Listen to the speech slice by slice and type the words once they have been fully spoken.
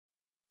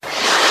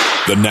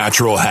The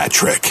Natural Hat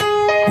Trick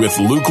with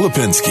Luke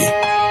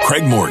Lipinski,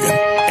 Craig Morgan,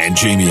 and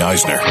Jaime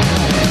Eisner.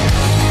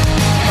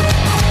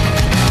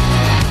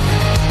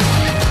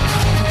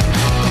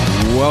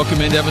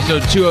 Welcome into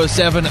episode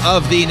 207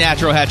 of the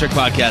Natural Hat Trick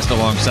podcast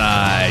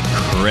alongside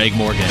Craig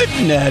Morgan.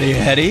 Natty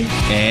Hattie.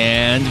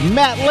 And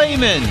Matt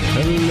Layman.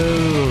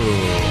 Hello.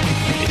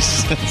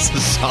 Nice. That's a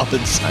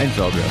solid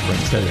Seinfeld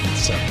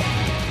reference.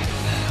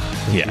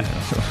 Yeah.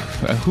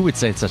 Who would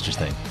say such a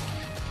thing?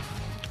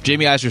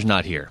 Jaime Eisner's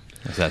not here,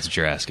 if that's what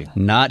you're asking.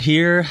 Not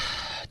here.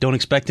 Don't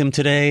expect him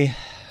today.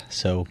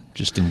 So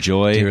just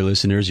enjoy. Dear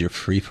listeners, you're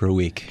free for a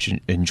week.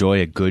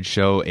 Enjoy a good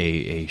show,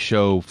 a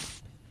show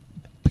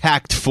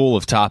packed full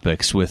of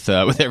topics with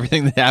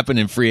everything that happened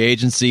in free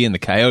agency and the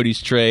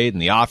Coyotes trade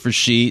and the offer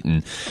sheet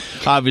and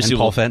obviously and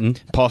Paul Fenton.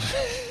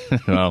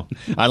 Well,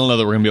 I don't know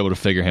that we're going to be able to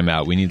figure him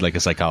out. We need like a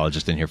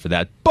psychologist in here for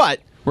that. But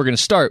we're going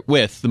to start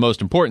with the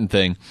most important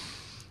thing,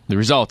 the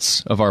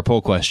results of our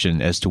poll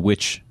question as to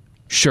which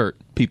shirt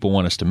people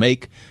want us to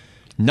make.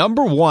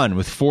 Number one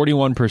with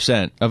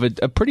 41% of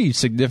a pretty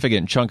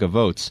significant chunk of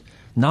votes,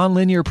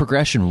 nonlinear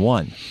progression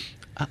won.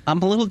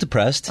 I'm a little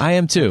depressed. I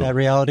am too. That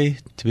reality,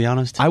 to be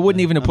honest. I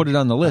wouldn't even have put it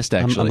on the list,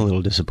 actually. I'm a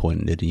little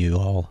disappointed in you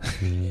all.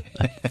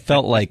 I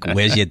felt like,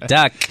 where's your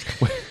duck?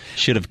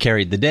 Should have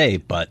carried the day,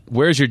 but...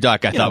 Where's your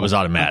duck, I thought was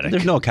automatic.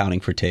 There's no accounting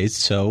for taste,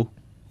 so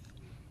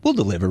we'll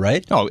deliver,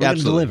 right? Oh,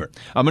 absolutely.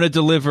 I'm going to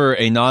deliver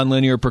a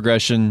nonlinear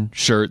progression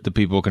shirt that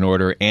people can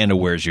order and a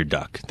Where's Your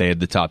Duck. They had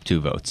the top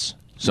two votes.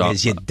 So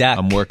Where's your duck?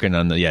 I'm working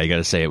on the... Yeah, you got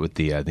to say it with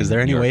the Is there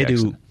any way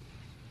to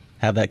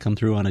have that come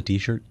through on a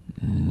T-shirt?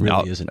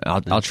 Really isn't.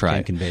 I'll try.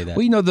 Can't convey that.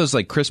 Well, you know those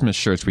like Christmas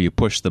shirts where you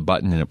push the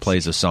button and it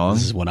plays a song?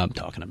 This is what I'm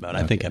talking about.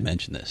 Okay. I think I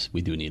mentioned this.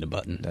 We do need a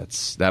button.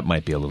 That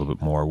might be a little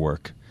bit more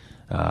work.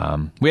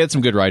 We had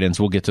some good write-ins.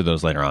 We'll get to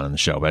those later on in the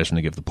show, but I just want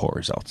to give the poll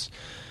results.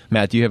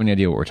 Matt, do you have any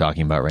idea what we're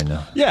talking about right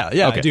now? Yeah,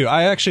 okay. I do.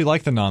 I actually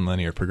like the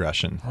nonlinear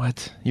progression.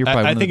 What?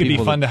 I think it'd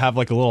be fun to have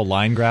like a little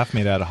line graph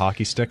made out of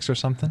hockey sticks or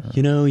something.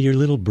 You know, your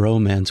little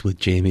bromance with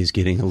Jamie's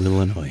getting a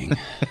little annoying.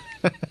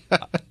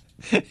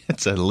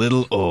 It's a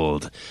little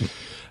old.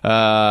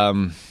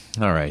 All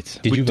right.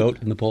 Did you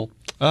vote in the poll?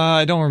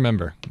 I don't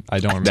remember.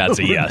 That's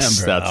a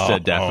yes. That's a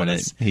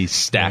definite. He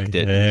stacked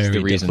it. It's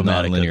the reason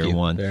nonlinear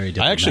won.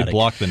 I actually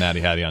blocked the Natty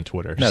Hattie on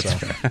Twitter. That's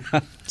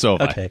fair. So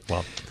okay.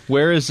 Well,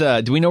 where is?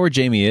 Do we know where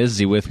Jaime is? Is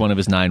he with one of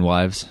his 9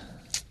 wives?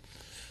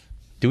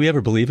 Do we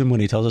ever believe him when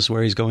he tells us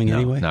where he's going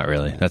anyway? Not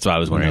really. That's why I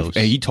was wondering.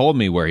 He told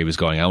me where he was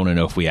going. I want to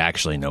know if we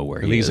actually know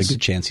where he is. I think there's a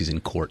good chance he's in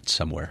court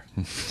somewhere.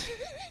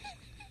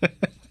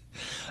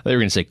 They were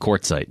going to say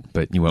quartzite,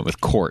 but you went with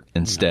court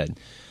instead. No.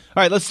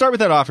 All right, let's start with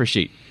that offer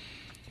sheet.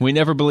 We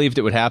never believed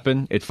it would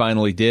happen. It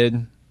finally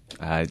did.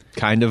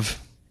 Kind of.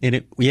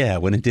 And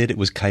when it did, it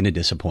was kind of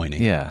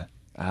disappointing. Yeah.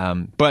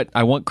 But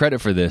I want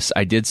credit for this.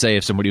 I did say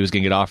if somebody was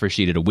going to get offer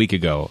sheeted a week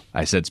ago,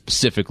 I said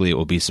specifically it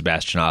will be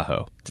Sebastian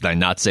Aho. Did I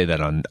not say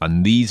that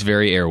on these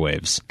very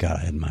airwaves? God,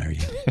 I admire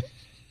you.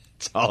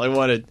 That's all I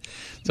wanted.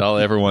 That's all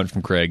I ever wanted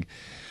from Craig.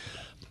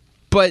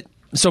 But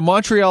so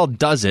Montreal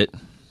does it,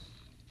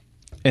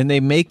 and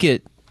they make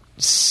it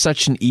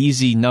such an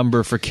easy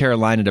number for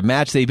Carolina to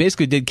match. They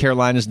basically did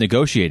Carolina's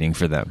negotiating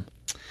for them.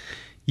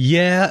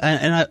 Yeah,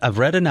 and I've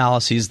read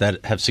analyses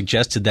that have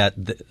suggested that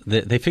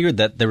they figured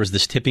that there was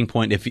this tipping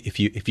point.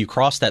 If you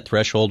cross that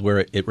threshold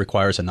where it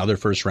requires another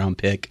first-round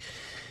pick,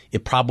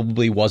 it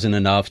probably wasn't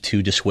enough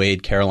to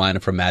dissuade Carolina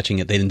from matching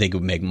it. They didn't think it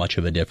would make much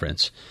of a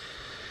difference.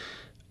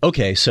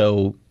 Okay,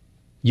 so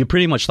you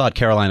pretty much thought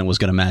Carolina was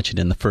going to match it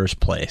in the first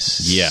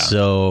place. Yeah. So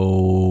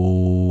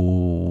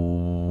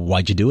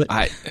why'd you do it?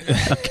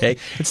 Okay.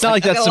 It's not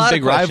like that's some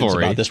big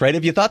rivalry about this, right?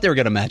 If you thought they were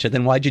going to match it,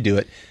 then why'd you do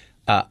it?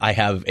 I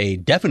have a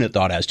definite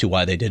thought as to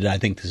why they did it. I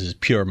think this is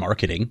pure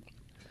marketing.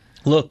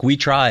 Look, we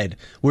tried.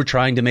 We're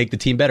trying to make the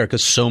team better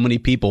because so many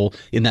people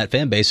in that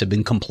fan base have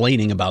been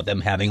complaining about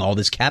them having all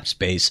this cap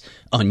space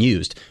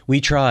unused.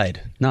 We tried.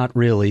 Not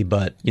really,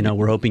 but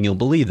we're hoping you'll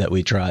believe that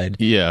we tried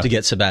to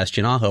get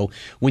Sebastian Aho.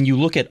 When you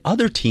look at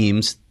other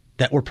teams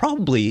that were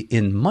probably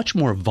in much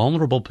more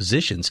vulnerable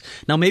positions.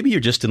 Now, maybe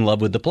you're just in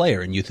love with the player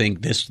and you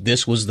think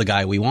this was the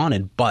guy we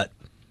wanted, but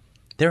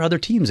there are other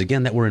teams,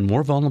 again, that were in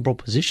more vulnerable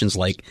positions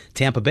like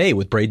Tampa Bay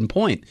with Braden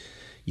Point.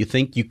 You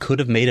think you could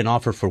have made an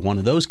offer for one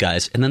of those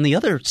guys. And then the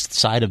other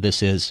side of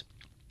this is,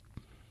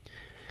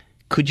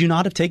 could you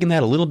not have taken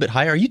that a little bit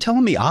higher? Are you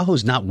telling me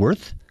Aho's not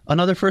worth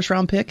another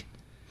first-round pick?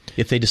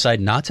 If they decide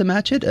not to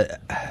match it?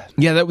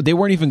 Yeah, they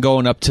weren't even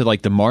going up to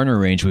like the Marner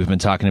range we've been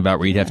talking about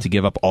where you'd have to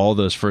give up all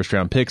those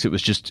first-round picks. It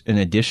was just an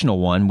additional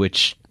one,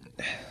 which...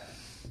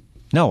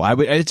 No, I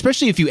would,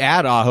 especially if you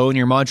add Aho and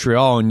you're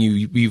Montreal and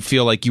you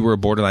feel like you were a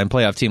borderline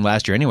playoff team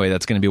last year anyway,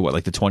 that's going to be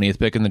like the 20th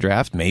pick in the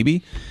draft,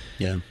 maybe?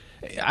 Yeah.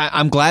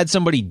 I'm glad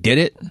somebody did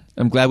it.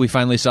 I'm glad we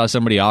finally saw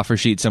somebody offer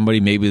sheet somebody.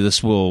 Maybe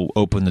this will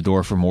open the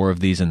door for more of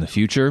these in the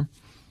future.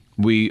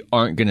 We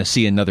aren't going to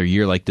see another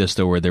year like this,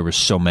 though, where there were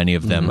so many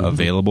of them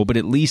available. But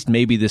at least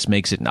maybe this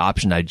makes it an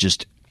option.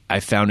 I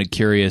found it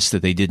curious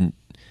that they didn't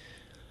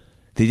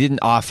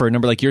offer a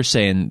number like you're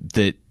saying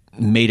that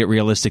made it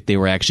realistic they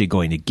were actually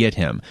going to get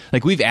him.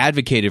 Like, we've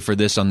advocated for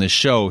this on this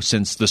show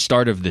since the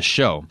start of this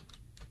show.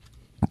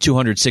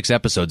 206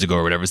 episodes ago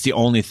or whatever. It's the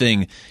only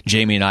thing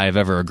Jamie and I have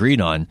ever agreed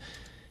on.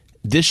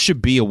 This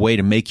should be a way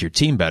to make your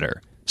team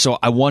better. So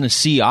I want to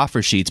see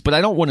offer sheets, but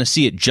I don't want to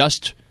see it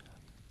just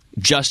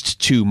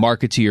to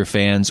market to your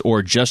fans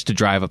or just to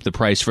drive up the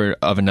price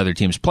of another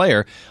team's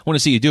player. I want to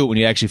see you do it when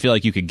you actually feel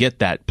like you could get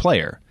that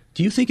player.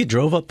 Do you think it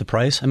drove up the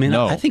price? I mean,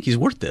 No. I think he's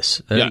worth this.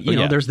 Yeah,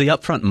 There's the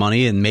upfront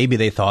money, and maybe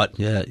they thought,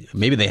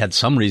 maybe they had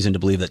some reason to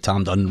believe that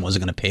Tom Dundon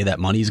wasn't going to pay that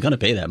money. He's going to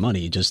pay that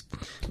money.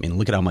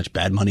 Look at how much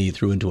bad money he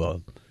threw into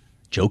a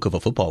joke of a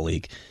football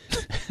league.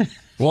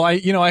 Well, I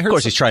heard. Of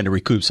course, he's trying to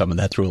recoup some of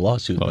that through a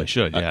lawsuit. Well, he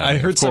should. Yeah, I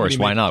heard of course. somebody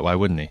Why not? Why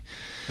wouldn't he?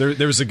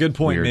 There was a good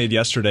point Weird. made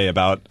yesterday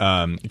about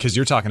because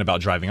you're talking about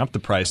driving up the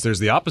price. There's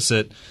the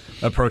opposite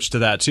approach to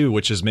that too,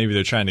 which is maybe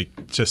they're trying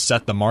to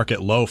set the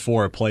market low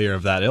for a player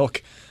of that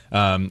ilk.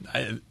 Kind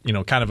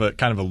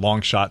of a long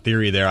shot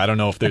theory there. I don't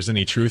know if there's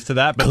any truth to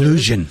that. But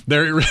Collusion.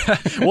 There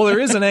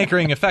is an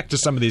anchoring effect to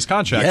some of these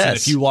contracts. Yes. And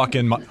if you lock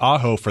in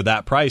Aho for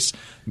that price,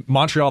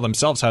 Montreal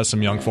themselves has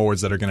some young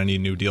forwards that are going to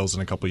need new deals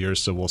in a couple of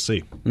years. So we'll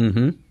see.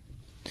 Mm-hmm.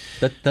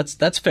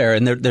 That's fair.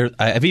 And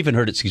I've even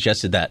heard it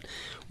suggested that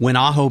when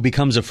Aho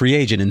becomes a free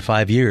agent in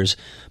 5 years,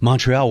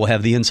 Montreal will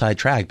have the inside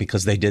track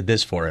because they did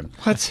this for him.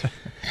 What?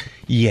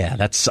 Yeah,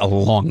 that's a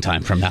long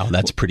time from now.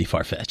 That's pretty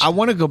far-fetched. I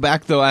want to go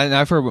back, though, and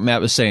I've heard what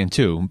Matt was saying,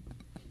 too.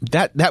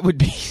 That would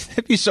be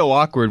that'd be so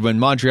awkward when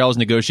Montreal's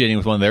negotiating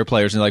with one of their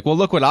players and they're like, well,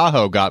 look what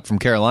Aho got from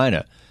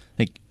Carolina.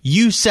 Like,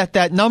 you set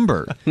that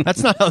number.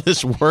 That's not how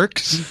this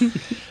works.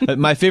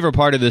 My favorite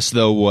part of this,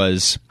 though,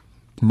 was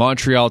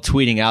Montreal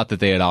tweeting out that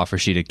they had offer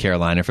sheeted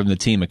Carolina from the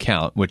team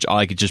account, which all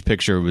I could just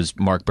picture was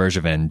Mark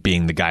Bergevin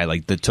being the guy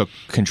that took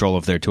control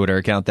of their Twitter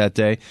account that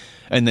day.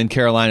 And then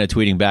Carolina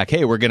tweeting back,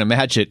 hey, we're going to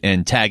match it,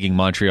 and tagging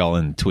Montreal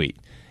in the tweet.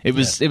 It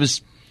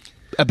was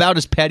about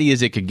as petty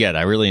as it could get.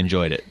 I really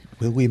enjoyed it.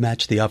 Will we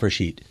match the offer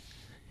sheet?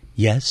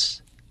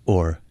 Yes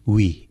or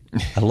we?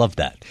 I love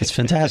that. It's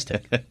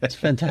fantastic. It's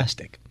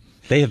fantastic.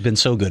 They have been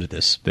so good at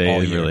this. They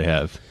all year. really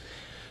have.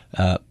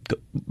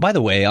 By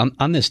the way,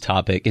 on this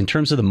topic, in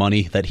terms of the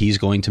money that he's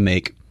going to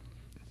make,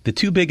 the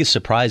two biggest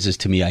surprises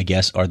to me, I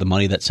guess, are the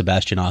money that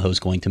Sebastian Aho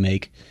is going to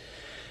make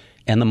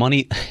and the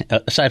money,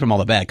 aside from all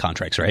the bad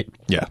contracts, right?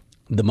 Yeah.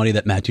 The money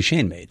that Matt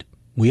Duchene made.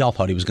 We all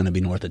thought he was going to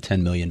be north of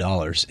 $10 million,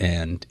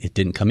 and it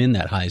didn't come in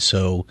that high.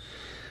 So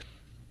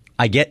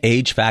I get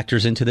age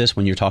factors into this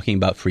when you're talking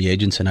about free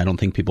agents, and I don't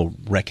think people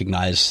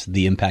recognize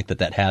the impact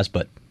that has.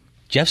 But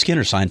Jeff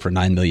Skinner signed for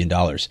 $9 million.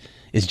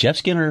 Is Jeff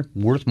Skinner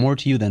worth more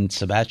to you than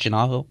Sebastian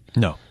Aho?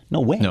 No.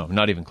 No way. No,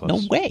 not even close.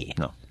 No way.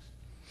 No.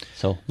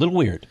 So, a little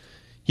weird.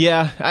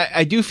 Yeah,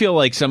 I do feel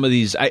like some of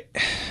these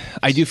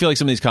I do feel like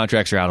some of these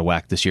contracts are out of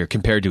whack this year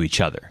compared to each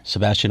other.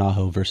 Sebastian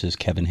Aho versus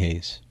Kevin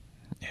Hayes.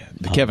 Yeah,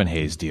 the Kevin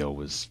Hayes deal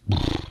was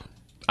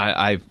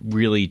I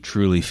really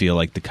truly feel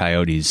like the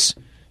Coyotes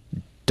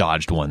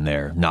dodged one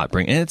there,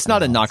 and it's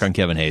not a knock on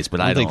Kevin Hayes,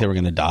 but I don't think they were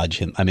going to dodge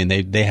him. I mean,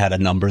 they had a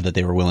number that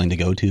they were willing to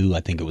go to.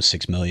 I think it was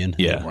 $6 million.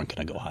 Yeah. They weren't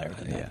going to go higher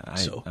than that.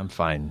 Yeah, I'm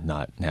fine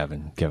not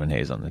having Kevin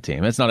Hayes on the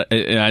team. It's not,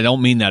 and I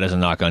don't mean that as a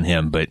knock on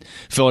him, but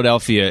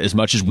Philadelphia, as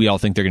much as we all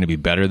think they're going to be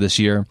better this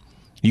year,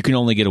 you can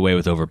only get away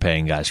with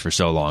overpaying guys for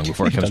so long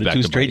before it comes back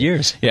to 2 straight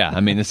years. Yeah,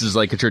 I mean, this is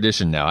like a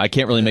tradition now. I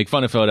can't really make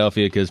fun of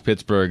Philadelphia because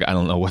Pittsburgh, I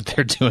don't know what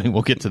they're doing.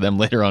 We'll get to them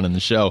later on in the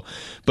show.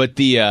 But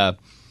the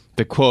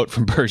quote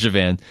from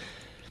Bergevin,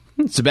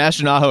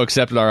 Sebastian Aho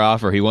accepted our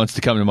offer. He wants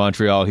to come to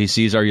Montreal. He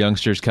sees our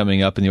youngsters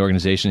coming up in the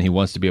organization. He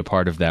wants to be a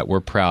part of that. We're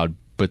proud,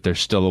 but there's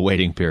still a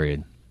waiting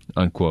period,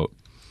 unquote.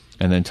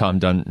 And then Tom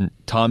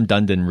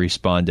Dundon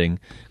responding,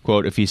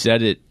 quote, if he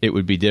said it, it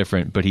would be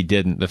different, but he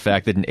didn't. The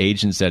fact that an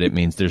agent said it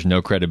means there's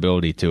no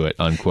credibility to it,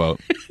 unquote.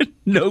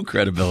 No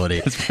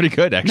credibility. That's pretty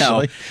good,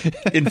 actually. Now,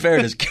 in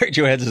fairness, Gary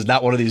Johansson is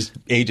not one of these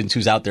agents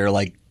who's out there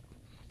like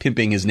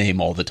pimping his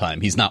name all the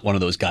time. He's not one of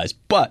those guys,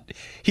 but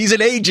he's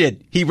an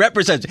agent. He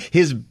represents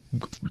his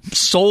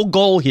sole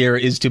goal here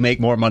is to make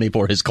more money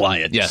for his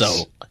client. Yes.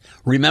 So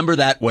remember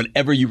that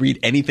whenever you read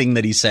anything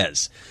that he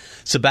says.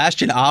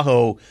 Sebastian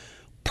Aho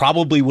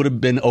probably would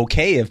have been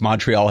okay if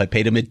Montreal had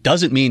paid him. It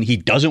doesn't mean he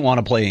doesn't want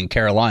to play in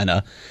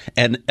Carolina.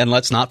 And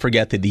let's not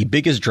forget that the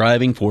biggest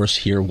driving force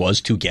here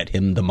was to get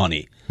him the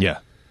money. Yeah.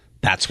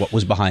 That's what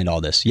was behind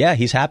all this. Yeah,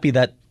 he's happy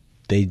that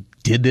they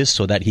did this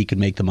so that he could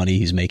make the money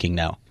he's making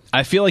now.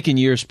 I feel like in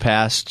years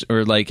past,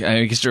 or like,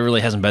 I guess there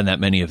really hasn't been that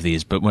many of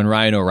these, but when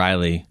Ryan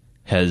O'Reilly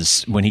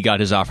when he got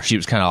his offer sheet, it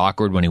was kind of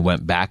awkward when he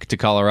went back to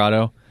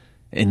Colorado.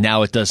 And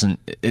now it doesn't,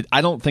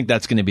 I don't think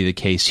that's going to be the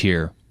case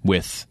here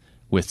with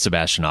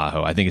Sebastian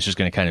Aho. I think it's just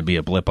going to kind of be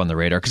a blip on the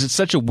radar because it's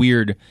such a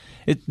weird,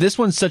 this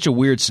one's such a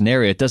weird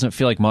scenario. It doesn't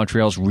feel like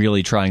Montreal's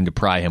really trying to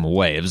pry him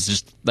away. It was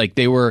just like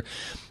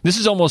this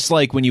is almost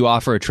like when you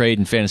offer a trade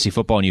in fantasy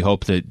football and you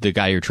hope that the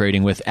guy you're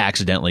trading with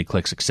accidentally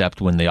clicks accept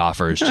when the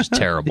offer is just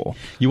terrible.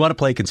 You want to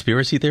play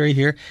conspiracy theory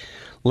here?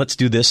 Let's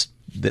do this.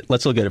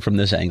 Let's look at it from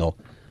this angle.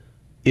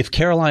 If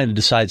Carolina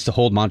decides to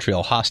hold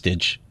Montreal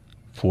hostage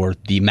for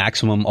the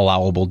maximum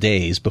allowable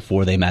days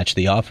before they match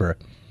the offer,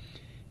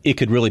 it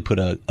could really put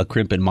a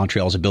crimp in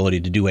Montreal's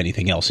ability to do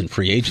anything else in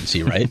free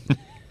agency, right?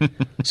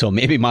 So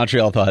maybe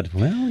Montreal thought,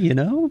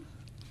 well,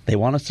 they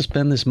want us to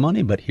spend this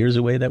money, but here's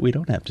a way that we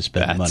don't have to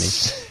spend the money.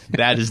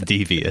 That is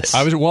devious.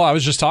 I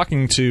was just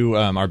talking to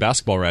our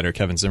basketball writer,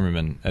 Kevin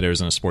Zimmerman, at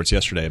Arizona Sports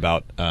yesterday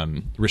about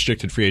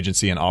restricted free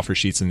agency and offer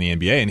sheets in the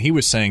NBA, and he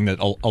was saying that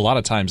a lot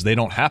of times they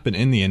don't happen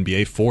in the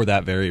NBA for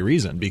that very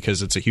reason,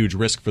 because it's a huge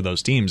risk for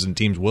those teams, and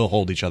teams will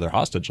hold each other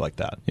hostage like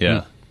that.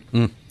 Yeah.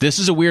 This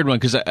is a weird one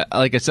because,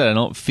 like I said, I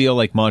don't feel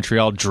like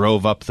Montreal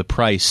drove up the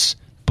price,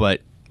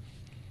 but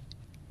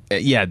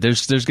yeah,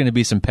 there's going to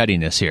be some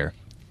pettiness here.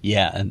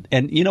 Yeah,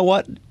 and you know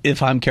what?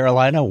 If I'm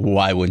Carolina,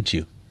 why wouldn't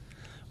you?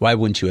 Why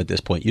wouldn't you at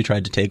this point? You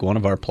tried to take one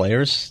of our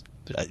players.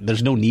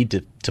 There's no need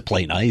to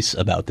play nice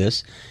about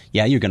this.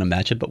 Yeah, you're going to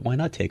match it, but why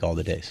not take all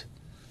the days?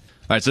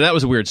 All right, so that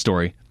was a weird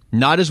story.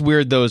 Not as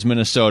weird, though, as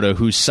Minnesota,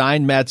 who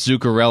signed Matt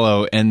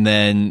Zuccarello, and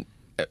then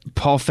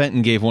Paul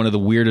Fenton gave one of the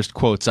weirdest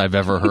quotes I've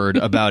ever heard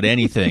about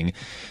anything.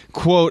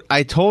 Quote,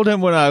 I told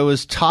him when I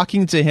was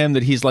talking to him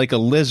that he's like a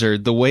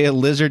lizard, the way a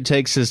lizard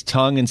takes his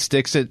tongue and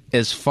sticks it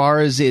as far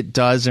as it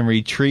does and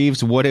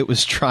retrieves what it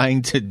was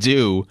trying to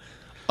do,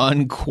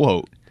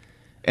 unquote.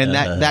 And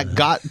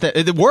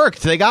it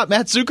worked. They got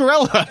Matt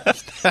Zuccarello.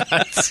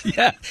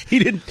 Yeah,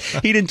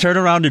 he didn't turn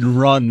around and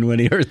run when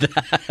he heard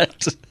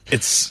that.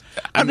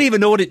 I don't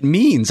even know what it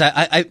means.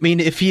 I mean,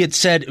 if he had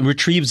said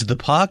retrieves the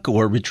puck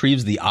or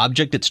retrieves the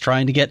object it's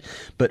trying to get,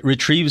 but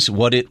retrieves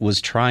what it was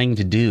trying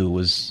to do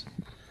was.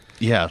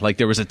 Yeah, like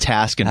there was a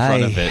task in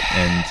front of it,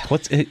 and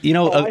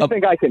I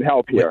think I can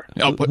help here.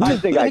 I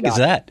think I got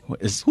that.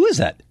 Who is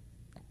that?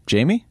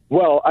 Jamie?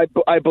 Well,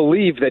 I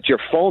believe that your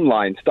phone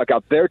line stuck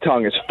out their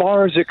tongue as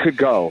far as it could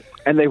go,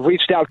 and they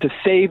reached out to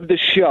save the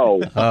show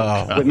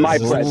with my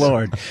presence.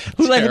 Lord,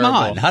 who let him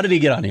on? How did he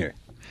get on here?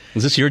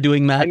 Was this your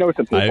doing, Matt? I know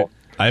some people.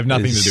 I have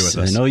nothing to do with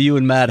this. I know you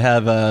and Matt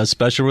have a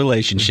special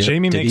relationship.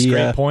 Jamie makes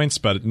great points,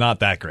 but not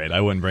that great. I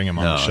wouldn't bring him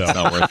on the show.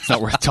 It's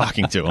not worth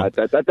talking to him.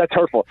 That's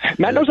hurtful.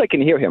 Matt knows I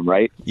can hear him,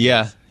 right?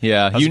 Yeah.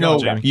 How's it going,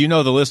 Jamie? You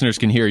know the listeners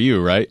can hear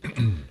you, right?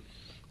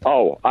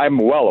 Oh, I'm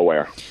well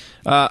aware.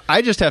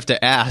 I just have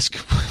to ask,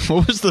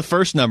 what was the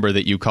first number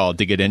that you called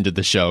to get into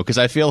the show? Because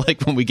I feel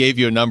like when we gave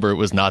you a number, it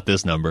was not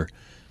this number.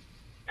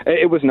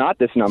 It was not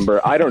this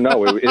number. I don't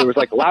know. It was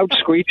like loud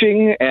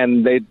screeching,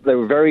 and they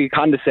were very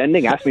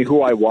condescending. Asked me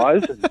who I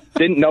was.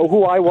 Didn't know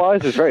who I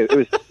was. It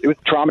was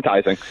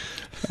traumatizing.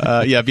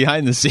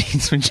 Behind the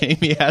scenes, when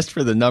Jamie asked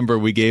for the number,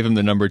 we gave him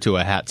the number to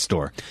a hat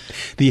store.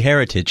 The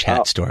Heritage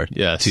Hat Store,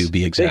 yes, to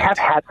be exact. They have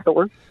hat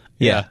stores?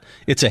 Yeah.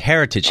 It's a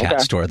heritage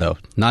hat store, though,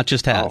 not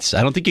just hats.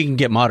 I don't think you can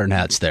get modern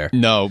hats there.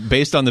 No,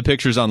 based on the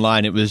pictures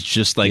online, it was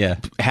just like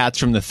hats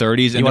from the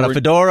 30s. You want a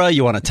fedora?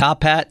 You want a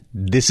top hat?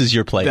 This is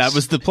your place. That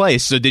was the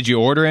place. So did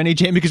you order any,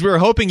 Jamie? Because we were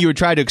hoping you would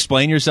try to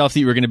explain yourself, that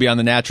you were going to be on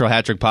the Natural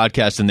Hat Trick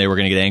podcast and they were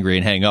going to get angry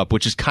and hang up,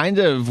 which is kind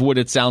of what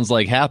it sounds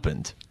like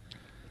happened.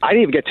 I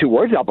didn't even get 2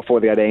 words out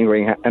before they got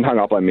angry and hung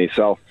up on me.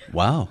 So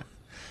wow.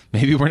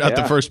 Maybe we're not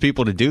the first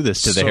people to do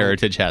this to the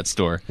Heritage Hat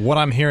Store. What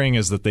I'm hearing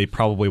is that they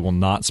probably will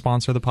not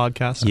sponsor the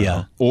podcast.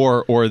 Yeah.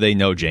 Or they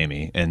know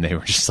Jamie, and they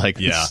were just like,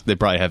 they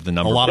probably have the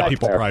number. A lot of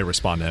people probably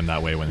respond to him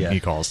that way when he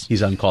calls.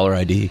 He's on caller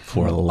ID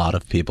for a lot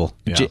of people.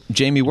 Yeah.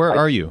 Jamie, where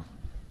are you?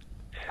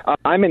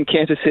 I'm in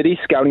Kansas City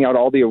scouting out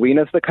all the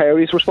arenas the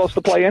Coyotes were supposed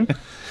to play in.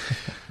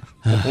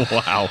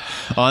 Wow.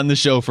 On the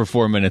show for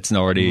 4 minutes and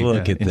already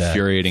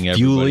infuriating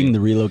everybody. Fueling the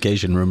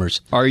relocation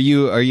rumors. Are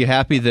you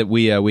happy that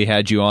we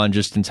had you on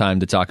just in time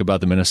to talk about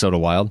the Minnesota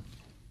Wild?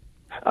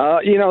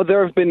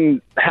 There have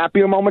been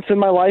happier moments in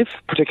my life,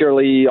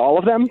 particularly all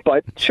of them,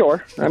 but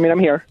sure. I mean, I'm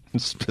here.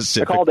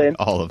 Specifically, I called in.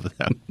 all of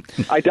them.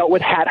 I dealt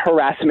with hat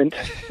harassment.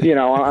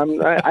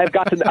 I've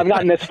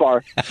gotten this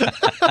far.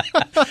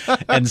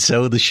 And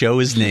so the show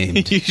is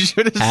named. You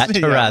should have hat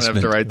seen, harassment.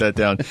 I have to write that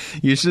down.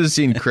 You should have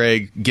seen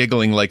Craig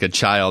giggling like a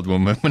child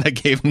when I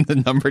gave him the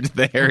number to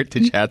the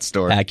Heritage Hat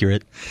Store.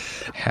 Accurate.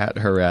 Hat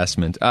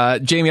harassment.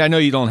 Jamie, I know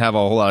you don't have a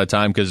whole lot of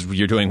time because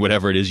you're doing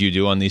whatever it is you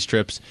do on these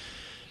trips.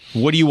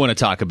 What do you want to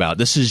talk about?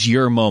 This is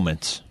your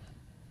moment.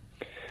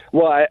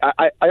 Well,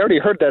 I already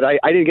heard that I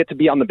didn't get to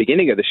be on the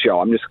beginning of the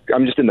show. I'm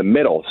just in the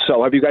middle.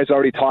 So have you guys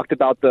already talked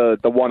about the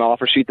one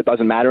offer sheet that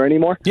doesn't matter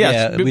anymore?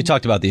 Yeah, we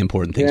talked about the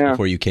important things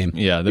before you came.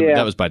 Yeah,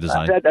 that was by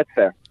design. That's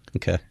fair.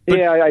 Okay.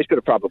 I should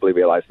have probably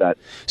realized that.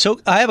 So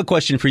I have a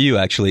question for you,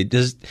 actually.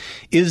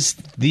 Is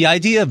the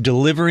idea of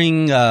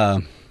delivering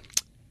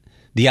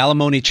the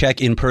alimony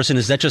check in person,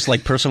 is that just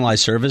like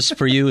personalized service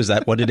for you? Is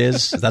that what it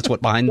is? That's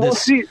what behind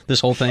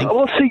this whole thing?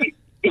 Well, see,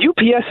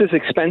 UPS is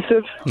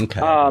expensive. Okay.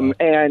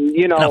 And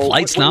a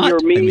flight's not?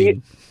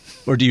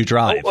 Or do you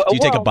drive? Do you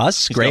take a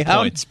bus?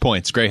 Greyhound?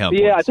 Points. Greyhound.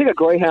 Yeah, points. I take a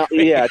Greyhound.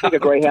 Yeah, I take a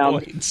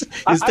Greyhound.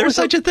 Is there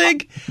such a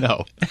thing?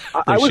 No.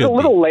 I was a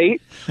little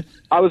late.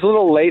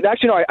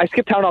 Actually, no, I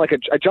skipped town on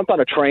I jumped on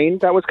a train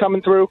that was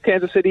coming through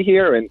Kansas City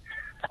here, and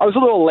I was a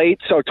little late,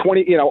 so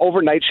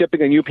overnight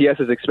shipping on UPS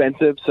is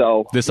expensive.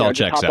 So this all just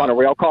checks hop out. on a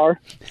rail car.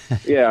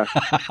 Yeah,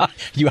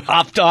 You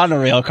hopped on a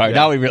rail car. Yeah.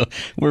 Now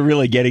we're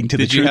really getting to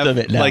the Did you truth have of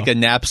it now. like a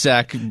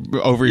knapsack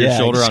over your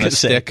shoulder I was on a gonna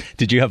say, stick?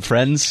 did you have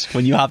friends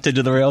when you hopped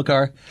into the rail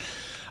car?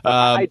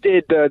 I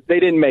did. They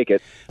didn't make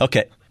it.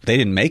 Okay, they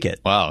didn't make it.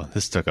 Wow,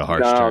 this took a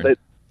harsh No, turn.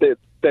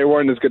 they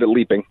weren't as good at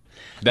leaping.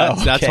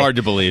 That's okay. hard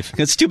to believe.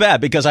 It's too bad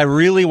because I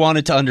really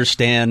wanted to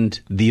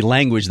understand the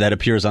language that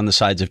appears on the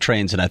sides of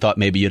trains, and I thought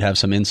maybe you'd have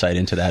some insight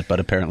into that. But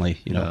apparently,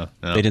 No.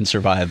 they didn't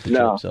survive the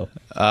No. trip.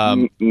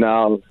 So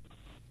No.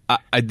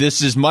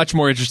 This is much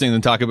more interesting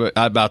than talk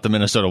about the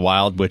Minnesota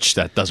Wild, which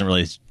that doesn't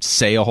really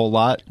say a whole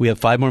lot. we have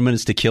 5 more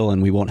minutes to kill,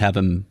 and we won't have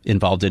him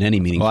involved in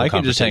any meaningful Well, I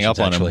can just hang up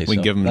on him. actually, We can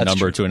so give him a that's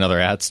number true. to another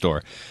ad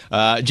store.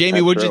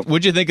 Jamie, That's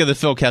what'd you think of the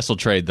Phil Kessel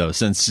trade, though,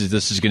 since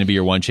this is going to be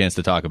your one chance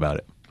to talk about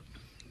it?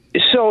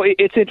 So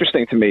it's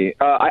interesting to me.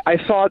 I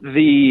thought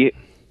the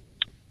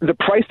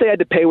price they had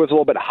to pay was a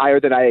little bit higher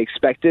than I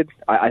expected.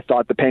 I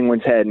thought the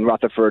Penguins and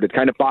Rutherford had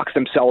kind of boxed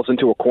themselves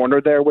into a corner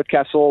there with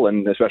Kessel,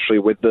 and especially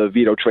with the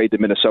veto trade to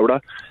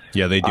Minnesota.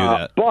 Yeah, they do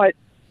that.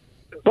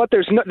 But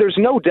there's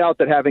no doubt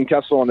that having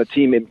Kessel on the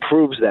team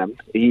improves them.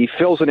 He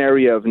fills an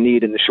area of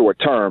need in the short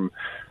term.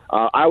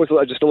 I was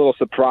just a little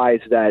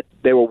surprised that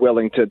they were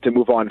willing to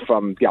move on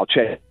from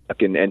Galchenyuk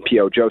and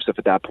P.O. Joseph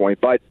at that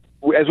point. But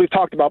as we've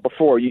talked about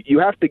before, you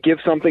have to give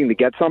something to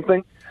get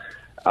something.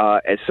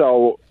 And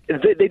so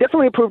they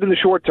definitely improved in the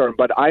short term,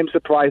 but I'm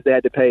surprised they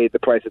had to pay the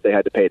price that they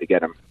had to pay to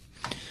get him.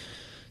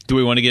 Do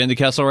we want to get into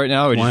Kessel right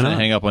now, or Why just not?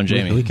 hang up on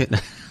Jamie? We can,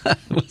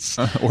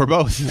 Or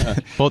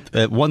both? both.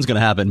 One's going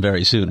to happen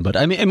very soon. But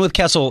I mean, and with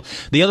Kessel,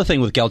 the other thing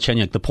with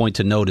Galchenyuk, the point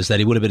to note is that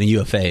he would have been a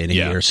UFA in a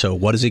year. So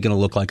what is he going to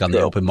look like on the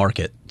open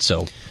market?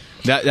 So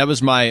That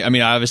was I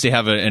obviously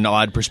have an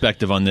odd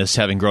perspective on this,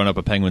 having grown up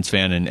a Penguins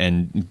fan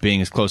and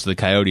being as close to the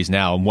Coyotes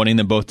now and wanting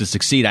them both to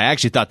succeed. I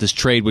actually thought this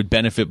trade would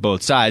benefit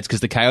both sides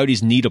because the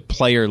Coyotes need a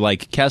player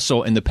like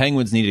Kessel and the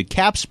Penguins needed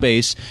cap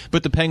space,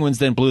 but the Penguins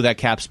then blew that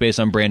cap space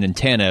on Brandon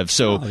Tanev.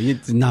 So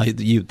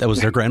that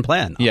was their grand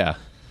plan. yeah.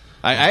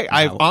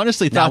 I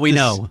honestly thought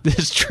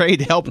this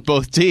trade helped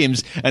both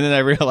teams, and then I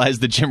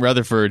realized that Jim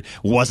Rutherford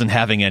wasn't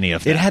having any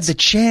of that. It had the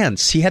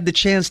chance. He had the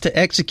chance to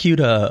execute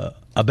a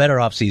better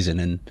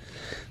offseason, and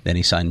then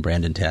he signed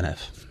Brandon Tanev.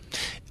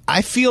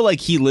 I feel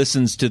like he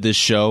listens to this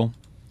show,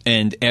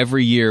 and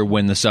every year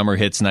when the summer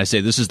hits and I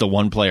say this is the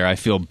one player I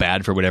feel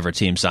bad for whatever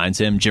team signs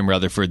him, Jim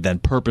Rutherford then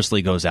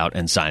purposely goes out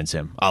and signs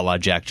him, a la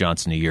Jack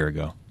Johnson a year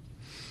ago.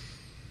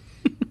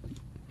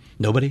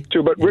 Nobody?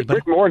 True, but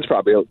Rick Morin's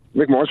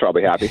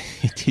probably happy.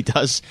 He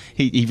does.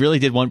 He really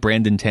did want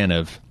Brandon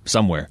Tanev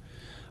somewhere.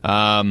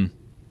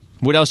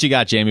 What else you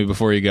got, Jamie,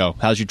 before you go?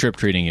 How's your trip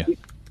treating you?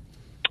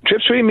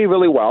 Trip's treating me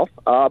really well,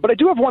 but I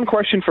do have one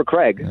question for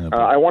Craig.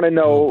 I want to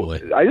know.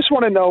 I just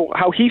want to know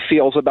how he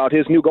feels about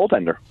his new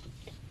goaltender.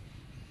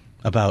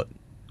 About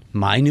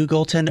my new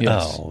goaltender?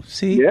 Yes. Oh,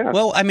 see? Yeah.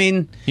 Well, I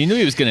mean, He knew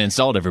he was going to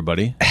insult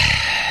everybody.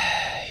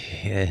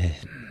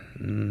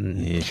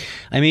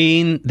 I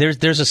mean,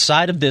 there's a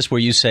side of this where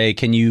you say,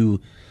 can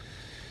you...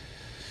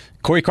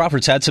 Corey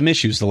Crawford's had some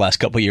issues the last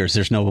couple of years.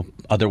 There's no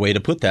other way to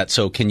put that.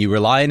 So can you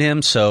rely on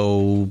him?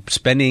 So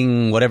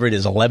spending whatever it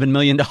is, $11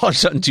 million on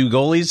 2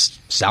 goalies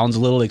sounds a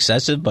little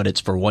excessive, but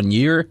it's for 1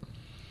 year.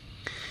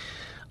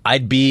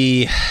 I'd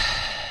be...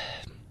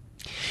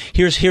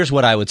 Here's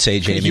what I would say,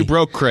 Jamie. You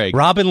broke Craig.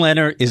 Robin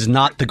Lehner is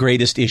not the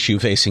greatest issue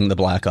facing the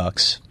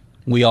Blackhawks.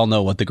 We all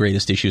know what the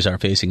greatest issues are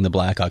facing the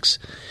Blackhawks.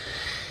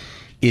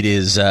 It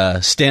is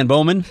Stan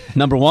Bowman,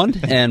 number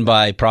 1, and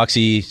by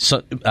proxy,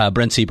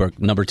 Brent Seabrook,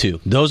 number 2.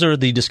 Those are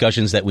the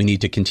discussions that we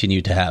need to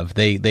continue to have.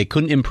 They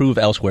couldn't improve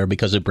elsewhere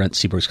because of Brent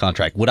Seabrook's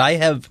contract. Would I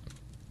have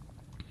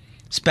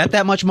spent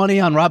that much money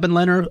on Robin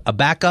Lehner, a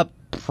backup?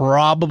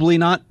 Probably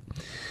not.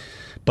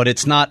 But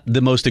it's not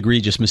the most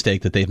egregious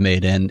mistake that they've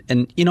made.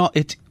 And you know,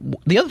 it's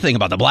the other thing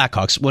about the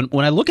Blackhawks,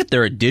 when I look at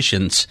their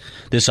additions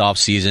this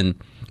offseason,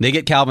 they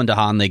get Calvin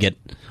DeHaan, they get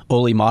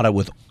Oli Mata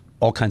with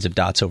all kinds of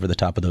dots over the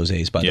top of those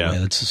A's, by the way.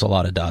 That's just a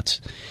lot of dots.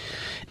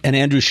 And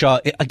Andrew Shaw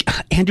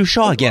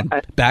again.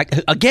 Back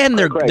again,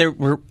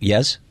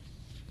 yes?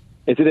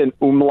 Is it an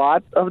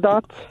umlaut of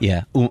dots?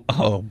 Yeah.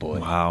 Oh, boy.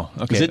 Wow.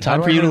 Okay. Is it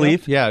time for you to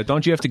leave? Yeah.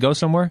 Don't you have to go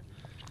somewhere?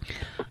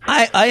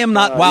 I am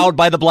not wowed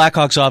by the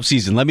Blackhawks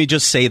offseason. Let me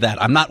just say that.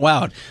 I'm not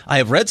wowed. I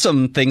have read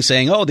some things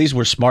saying, oh, these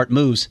were smart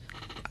moves.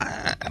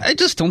 I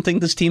just don't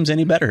think this team's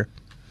any better.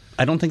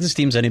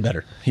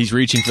 He's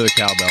reaching for the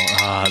cowbell.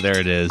 Ah, there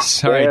it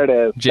is. All there right,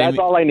 it is. Jamie, that's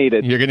all I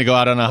needed. You're going to go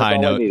out on a high all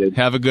I note. needed.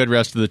 Have a good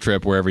rest of the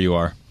trip wherever you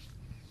are.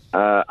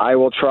 I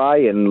will try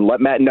and let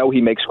Matt know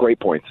he makes great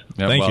points.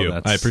 Yeah, Thank you.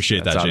 I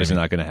appreciate that's that, obviously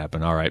Jamie. not going to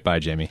happen. All right. Bye,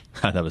 Jamie.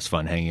 That was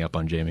fun hanging up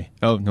on Jamie.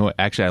 Oh, no.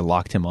 Actually, I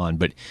locked him on,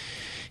 but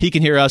he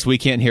can hear us. We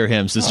can't hear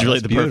him. So this is really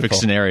the perfect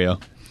scenario.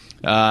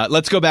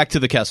 Let's go back to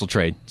the Kessel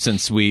trade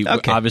since we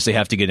obviously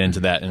have to get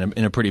into that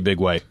in a pretty big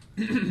way.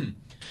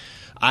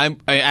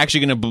 I'm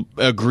actually going to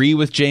agree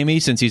with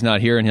Jamie since he's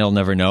not here and he'll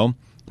never know.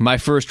 My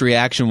first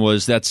reaction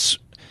was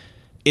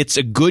It's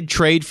a good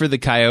trade for the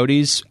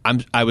Coyotes.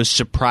 I was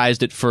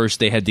surprised at first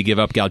they had to give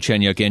up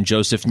Galchenyuk and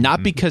Joseph,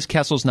 not because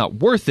Kessel's not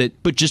worth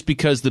it, but just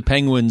because the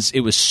Penguins, it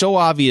was so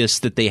obvious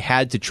that they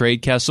had to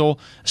trade Kessel,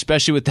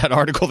 especially with that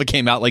article that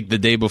came out like the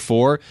day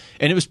before.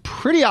 And it was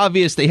pretty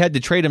obvious they had to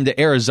trade him to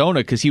Arizona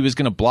because he was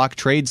going to block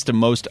trades to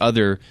most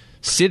other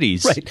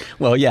cities. Right.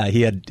 Well, yeah,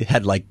 he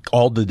had like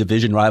all the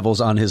division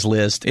rivals on his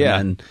list. Yeah.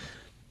 And then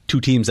 2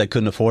 teams that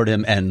couldn't afford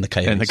him, and the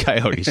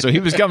Coyotes. So he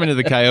was coming to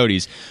the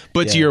Coyotes.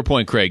 But to your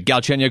point, Craig,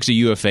 Galchenyuk's a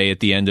UFA at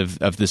the end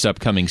of this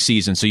upcoming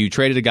season. So you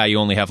traded a guy you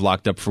only have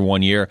locked up for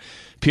 1 year.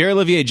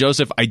 Pierre-Olivier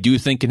Joseph, I do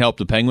think can help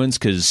the Penguins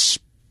because,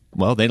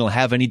 well, they don't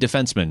have any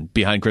defensemen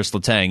behind Chris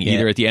Letang,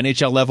 either at the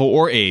NHL level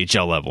or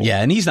AHL level.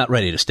 Yeah, and he's not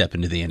ready to step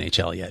into the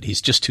NHL yet. He's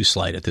just too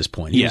slight at this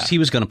point. He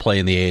was going to play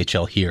in the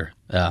AHL here.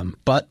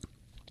 But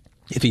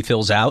if he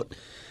fills out,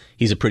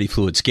 he's a pretty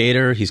fluid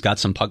skater. He's got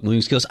some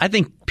puck-moving skills. I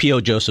think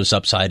P.O. Joseph's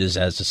upside is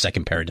as a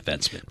second-pair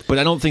defenseman. But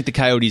I don't think the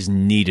Coyotes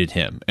needed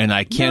him. And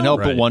I can't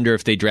help but wonder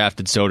if they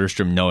drafted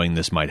Soderstrom knowing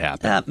this might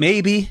happen.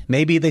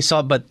 Maybe they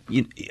saw, but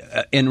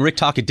and Rick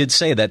Tocchet did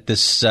say that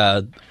this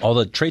all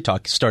the trade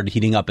talk started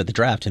heating up at the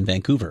draft in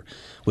Vancouver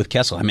with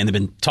Kessel. I mean, they've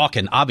been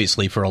talking,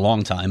 obviously, for a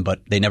long time,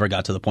 but they never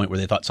got to the point where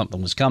they thought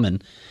something was coming.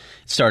 It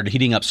started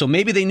heating up. So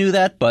maybe they knew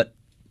that, but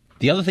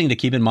the other thing to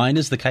keep in mind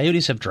is the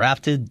Coyotes have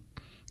drafted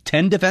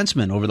 10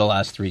 defensemen over the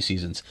last 3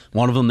 seasons.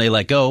 One of them they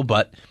let go,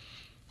 but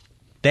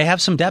they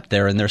have some depth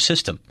there in their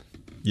system.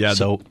 Yeah.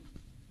 So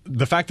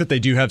the fact that they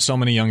do have so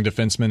many young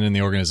defensemen in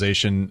the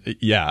organization,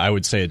 I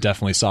would say it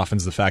definitely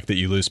softens the fact that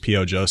you lose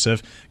P.O.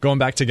 Joseph. Going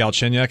back to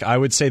Galchenyuk, I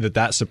would say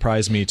that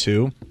surprised me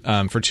too,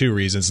 for 2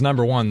 reasons.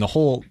 Number one, the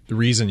whole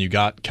reason you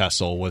got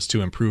Kessel was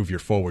to improve your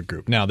forward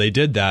group. Now, they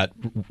did that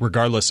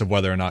regardless of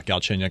whether or not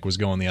Galchenyuk was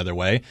going the other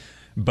way.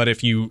 But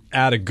if you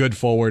add a good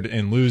forward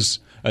and lose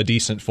a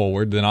decent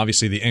forward, then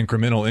obviously the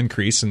incremental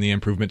increase in the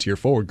improvement to your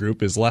forward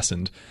group is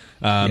lessened.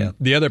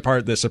 The other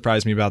part that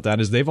surprised me about that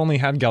is they've only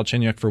had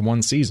Galchenyuk for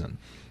 1 season.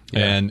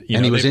 Yeah. And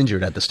he was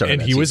injured at the start of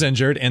that season. And he was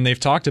injured, and they've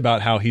talked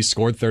about how he's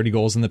scored 30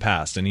 goals in the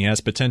past, and he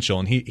has potential.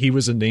 And he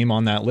was a name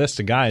on that list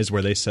of guys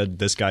where they said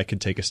this guy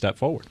could take a step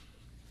forward.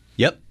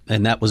 Yep,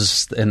 and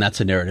that's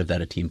a narrative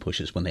that a team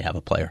pushes when they have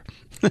a player.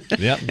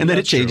 Yeah, and then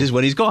it changes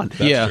when he's gone.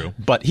 That's true.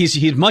 But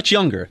he's much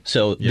younger,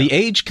 so the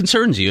age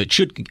concerns you. It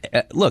should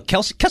look.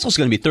 Kessel's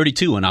going to be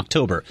 32 in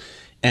October,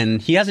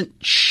 and he hasn't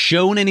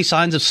shown any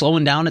signs of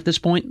slowing down at this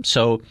point.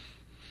 So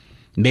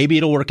maybe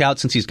it'll work out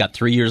since he's got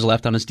 3 years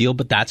left on his deal.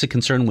 But that's a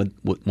concern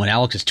when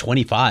Alex is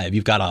 25.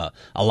 You've got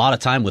a lot of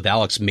time with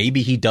Alex.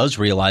 Maybe he does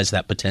realize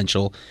that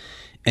potential,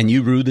 and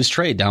you rue this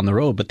trade down the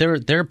road. But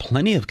there are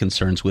plenty of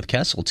concerns with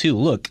Kessel too.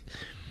 Look.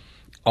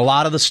 A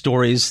lot of the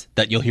stories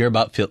that you'll hear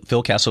about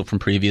Phil Kessel from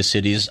previous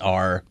cities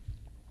are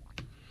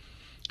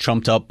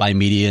trumped up by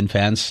media and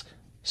fans.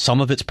 Some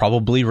of it's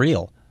probably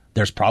real.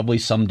 There's probably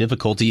some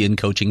difficulty in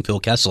coaching Phil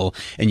Kessel,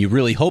 and you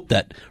really hope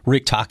that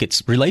Rick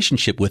Tocchet's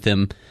relationship with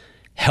him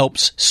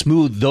helps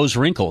smooth those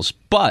wrinkles.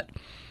 But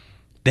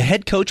the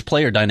head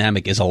coach-player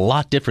dynamic is a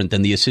lot different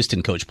than the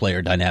assistant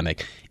coach-player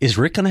dynamic. Is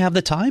Rick going to have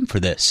the time for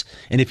this?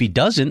 And if he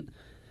doesn't,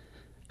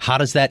 how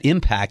does that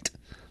impact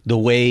the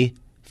way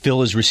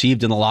Phil is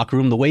received in the locker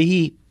room, the way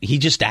he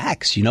just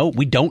acts?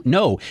 We don't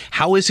know.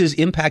 How is his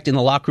impact in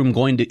the locker room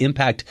going to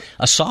impact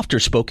a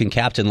softer-spoken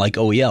captain like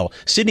OEL?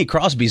 Sidney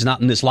Crosby's not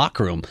in this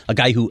locker room, a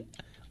guy who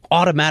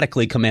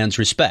automatically commands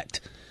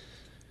respect.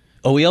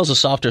 OEL's a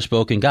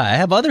softer-spoken guy. I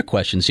have other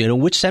questions.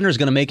 Which center is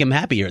going to make him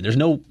happier? There's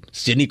no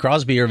Sidney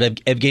Crosby or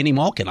Evgeny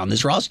Malkin on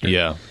this roster.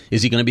 Yeah.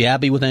 Is he going to be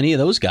happy with any of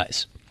those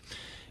guys?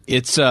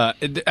 It's. I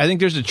think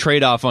there's a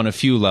trade-off on a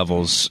few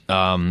levels,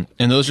 and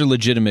those are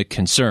legitimate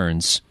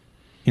concerns.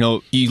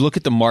 You look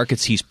at the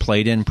markets he's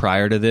played in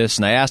prior to this,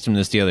 and I asked him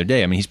this the other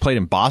day. I mean, he's played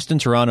in Boston,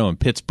 Toronto, and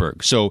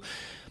Pittsburgh. So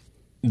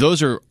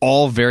those are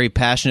all very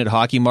passionate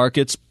hockey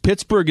markets.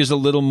 Pittsburgh is a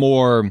little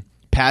more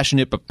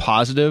passionate but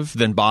positive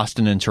than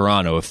Boston and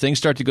Toronto. If things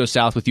start to go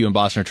south with you in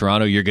Boston or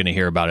Toronto, you're going to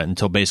hear about it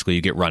until basically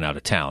you get run out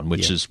of town,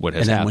 which is what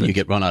has happened. And then when you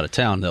get run out of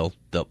town, they'll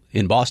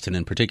in Boston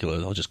in particular,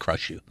 they'll just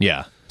crush you.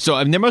 Yeah.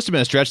 So there must have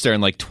been a stretch there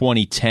in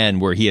 2010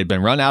 where he had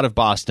been run out of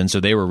Boston, so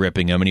they were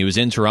ripping him, and he was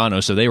in Toronto,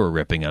 so they were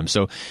ripping him.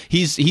 So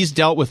he's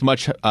dealt with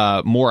much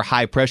more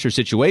high-pressure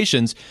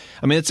situations.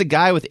 I mean, it's a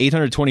guy with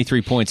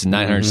 823 points in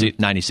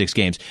 996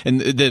 games. And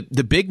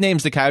the big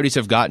names the Coyotes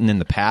have gotten in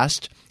the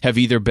past have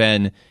either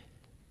been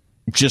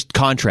just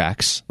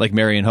contracts like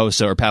Marian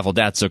Hossa or Pavel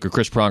Datsyuk or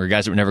Chris Pronger,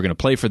 guys that were never going to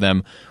play for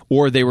them,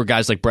 or they were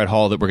guys like Brett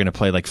Hall that were going to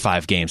play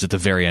 5 games at the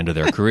very end of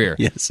their career.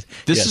 Yes.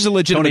 This is a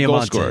legitimate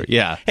goal scorer.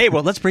 Yeah. Hey,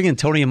 well, let's bring in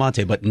Tony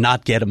Amonte, but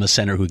not get him a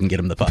center who can get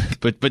him the puck.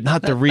 but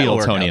not the real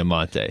Tony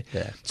Amonte.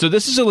 Yeah. So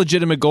this is a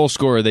legitimate goal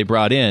scorer they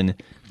brought in,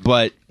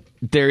 but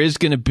he's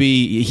going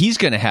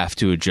to have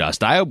to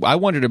adjust. I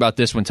wondered about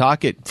this when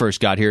Tocchet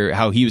first got here,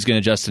 how he was going to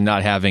adjust to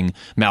not having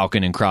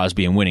Malkin and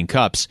Crosby and winning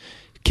cups.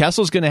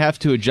 Kessel's going to have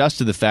to adjust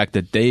to the fact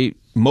that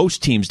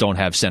most teams don't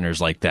have centers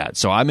like that.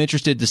 So I'm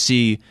interested to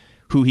see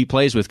who he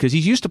plays with, because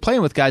he's used to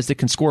playing with guys that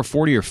can score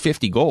 40 or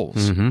 50 goals.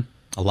 Mm-hmm.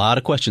 A lot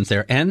of questions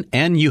there.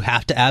 And you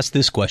have to ask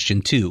this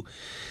question, too.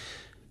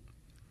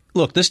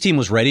 look, this team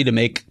was ready to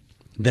make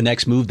the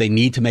next move. They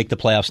need to make the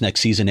playoffs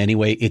next season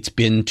anyway. It's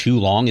been too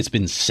long. It's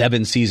been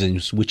 7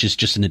 seasons, which is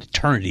just an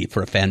eternity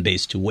for a fan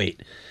base to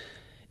wait.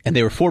 And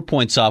they were 4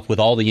 points off with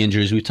all the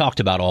injuries. We talked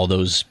about all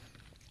those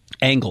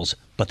angles,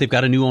 but they've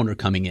got a new owner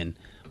coming in.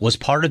 Was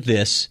part of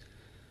this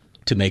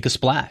to make a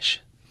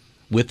splash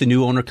with the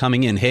new owner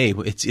coming in? Hey,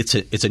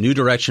 it's a new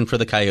direction for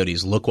the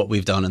Coyotes. Look what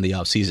we've done in the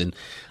offseason.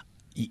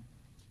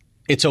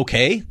 It's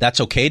okay.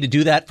 That's okay to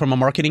do that from a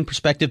marketing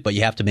perspective, but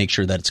you have to make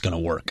sure that it's going to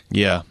work.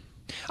 Yeah.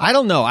 I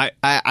don't know.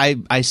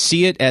 I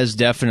see it as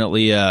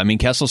definitely. I mean,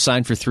 Kessel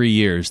signed for 3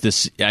 years.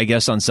 This, I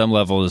guess, on some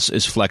level,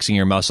 is flexing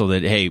your muscle.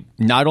 That hey,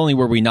 not only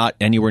were we not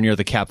anywhere near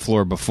the cap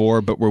floor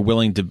before, but we're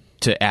willing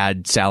to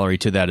add salary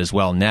to that as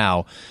well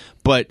now.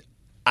 But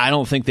I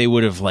don't think they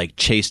would have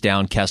chased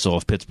down Kessel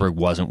if Pittsburgh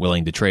wasn't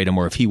willing to trade him,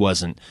 or if he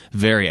wasn't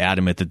very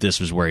adamant that this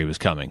was where he was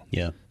coming.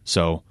 Yeah.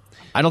 So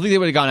I don't think they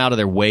would have gone out of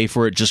their way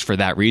for it just for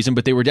that reason.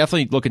 But they were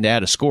definitely looking to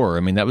add a scorer.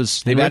 I mean,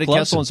 they've added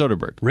Kessel and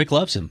Soderberg. Rick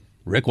loves him.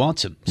 Rick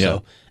wants him. Yeah.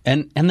 So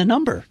and the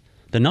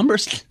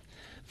numbers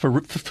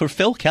for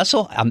Phil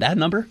Kessel on that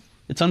number,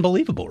 it's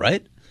unbelievable,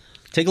 right?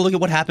 Take a look at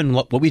what happened,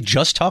 what we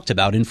just talked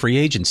about in free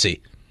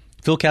agency.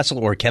 Phil Kessel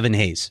or Kevin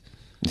Hayes.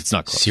 It's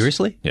not close.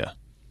 Seriously? Yeah.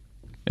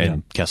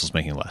 And Kessel's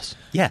making less.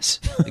 Yes,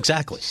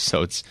 exactly.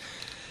 So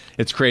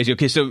it's crazy.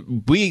 Okay, so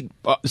we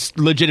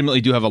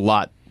legitimately do have a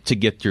lot to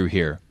get through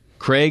here.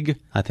 Craig?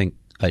 I think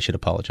I should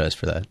apologize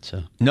for that.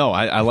 So no,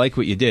 I like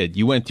what you did.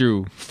 You went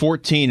through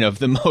 14 of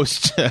the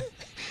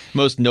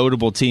most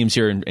notable teams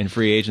here in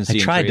free agency.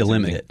 I tried to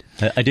limit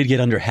it. I did get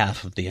under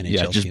half of the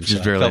NHL teams.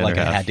 Just so I felt like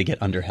half. I had to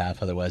get under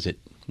half, otherwise it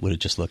would have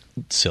just looked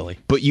silly.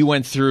 But you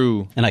went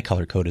through... And I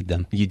color-coded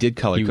them. You did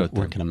color-code them. You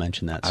weren't going to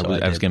mention that, so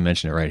I was going to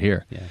mention it right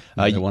here. Yeah.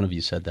 Neither one of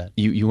you said that.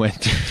 You went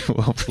through...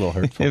 Well, it's a little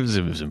hurtful. It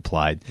was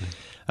implied.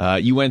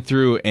 You went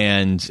through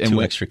and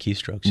two extra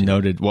keystrokes.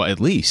 Noted, well, at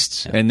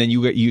least. Yeah. And then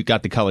you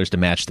got the colors to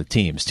match the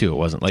teams, too. It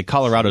wasn't like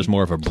Colorado's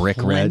more of a brick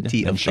red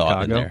than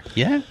Chicago.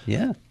 Yeah.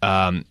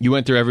 You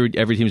went through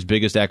every team's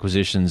biggest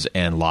acquisitions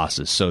and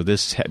losses. So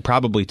this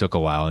probably took a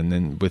while. And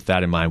then with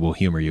that in mind, we'll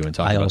humor you and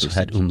talk about I also these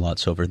had things.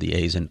 umlauts over the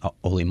A's in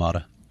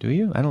Olimata. Do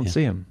you? I don't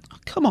see them. Oh,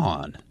 come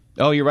on.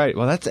 Oh, you're right.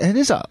 Well, it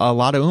is a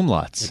lot of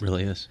umlauts. It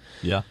really is.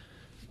 Yeah.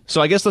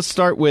 So I guess let's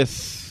start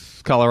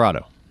with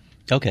Colorado.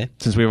 Okay.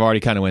 Since we've already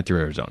kind of went through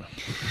Arizona.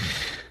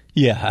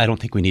 Yeah, I don't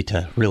think we need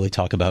to really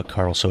talk about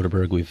Carl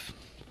Soderberg. We've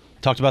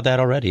talked about that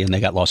already, and they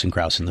got Lawson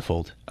Krause in the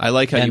fold. I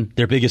like how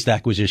their biggest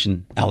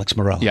acquisition, Alex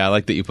Moreau. Yeah, I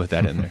like that you put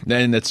that in there.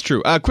 And that's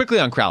true. Quickly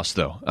on Krause,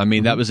 though. I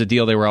mean, that was a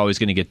deal they were always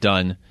going to get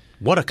done.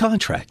 What a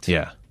contract.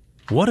 Yeah.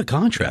 What a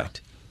contract.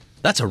 Yeah.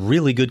 That's a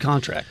really good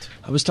contract.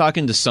 I was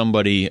talking to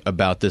somebody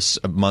about this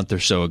a month or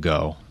so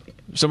ago.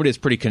 Somebody that's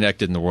pretty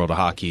connected in the world of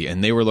hockey,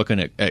 and they were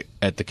looking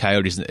at the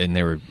Coyotes, and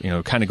they were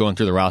kind of going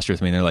through the roster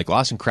with me, and they're like,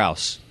 Lawson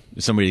Krause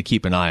is somebody to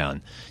keep an eye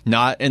on.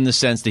 Not in the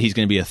sense that he's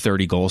going to be a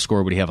 30-goal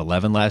scorer, but he had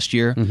 11 last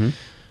year. Mm-hmm.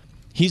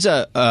 He's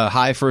a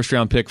high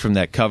first-round pick from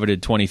that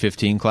coveted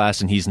 2015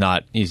 class, and he's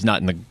not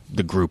in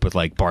the group with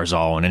like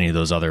Barzal and any of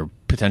those other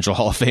potential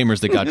Hall of Famers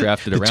that got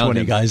drafted around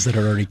 20 him. guys that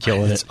are already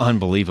killing it. It's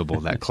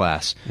unbelievable, that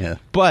class. Yeah.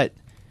 But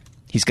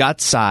he's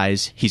got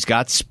size. He's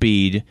got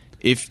speed.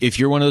 If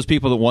you're one of those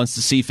people that wants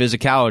to see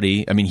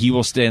physicality, I mean, he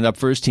will stand up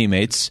for his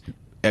teammates,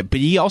 but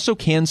he also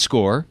can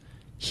score.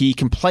 He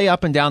can play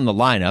up and down the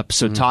lineup.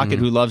 So Tocchet,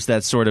 who loves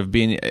that sort of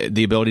being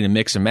the ability to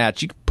mix and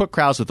match, you can put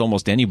Krause with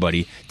almost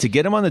anybody. To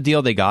get him on the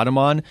deal they got him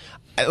on,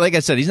 like I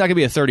said, he's not going to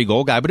be a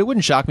 30-goal guy, but it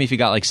wouldn't shock me if he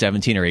got like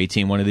 17 or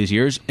 18 one of these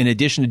years. In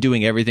addition to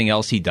doing everything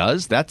else he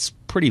does, that's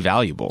pretty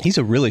valuable. He's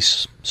a really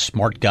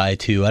smart guy,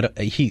 too.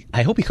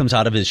 I hope he comes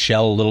out of his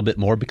shell a little bit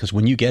more, because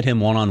when you get him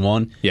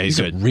one-on-one, he's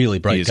a really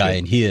bright guy,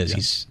 and he is.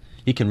 Yeah.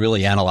 He can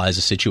really analyze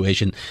a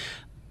situation.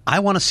 I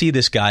want to see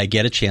this guy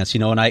get a chance,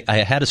 and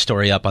I had a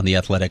story up on The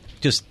Athletic.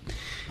 Just,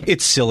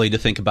 it's silly to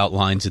think about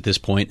lines at this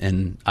point,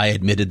 and I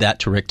admitted that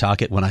to Rick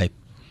Tocchet when I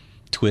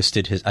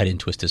didn't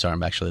twist his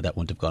arm, actually. That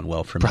wouldn't have gone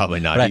well for me. Probably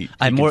not.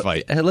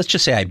 Let's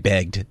just say I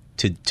begged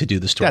to do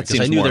the story, because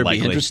I knew there'd be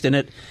interest in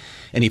it,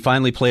 and he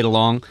finally played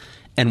along.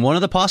 And one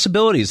of the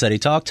possibilities that he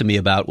talked to me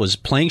about was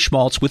playing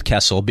Schmaltz with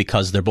Kessel,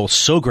 because they're both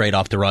so great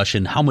off the rush,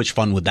 and how much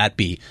fun would that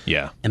be?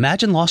 Yeah.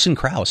 Imagine Lawson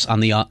Krause on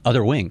the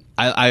other wing.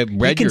 I read your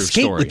story. He can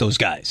skate with those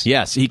guys.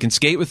 Yes, he can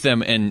skate with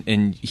them,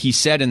 and he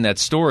said in that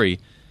story,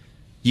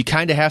 you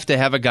kind of have to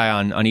have a guy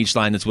on each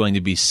line that's willing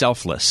to be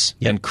selfless.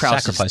 Yep, and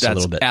Krause sacrifice a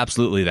little bit.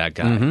 Absolutely that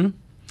guy.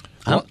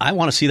 Mm-hmm. I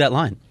want to see that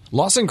line.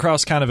 Lawson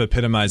Krause kind of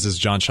epitomizes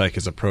John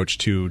Chaika's approach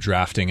to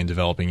drafting and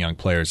developing young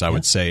players, I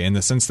would say, in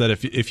the sense that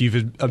if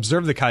you've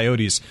observed the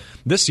Coyotes,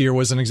 this year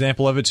was an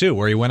example of it too,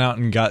 where he went out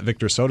and got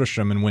Victor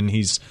Soderstrom, and when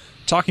he's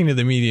talking to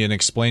the media and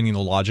explaining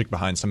the logic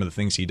behind some of the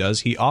things he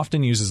does, he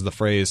often uses the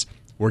phrase,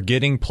 we're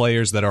getting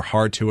players that are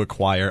hard to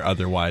acquire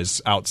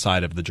otherwise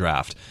outside of the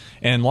draft.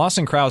 And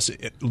Lawson Krause,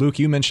 Luke,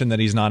 you mentioned that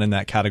he's not in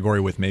that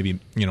category with maybe,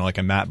 like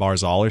a Matt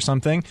Barzal or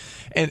something.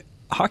 And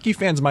hockey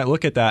fans might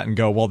look at that and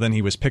go, well, then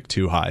he was picked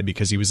too high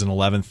because he was an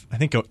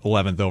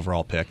 11th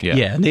overall pick.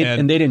 Yeah, and they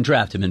didn't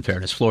draft him, in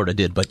fairness. Florida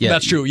did, but yeah.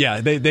 That's true,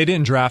 yeah. They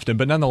didn't draft him,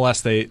 but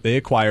nonetheless, they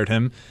acquired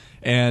him.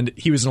 And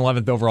he was an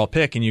 11th overall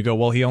pick, and you go,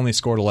 well, he only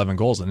scored 11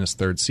 goals in his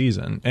third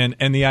season.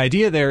 And the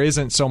idea there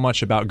isn't so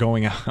much about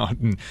going out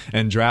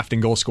and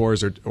drafting goal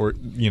scorers or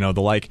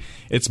the like.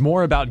 It's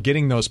more about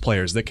getting those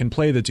players that can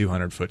play the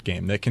 200-foot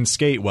game, that can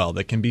skate well,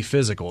 that can be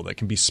physical, that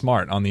can be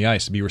smart on the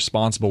ice, be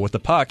responsible with the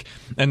puck.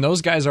 And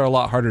those guys are a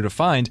lot harder to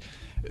find.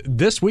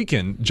 This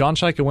weekend, John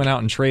Chaika went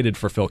out and traded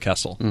for Phil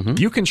Kessel. Mm-hmm.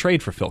 You can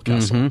trade for Phil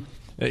Kessel. Mm-hmm.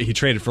 He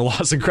traded for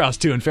Lawson Crouse,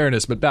 too, in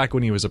fairness, but back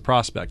when he was a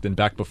prospect and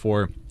back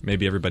before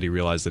maybe everybody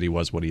realized that he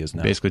was what he is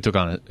now. Basically took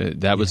on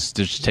it. Was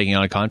just taking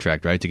on a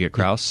contract, right, to get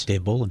Crouse?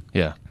 Dave Bolin.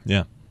 Yeah.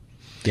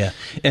 Yeah.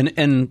 And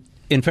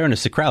in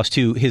fairness to Crouse,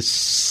 too, his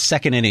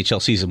second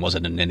NHL season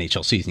wasn't an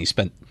NHL season. He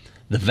spent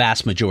the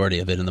vast majority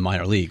of it in the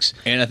minor leagues.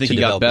 And I think he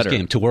got better his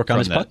game, to work on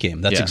his puck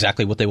game. That's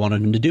exactly what they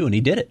wanted him to do, and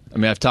he did it. I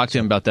mean, I've talked to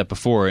him about that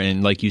before,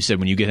 and like you said,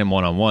 when you get him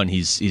one-on-one,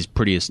 he's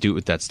pretty astute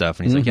with that stuff.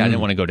 And he's like, I didn't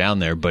want to go down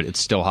there, but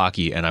it's still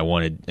hockey, and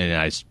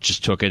I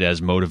just took it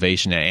as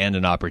motivation and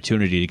an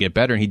opportunity to get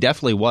better. And he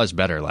definitely was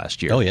better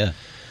last year. Oh, yeah.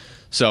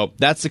 So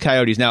that's the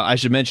Coyotes. Now, I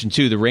should mention,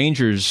 too, the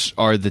Rangers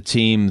are the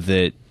team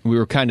that we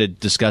were kind of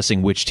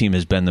discussing which team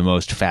has been the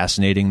most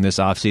fascinating this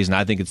offseason.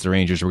 I think it's the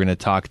Rangers. We're going to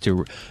talk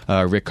to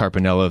Rick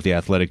Carpiniello of the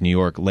Athletic New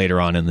York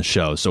later on in the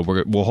show. So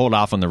we'll hold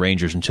off on the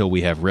Rangers until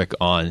we have Rick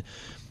on.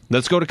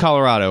 Let's go to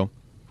Colorado,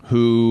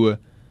 who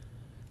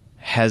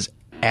has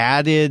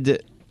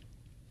added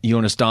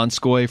Jonas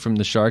Donskoy from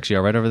the Sharks. Yeah,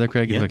 right over there,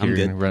 Craig? Yeah, like you're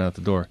going to run out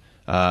the door.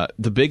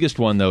 The biggest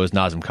one, though, is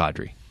Nazem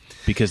Kadri.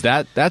 Because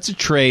that's a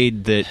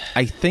trade that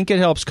I think it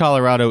helps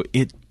Colorado.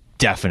 It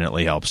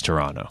definitely helps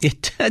Toronto.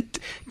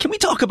 Can we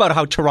talk about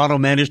how Toronto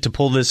managed to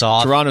pull this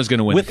off? Toronto's going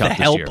to win with the cup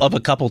help this year. Of a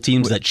couple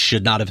teams that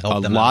should not have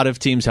helped them out. A lot of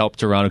teams helped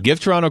Toronto. Give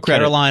Toronto credit.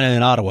 Carolina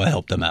and Ottawa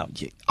helped them out.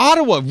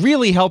 Ottawa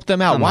really helped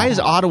them out. Why is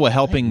Ottawa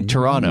helping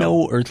Toronto?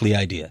 No earthly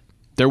idea.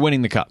 They're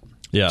winning the cup.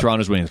 Yeah.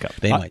 Toronto's winning the cup.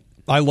 They might.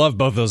 I love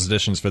both those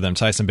additions for them.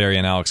 Tyson Barrie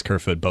and Alex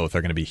Kerfoot both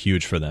are going to be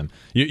huge for them.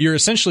 You're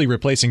essentially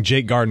replacing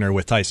Jake Gardiner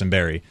with Tyson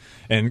Barrie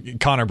and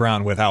Connor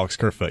Brown with Alex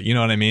Kerfoot. You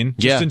know what I mean?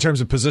 Just in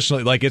terms of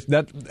positionally, like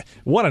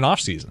what an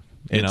offseason.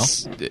 In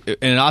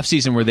an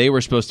offseason where they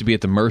were supposed to be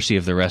at the mercy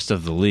of the rest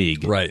of the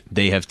league, right?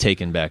 They have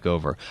taken back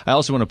over. I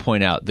also want to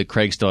point out that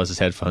Craig still has his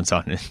headphones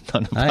on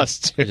the bus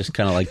too. I just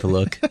kind of like the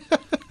look.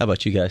 How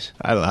about you guys?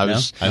 I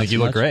think you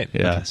look great.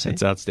 Yeah,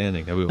 it's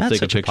outstanding. We'll Matt's take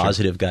such a picture. A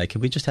positive guy.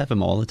 Can we just have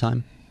him all the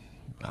time?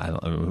 I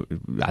don't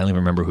even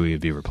remember who he'd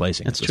be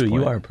replacing. That's true.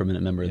 You are a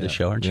permanent member of the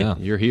show, aren't you? Yeah,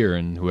 you're here,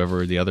 and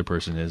whoever the other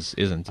person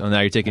isn't. Oh, now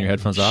you're taking your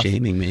headphones off?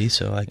 Shaming me,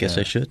 so I guess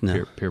I should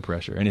now. Peer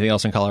pressure. Anything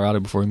else in Colorado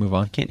before we move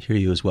on? I can't hear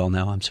you as well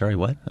now. I'm sorry,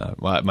 what?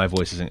 My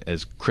voice isn't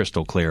as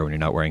crystal clear when you're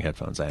not wearing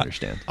headphones, I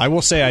understand. I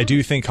will say I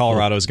do think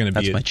Colorado is going to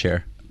be... That's my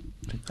chair.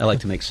 I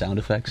like to make sound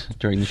effects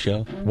during the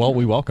show. Well,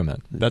 we welcome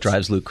it. That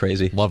drives Luke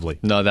crazy. Lovely.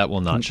 No, that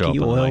will not show up.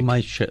 Can you on oil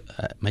my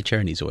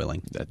chair needs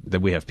oiling.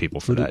 We have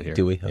people for that here.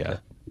 Do we? Okay. Yeah.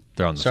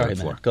 They're on the third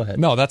floor. Go ahead.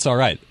 No, that's all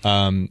right.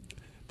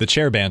 The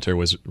chair banter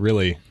was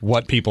really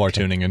what people are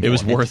tuning in for. It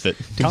was worth it.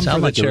 Didn't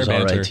sound like it was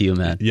all right to you,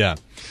 Matt. Yeah.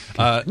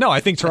 No,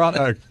 I think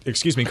Colorado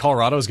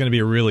is going to be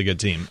a really good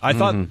team. I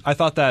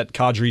thought that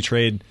Kadri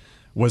trade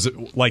was,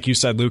 like you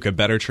said, Luke, a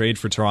better trade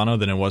for Toronto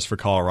than it was for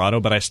Colorado,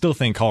 but I still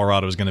think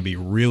Colorado is going to be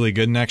really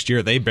good next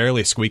year. They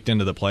barely squeaked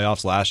into the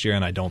playoffs last year,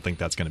 and I don't think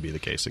that's going to be the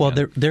case again.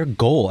 Well, their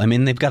goal, I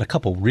mean, they've got a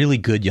couple really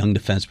good young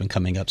defensemen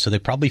coming up, so they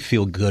probably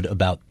feel good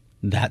about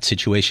that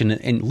situation.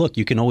 And look,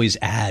 you can always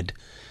add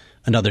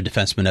another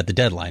defenseman at the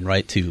deadline,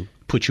 right, to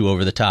put you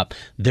over the top.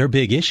 Their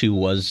big issue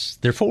was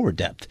their forward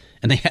depth,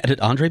 and they added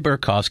Andrei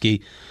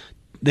Burakovsky.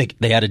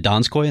 They added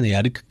Donskoy and they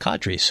added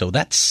Kadri. So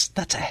that's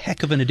a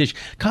heck of an addition.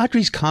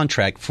 Kadri's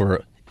contract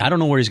for, I don't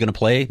know where he's going to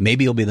play.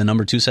 Maybe he'll be the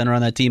number 2 center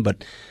on that team.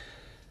 But,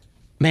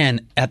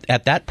 man,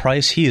 at that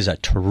price, he is a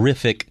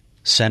terrific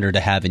center to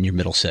have in your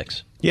middle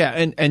six. Yeah,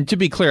 and to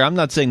be clear, I'm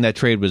not saying that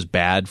trade was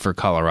bad for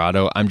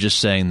Colorado. I'm just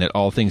saying that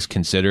all things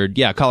considered,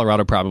 yeah,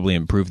 Colorado probably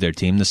improved their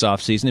team this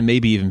offseason, and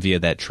maybe even via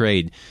that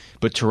trade.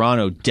 But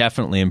Toronto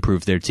definitely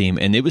improved their team,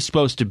 and it was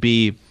supposed to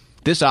be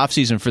this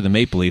offseason for the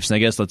Maple Leafs, and I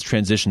guess let's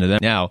transition to them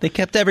now. They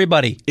kept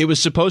everybody. It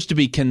was supposed to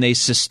be, can they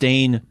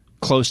sustain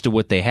close to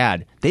what they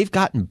had? They've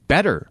gotten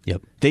better.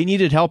 Yep. They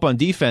needed help on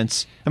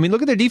defense. I mean,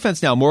 look at their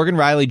defense now. Morgan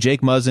Riley,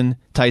 Jake Muzzin,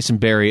 Tyson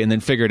Barrie, and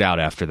then figure it out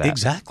after that.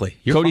 Exactly.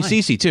 Cody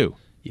Ceci, too.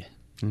 Yeah.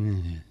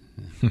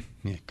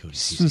 Yeah, Cody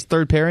Ceci. His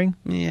third pairing?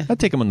 Yeah. I'd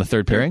take him on the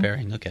third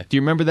pairing. Okay. Do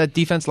you remember that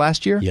defense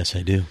last year? Yes,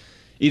 I do.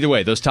 Either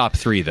way, those top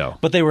three, though.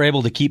 But they were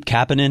able to keep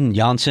Kapanen,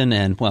 Janssen,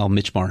 and, well,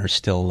 Mitch Marner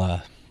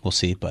still, we'll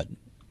see, but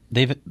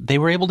they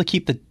were able to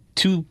keep the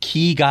two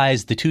key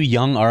guys, the two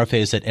young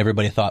RFAs that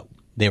everybody thought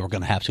they were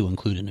going to have to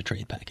include in a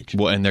trade package.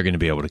 Well, and they're going to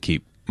be able to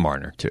keep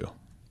Marner, too.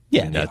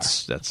 Yeah,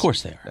 that's of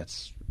course they are.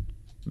 That's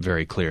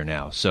very clear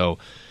now. So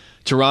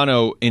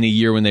Toronto, in a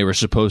year when they were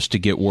supposed to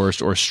get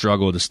worse or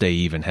struggle to stay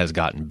even, has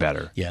gotten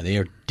better. Yeah, they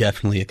are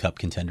definitely a cup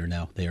contender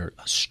now. They are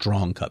a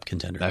strong cup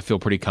contender. I feel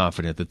pretty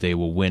confident that they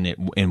will win it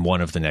in one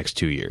of the next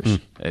 2 years.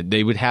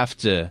 They would have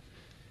to...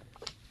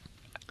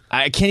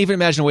 I can't even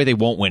imagine a way they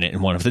won't win it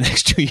in one of the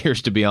next 2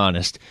 years, to be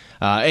honest.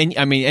 And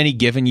I mean, any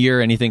given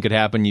year, anything could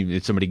happen.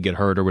 Somebody could get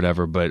hurt or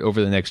whatever. But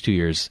over the next 2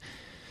 years,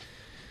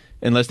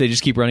 unless they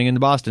just keep running into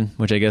Boston,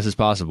 which I guess is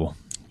possible.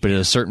 But at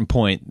a certain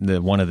point,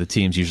 one of the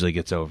teams usually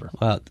gets over.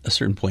 Well, at a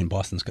certain point,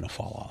 Boston's going to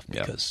fall off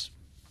because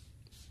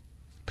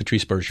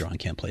Patrice Bergeron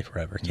can't play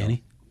forever, can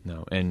he?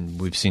 No,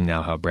 and we've seen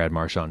now how Brad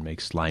Marchand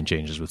makes line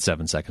changes with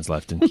 7 seconds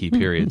left in key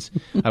periods.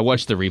 I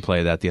watched the replay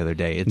of that the other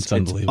day. It's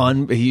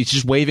unbelievable. He's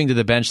just waving to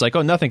the bench like,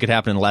 oh, nothing could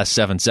happen in the last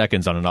 7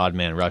 seconds on an odd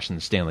man rush in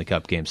the Stanley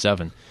Cup Game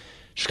 7.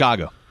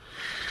 Chicago.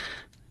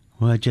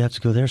 Why'd you have to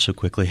go there so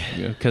quickly?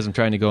 Because I'm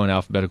trying to go in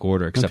alphabetical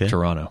order, except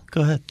Toronto.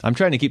 Go ahead. I'm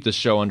trying to keep this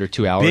show under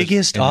 2 hours.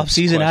 Biggest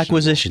offseason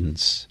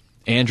acquisitions.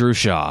 Andrew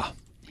Shaw.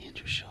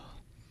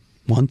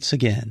 Once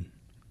again,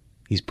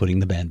 he's putting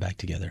the band back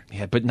together.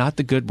 Yeah, but not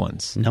the good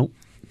ones. Nope.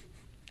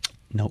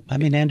 I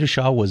mean, Andrew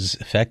Shaw was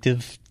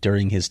effective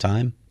during his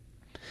time.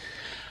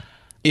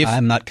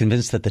 I'm not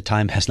convinced that the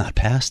time has not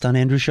passed on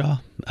Andrew Shaw.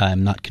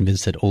 I'm not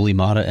convinced that Ole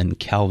Mata and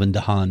Calvin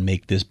DeHaan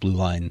make this blue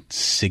line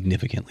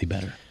significantly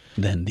better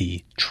than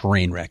the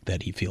train wreck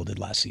that he fielded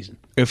last season.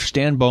 If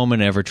Stan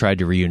Bowman ever tried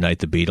to reunite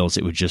the Beatles,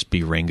 it would just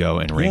be Ringo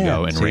and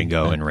Ringo and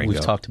Ringo and Ringo.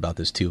 We've talked about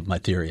this too, my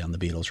theory on the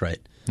Beatles, right?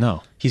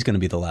 No. He's going to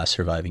be the last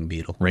surviving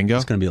Beatle. Ringo?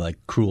 It's going to be like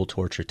cruel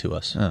torture to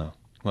us. Oh,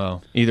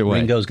 well, either way.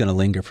 Ringo's going to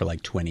linger for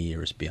like 20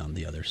 years beyond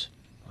the others.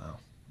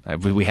 Wow.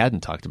 We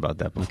hadn't talked about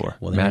that before. Okay.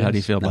 Well, Matt, how do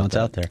you feel about that? Now it's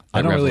out there.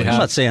 I don't really have... I'm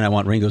not saying I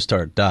want Ringo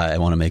Starr to die. I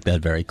want to make that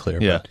very clear.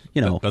 Yeah.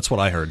 But, that's what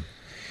I heard.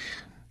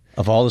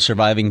 Of all the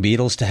surviving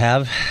Beatles to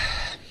have...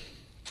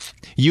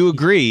 You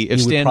agree?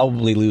 If Stan would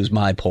probably lose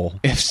my poll.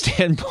 If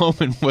Stan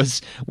Bowman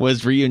was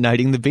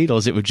reuniting the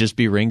Beatles, it would just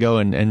be Ringo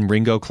and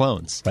Ringo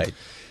clones. Right.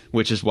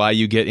 Which is why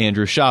you get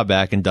Andrew Shaw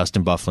back and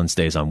Dustin Byfuglien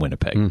stays on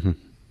Winnipeg.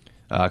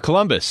 Mm-hmm.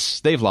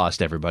 Columbus, they've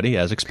lost everybody,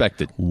 as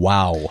expected.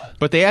 Wow.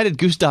 But they added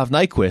Gustav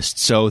Nyquist,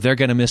 so they're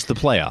going to miss the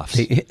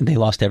playoffs. They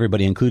lost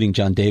everybody, including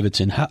John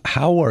Davidson.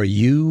 How are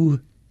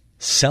you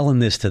selling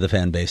this to the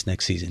fan base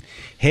next season?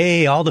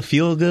 Hey, all the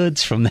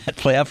feel-goods from that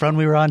playoff run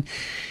we were on?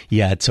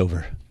 Yeah, it's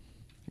over.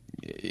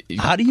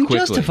 How do you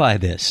justify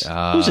this? It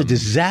was a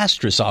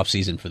disastrous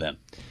offseason for them.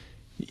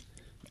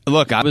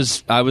 Look, I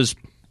was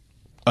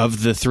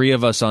of the three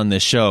of us on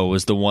this show,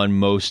 was the one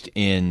most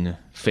in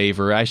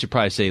favor. I should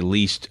probably say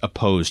least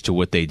opposed to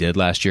what they did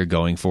last year,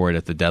 going for it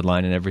at the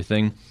deadline and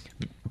everything.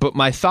 But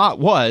my thought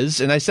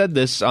was, and I said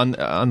this on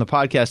the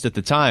podcast at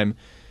the time,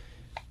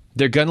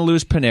 they're going to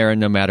lose Panarin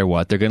no matter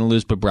what. They're going to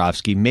lose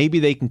Bobrovsky. Maybe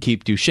they can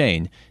keep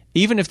Duchesne.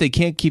 Even if they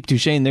can't keep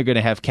Duchesne, they're going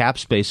to have cap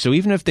space. So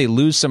even if they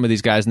lose some of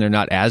these guys and they're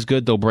not as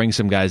good, they'll bring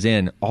some guys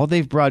in. All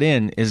they've brought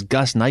in is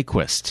Gus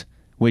Nyquist,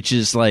 which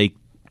is like,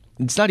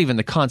 it's not even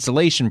the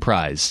consolation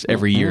prize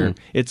every year.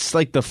 It's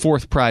like the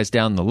fourth prize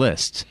down the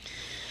list.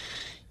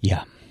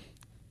 Yeah.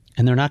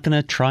 And they're not going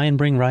to try and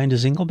bring Ryan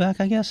Dzingel back,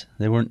 I guess?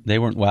 They weren't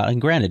well. And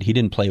granted, he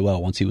didn't play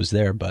well once he was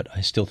there, but I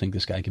still think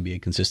this guy can be a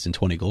consistent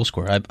 20-goal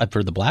scorer. I've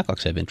heard the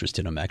Blackhawks have interest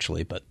in him,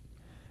 actually. But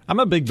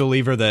I'm a big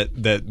believer that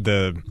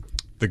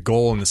the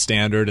goal and the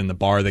standard and the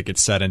bar that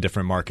gets set in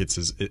different markets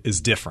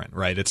is different,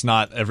 right? It's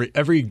not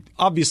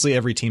obviously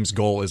every team's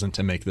goal isn't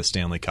to make the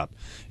Stanley Cup.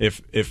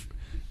 If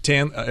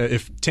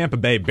Tampa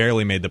Bay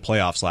barely made the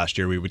playoffs last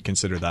year, we would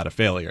consider that a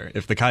failure.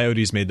 If the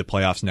Coyotes made the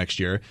playoffs next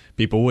year,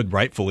 people would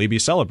rightfully be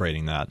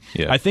celebrating that.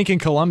 Yeah. I think in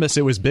Columbus,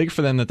 it was big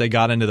for them that they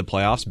got into the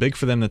playoffs, big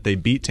for them that they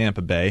beat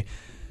Tampa Bay.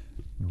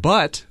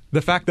 But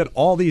the fact that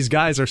all these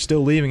guys are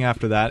still leaving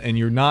after that and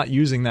you're not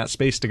using that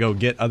space to go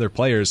get other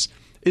players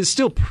is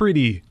still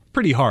pretty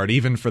hard,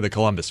 even for the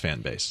Columbus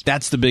fan base.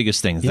 That's the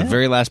biggest thing. The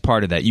very last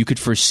part of that. You could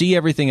foresee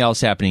everything else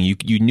happening.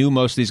 You knew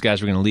most of these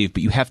guys were going to leave,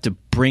 but you have to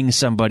bring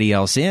somebody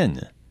else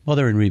in. Well,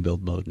 they're in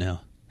rebuild mode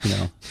now.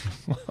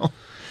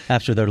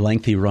 After their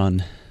lengthy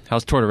run.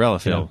 How's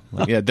Tortorella feel?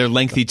 Their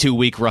lengthy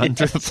 2-week run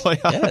through the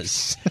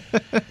playoffs.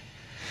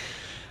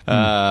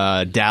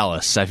 Yes.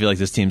 Dallas. I feel like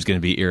this team's going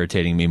to be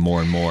irritating me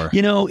more and more.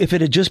 If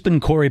it had just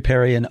been Corey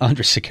Perry and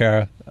Andres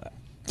Sekera,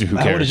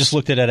 I would have just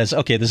looked at it as,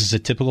 okay, this is a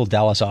typical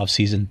Dallas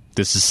offseason.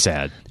 This is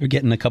sad. They're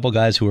getting a couple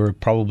guys who are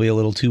probably a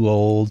little too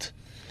old,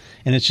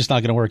 and it's just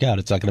not going to work out.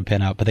 It's not going to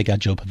pan out. But they got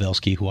Joe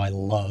Pavelski, who I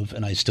love,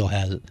 and I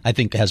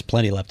think has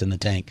plenty left in the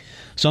tank.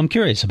 So I'm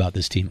curious about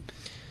this team.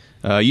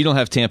 You don't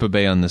have Tampa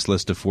Bay on this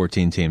list of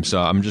 14 teams, so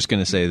I'm just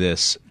going to say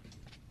this.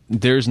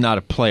 There's not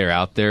a player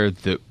out there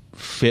that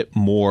fit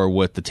more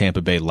what the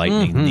Tampa Bay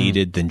Lightning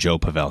needed than Joe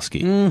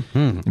Pavelski.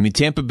 I mean,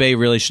 Tampa Bay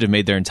really should have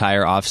made their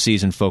entire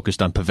offseason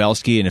focused on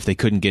Pavelski, and if they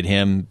couldn't get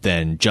him,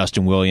 then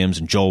Justin Williams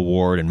and Joel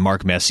Ward and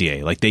Mark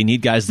Messier. Like, they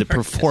need guys that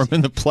perform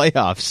in the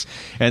playoffs,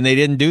 and they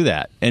didn't do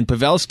that. And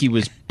Pavelski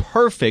was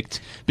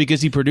perfect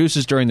because he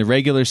produces during the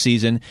regular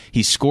season.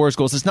 He scores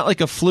goals. It's not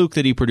like a fluke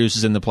that he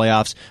produces in the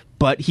playoffs,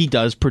 but he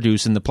does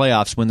produce in the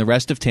playoffs when the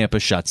rest of Tampa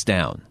shuts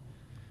down.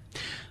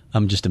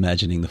 I'm just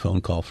imagining the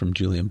phone call from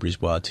Julien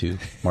Brisebois to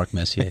Marc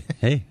Messier.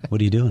 Hey,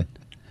 what are you doing?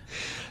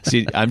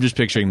 See, I'm just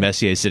picturing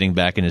Messier sitting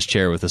back in his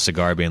chair with a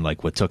cigar being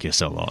like, what took you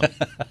so long?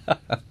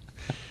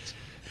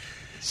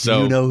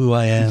 So, you know who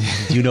I am.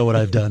 Do you know what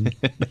I've done?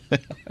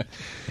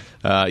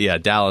 Yeah,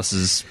 Dallas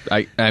is,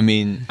 I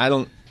mean,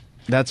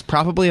 that's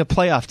probably a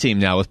playoff team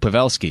now with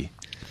Pavelski.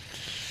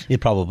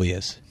 It probably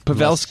is.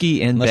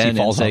 Pavelski and Ben he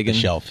falls and off the Sagan.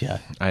 shelf, yeah.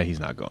 He's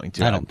not going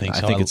to. I don't think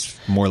so. I think it's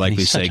more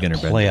likely Sagan or Ben.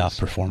 He's such a playoff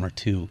performer,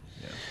 too.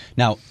 Yeah.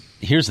 Now,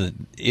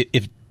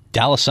 if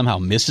Dallas somehow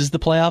misses the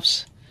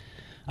playoffs,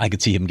 I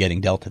could see him getting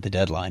dealt at the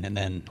deadline, and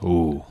then...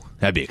 Ooh,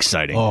 that'd be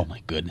exciting. Oh,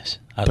 my goodness.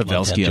 I'd love to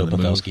have Joe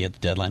Pavelski at the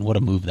deadline. What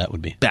a move that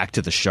would be. Back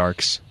to the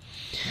Sharks.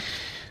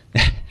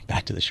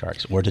 Back to the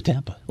Sharks, or to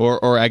Tampa.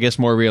 Or I guess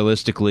more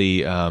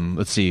realistically,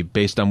 let's see,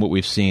 based on what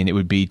we've seen, it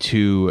would be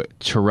to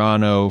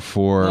Toronto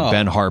for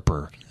Ben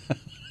Harper.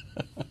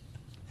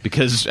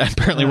 Because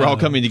apparently we're all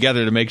coming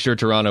together to make sure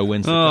Toronto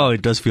wins the cup.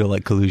 It does feel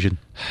like collusion.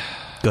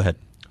 Go ahead.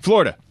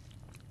 Florida.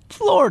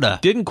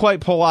 Didn't quite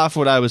pull off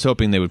what I was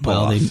hoping they would pull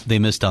off. Well, they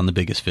missed on the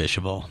biggest fish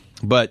of all.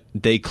 But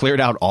they cleared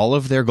out all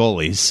of their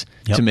goalies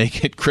to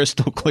make it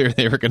crystal clear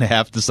they were going to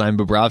have to sign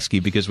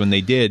Bobrovsky, because when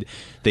they did,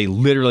 they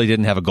literally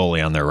didn't have a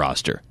goalie on their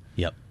roster.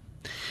 Yep.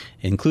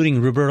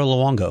 Including Roberto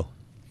Luongo.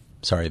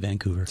 Sorry,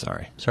 Vancouver.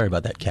 Sorry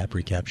about that cap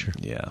recapture.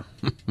 Yeah.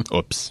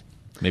 Oops.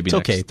 Maybe it's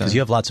okay, because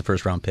you have lots of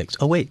first-round picks.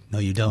 Oh, wait. No,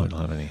 you don't. We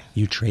don't have any.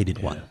 You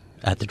traded one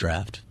at the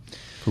draft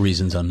for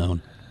reasons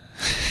unknown.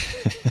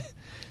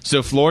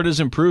 So Florida's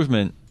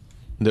improvement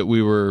that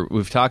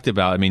we've talked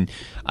about, I mean,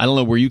 I don't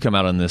know where you come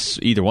out on this,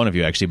 either one of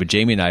you actually, but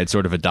Jamie and I had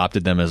sort of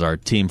adopted them as our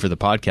team for the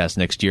podcast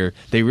next year.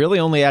 They really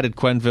only added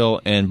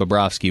Quenneville and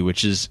Bobrovsky,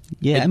 which is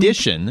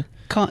addition.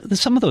 I mean,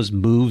 some of those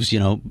moves,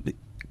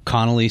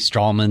 Connolly,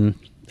 Strawman,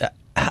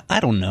 I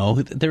don't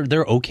know.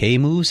 They're okay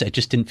moves. I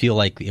just didn't feel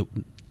like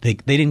they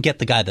didn't get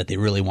the guy that they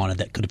really wanted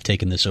that could have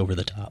taken this over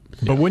the top.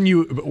 But wouldn't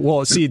you?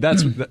 Well, see,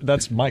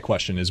 that's my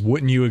question: is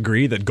wouldn't you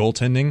agree that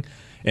goaltending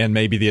and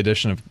maybe the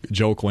addition of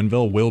Joe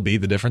Quenneville will be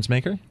the difference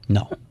maker?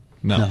 No,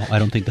 I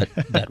don't think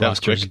that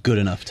roster is good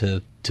enough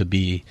to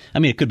be. I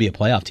mean, it could be a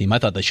playoff team. I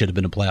thought they should have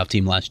been a playoff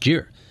team last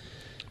year.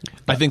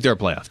 I think they're a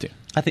playoff team.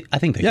 I think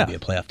they could be a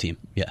playoff team.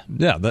 Yeah,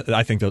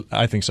 I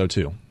think so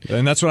too,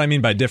 and that's what I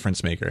mean by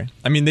difference maker.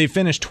 I mean, they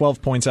finished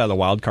 12 points out of the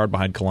wild card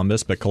behind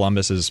Columbus, but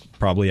Columbus is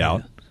probably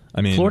out. I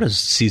mean, Florida's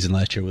season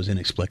last year was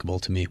inexplicable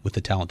to me with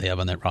the talent they have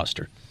on that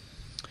roster.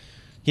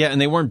 Yeah,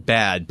 and they weren't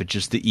bad, but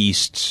just the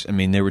East. I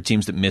mean, there were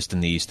teams that missed in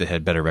the East that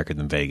had better record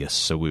than Vegas.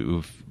 So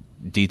we've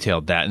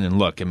detailed that. And then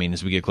look, I mean,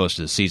 as we get close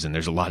to the season,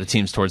 there's a lot of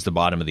teams towards the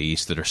bottom of the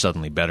East that are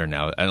suddenly better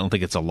now. I don't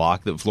think it's a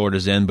lock that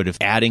Florida's in, but if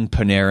adding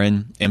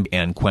Panarin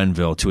and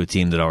Quenneville to a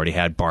team that already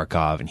had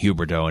Barkov and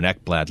Huberdeau and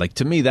Ekblad, like,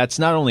 to me, that's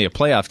not only a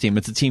playoff team,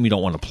 it's a team you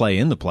don't want to play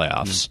in the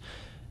playoffs.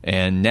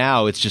 And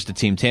now it's just a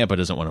team Tampa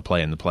doesn't want to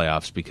play in the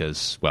playoffs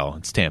because, well,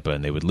 it's Tampa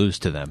and they would lose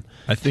to them.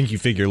 I think you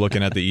figure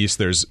looking at the East,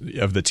 there's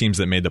of the teams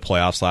that made the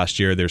playoffs last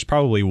year, there's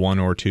probably one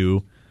or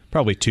two,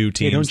 probably two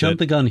teams. Hey, don't jump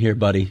the gun here,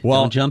 buddy.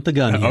 Well, don't jump the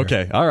gun here.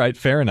 Okay, all right,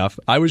 fair enough.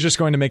 I was just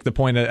going to make the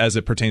point as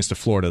it pertains to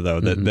Florida, though,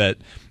 that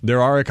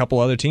there are a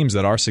couple other teams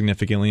that are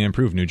significantly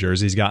improved. New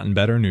Jersey's gotten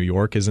better. New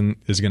York is going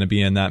to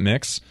be in that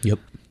mix. Yep.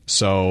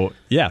 So,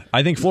 yeah,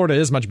 I think Florida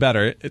is much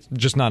better. It's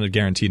just not a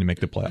guarantee to make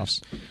the playoffs.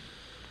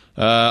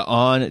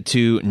 On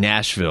to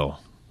Nashville.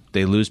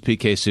 They lose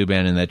PK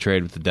Subban in that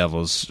trade with the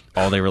Devils.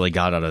 All they really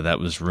got out of that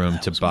was room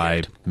to buy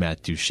weird.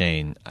 Matt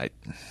Duchene. I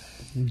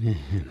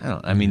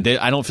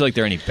don't feel like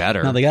they're any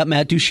better. No, they got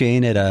Matt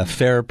Duchene at a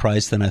fairer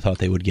price than I thought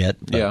they would get.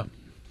 But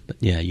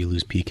you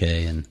lose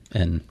PK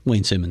and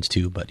Wayne Simmons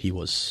too, but he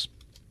was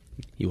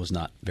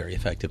not very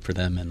effective for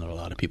them, and a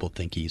lot of people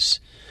think he's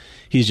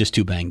just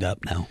too banged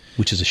up now,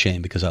 which is a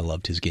shame because I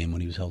loved his game when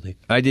he was healthy.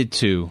 I did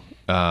too.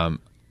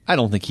 I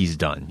don't think he's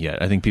done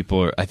yet. I think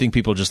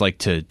people just like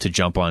to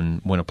jump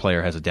on when a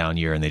player has a down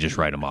year and they just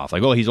write him off.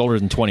 Like, well, he's older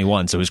than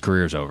 21, so his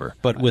career's over.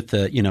 But with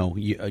the,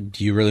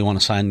 do you really want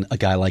to sign a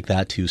guy like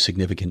that to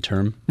significant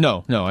term?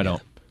 No, I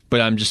don't.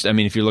 But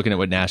if you're looking at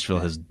what Nashville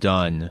has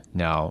done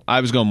now, I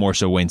was going more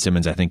so Wayne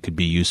Simmons, I think, could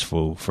be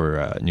useful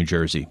for New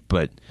Jersey.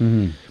 But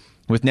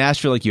with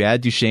Nashville, like, you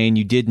add Duchene,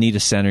 you did need a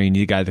center, you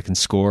need a guy that can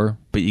score,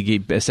 but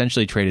you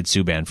essentially traded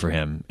Subban for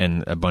him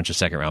and a bunch of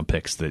second-round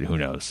picks that who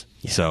knows.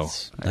 Yes, so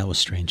that was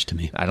strange to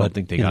me. I don't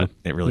think they got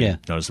it really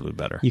noticeably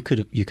better. You could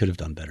have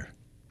done better.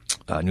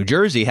 New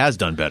Jersey has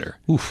done better.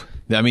 Oof.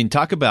 I mean,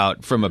 talk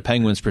about, from a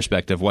Penguins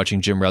perspective,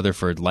 watching Jim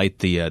Rutherford light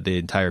the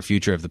entire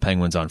future of the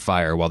Penguins on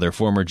fire while their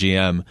former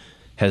GM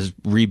has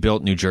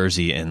rebuilt New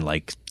Jersey in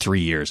like 3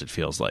 years, it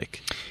feels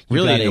like.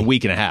 Really, in a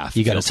week and a half.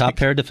 You got a top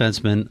pair of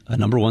defensemen, a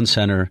number one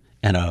center,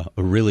 and a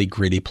really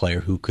gritty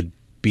player who could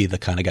be the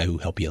kind of guy who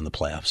help you in the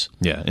playoffs.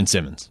 Yeah, and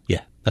Simmons.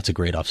 Yeah, that's a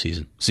great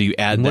offseason. So you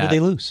add and that. What did they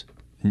lose?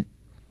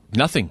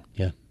 Nothing.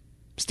 Yeah.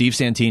 Steve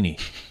Santini.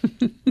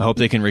 I hope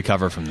they can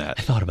recover from that.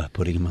 I thought about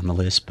putting him on the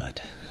list,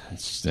 but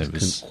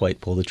couldn't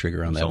quite pull the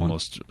trigger on that one.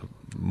 Almost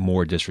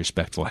more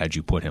disrespectful had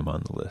you put him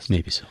on the list.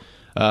 Maybe so.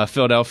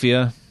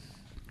 Philadelphia.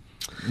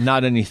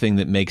 not anything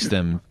that makes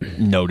them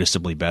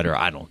noticeably better,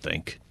 I don't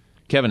think.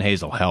 Kevin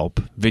Hayes will help.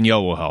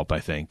 Vigneault will help, I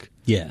think.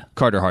 Yeah.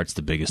 Carter Hart's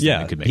the biggest thing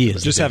that could make he it.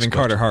 is. Just having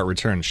Carter Hart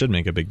return should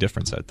make a big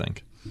difference, I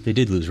think. They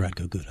did lose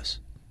Radko Gudas.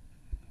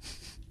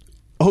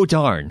 Oh,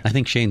 darn. I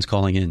think Shane's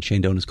calling in.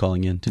 Shane Doan is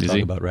calling in to talk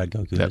about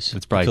Radko Gudas.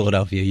 That's probably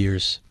Philadelphia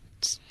years.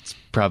 It's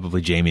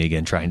probably Jaime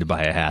again trying to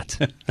buy a hat.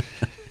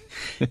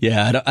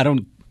 Yeah, I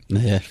don't.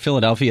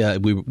 Philadelphia,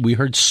 we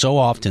heard so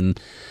often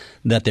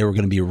that they were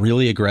going to be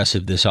really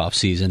aggressive this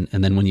offseason,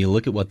 and then when you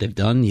look at what they've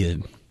done,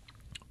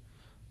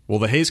 Well,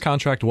 the Hayes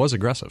contract was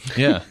aggressive.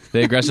 Yeah,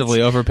 they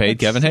aggressively overpaid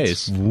Kevin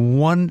Hayes.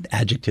 One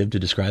adjective to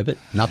describe it,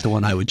 not the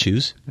one I would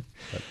choose.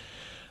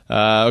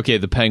 Okay,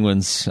 the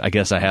Penguins. I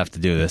guess I have to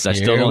do this. I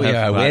still don't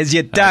have. Where's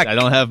your duck? I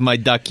don't have my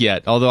duck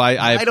yet. Although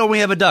Why don't we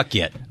have a duck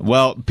yet?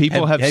 Well,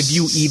 people have. Have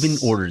you even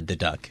ordered the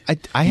duck?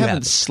 I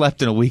haven't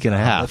slept in a week and a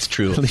half. That's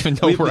true. I don't even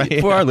know where I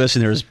am. For our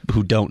listeners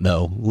who don't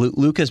know,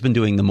 Luke has been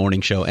doing the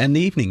morning show and the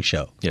evening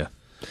show. Yeah.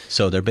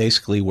 So they're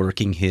basically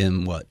working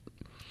him,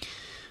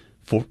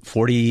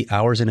 40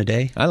 hours in a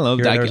day? I don't know.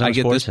 Here at Arizona I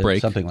get Sports? this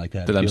break Something like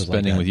that. that I'm Feels like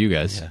spending that. with you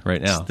guys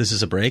right now. This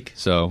is a break?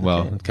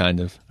 So, kind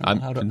of.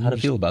 How do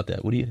you feel about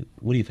that? What do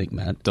you think,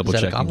 Matt? Double is that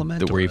a checking compliment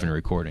that we're or- even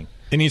recording.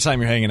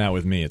 Anytime you're hanging out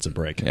with me, it's a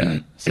break.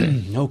 Yeah.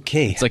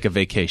 Okay. It's like a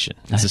vacation.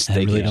 It's a staycation.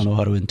 I really don't know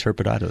how to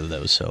interpret either of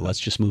those, so let's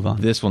just move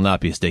on. This will not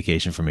be a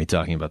staycation for me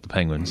talking about the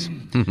Penguins,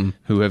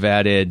 who have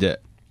added.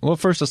 Well,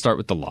 first let's start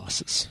with the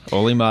losses.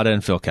 Ole Mata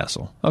and Phil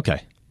Kessel.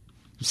 Okay.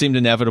 It seemed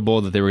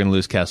inevitable that they were going to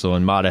lose Kessel,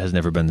 and Mata has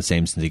never been the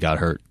same since he got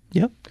hurt.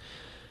 Yep.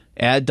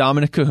 Add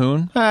Dominic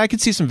Cahoon. I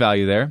could see some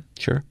value there.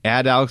 Sure.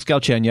 Add Alex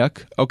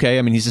Galchenyuk. Okay,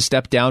 I mean, he's a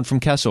step down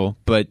from Kessel,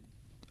 but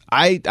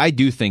I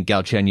do think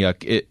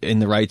Galchenyuk, in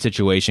the right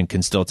situation,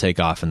 can still take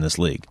off in this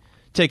league.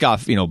 Take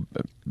off,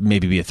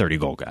 maybe be a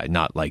 30-goal guy,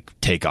 not like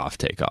take off.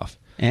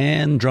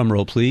 And drum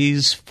roll,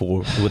 please,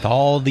 with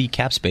all the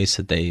cap space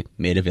that they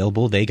made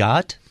available, they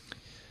got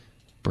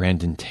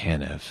Brandon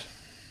Tanev.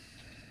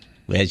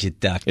 Where's your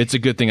duck? It's a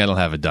good thing I don't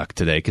have a duck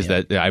today because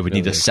I would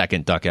need a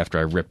second duck after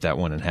I ripped that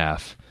one in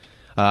half.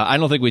 I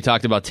don't think we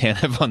talked about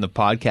Tanev on the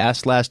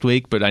podcast last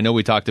week, but I know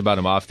we talked about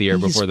him off the air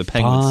before the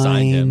Penguins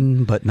signed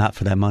him. But not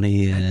for that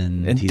money.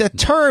 And the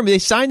term, they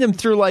signed him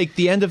through like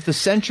the end of the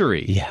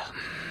century. Yeah.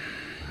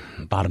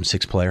 Bottom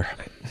six player.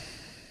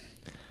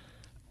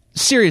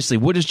 Seriously,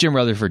 what is Jim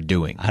Rutherford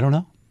doing? I don't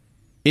know.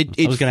 I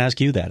was going to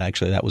ask you that,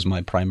 actually. That was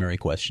my primary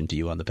question to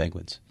you on the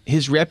Penguins.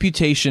 His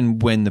reputation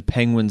when the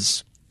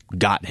Penguins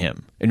got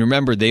him. And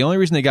remember, the only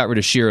reason they got rid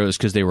of Shiro is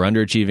because they were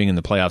underachieving in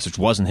the playoffs, which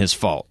wasn't his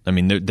fault. I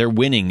mean, they're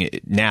winning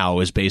now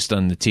is based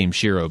on the team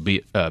Shiro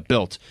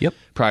built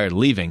prior to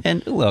leaving.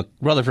 And look,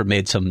 Rutherford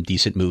made some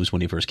decent moves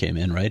when he first came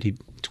in, right? He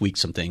tweaked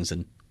some things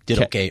and did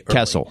okay early.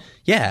 Kessel.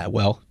 Yeah,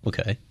 well,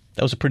 okay.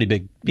 That was a pretty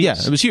big piece. Yeah,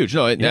 it was huge.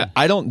 No,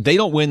 they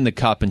don't win the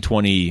Cup in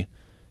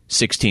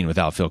 2016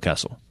 without Phil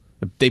Kessel.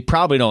 They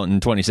probably don't in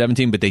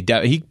 2017, but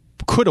he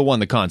could have won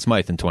the Conn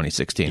Smythe in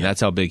 2016. Yeah.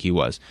 That's how big he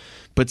was.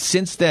 But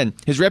since then,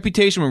 his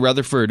reputation when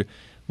Rutherford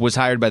was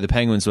hired by the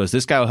Penguins was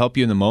this guy will help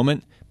you in the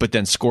moment, but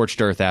then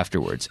scorched earth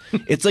afterwards.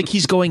 It's like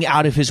he's going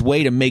out of his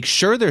way to make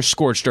sure there's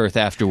scorched earth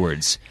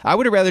afterwards. I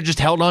would have rather just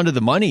held on to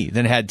the money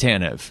than had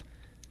Tanev.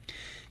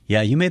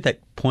 Yeah, you made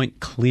that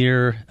point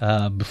clear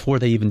before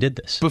they even did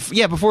this.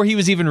 Before he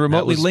was even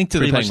remotely linked to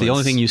the Penguins. Pretty much the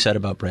only thing you said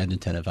about Brandon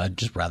Tanev. I'd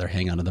just rather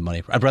hang on to the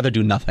money. I'd rather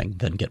do nothing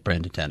than get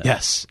Brandon Tanev.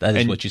 Yes. That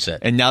is what you said.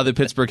 And now that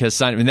Pittsburgh has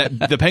signed him,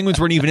 the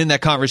Penguins weren't even in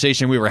that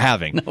conversation we were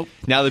having. Nope.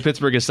 Now that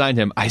Pittsburgh has signed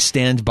him, I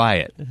stand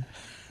by it.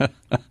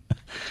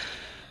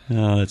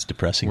 Oh, it's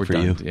depressing for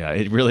you. Yeah,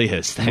 it really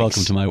is. Thanks.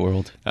 Welcome to my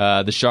world.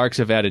 The Sharks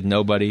have added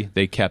nobody.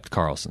 They kept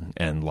Karlsson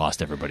and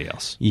lost everybody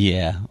else.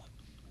 Yeah.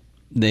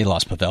 They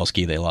lost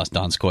Pavelski, they lost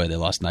Donskoy, they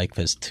lost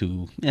Nyquist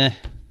too.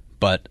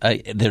 But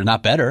they're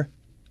not better.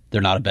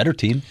 They're not a better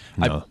team.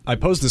 No. I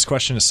posed this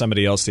question to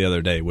somebody else the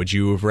other day. Would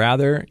you have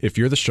rather, if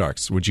you're the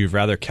Sharks, would you have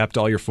rather kept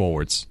all your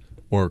forwards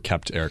or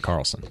kept Erik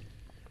Karlsson?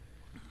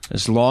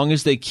 As long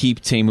as they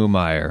keep Teemu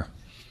Meier,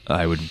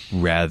 I would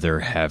rather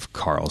have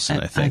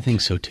Karlsson, I think. I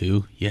think so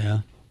too,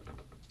 yeah.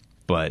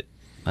 But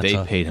they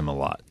paid him a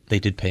lot. They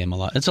did pay him a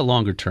lot. It's a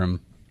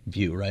longer-term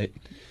view, right?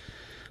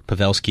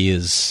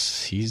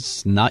 Pavelski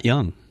he's not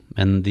young.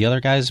 And the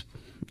other guys,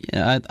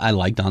 I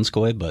like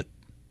Donskoy, but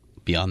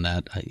beyond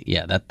that,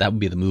 that would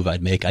be the move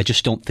I'd make. I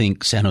just don't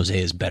think San Jose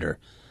is better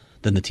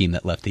than the team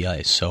that left the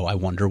ice. So I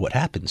wonder what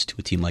happens to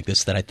a team like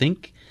this that I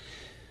think,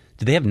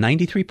 did they have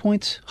 93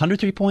 points?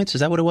 103 points?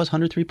 Is that what it was?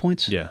 103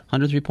 points? Yeah.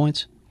 103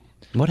 points?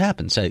 What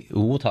happens?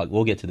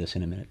 We'll get to this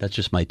in a minute. That's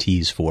just my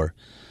tease for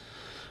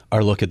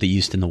our look at the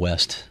East and the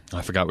West.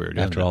 I forgot we were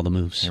doing after all the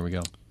moves. Here we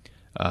go.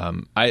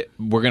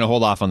 We're going to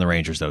hold off on the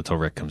Rangers, though, until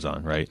Rick comes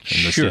on, right?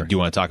 Sure. Do you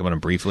want to talk about them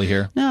briefly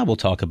here? No, we'll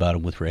talk about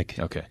them with Rick.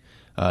 Okay.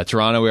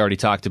 Toronto, we already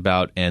talked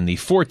about, and the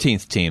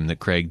 14th team that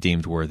Craig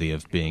deemed worthy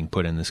of being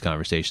put in this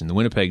conversation, the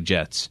Winnipeg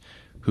Jets,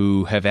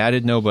 who have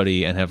added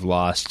nobody and have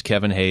lost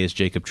Kevin Hayes,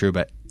 Jacob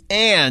Trouba,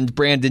 and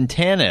Brandon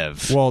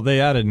Tanev. Well, they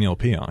added Neil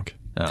Pionk.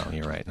 Oh,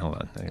 you're right. Hold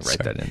on. I write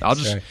that in. I'll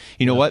just, Sorry.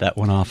 you know what? That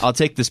one off. I'll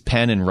take this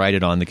pen and write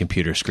it on the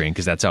computer screen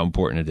because that's how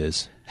important it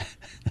is.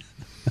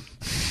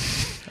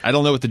 I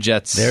don't know what the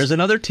Jets. There's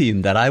another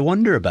team that I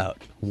wonder about.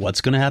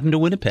 What's going to happen to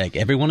Winnipeg?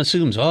 Everyone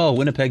assumes,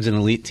 Winnipeg's an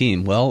elite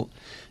team. Well,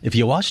 if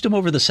you watched them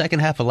over the second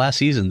half of last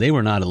season, they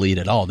were not elite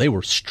at all. They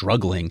were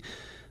struggling.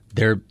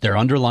 Their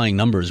underlying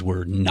numbers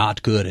were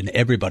not good, and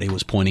everybody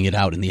was pointing it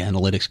out in the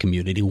analytics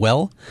community.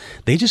 Well,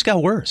 they just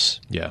got worse.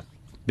 Yeah,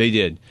 they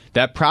did.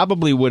 That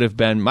probably would have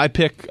been my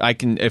pick.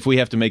 If we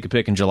have to make a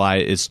pick in July,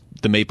 is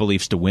the Maple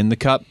Leafs to win the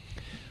Cup.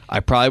 I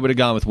probably would have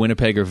gone with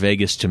Winnipeg or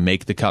Vegas to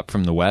make the Cup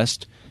from the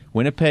West.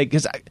 Winnipeg,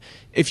 because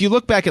if you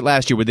look back at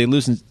last year, were they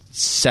losing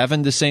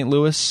 7 to St.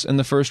 Louis in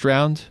the first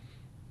round?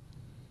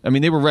 I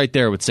mean, they were right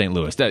there with St.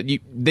 Louis.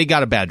 They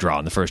got a bad draw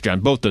in the first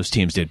round. Both those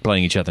teams did,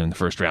 playing each other in the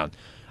first round.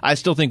 I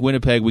still think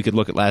Winnipeg, we could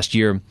look at last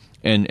year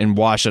and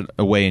wash it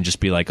away and just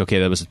be like, okay,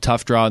 that was a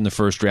tough draw in the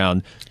first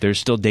round. They're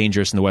still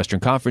dangerous in the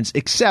Western Conference,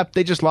 except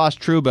they just lost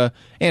Trouba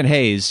and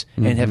Hayes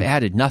and have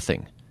added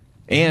nothing.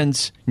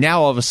 And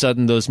now all of a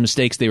sudden, those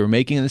mistakes they were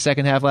making in the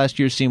second half last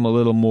year seem a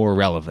little more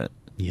relevant.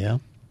 Yeah.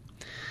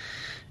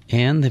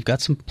 And they've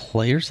got some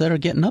players that are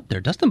getting up there.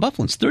 Dustin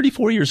Byfuglien's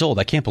 34 years old.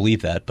 I can't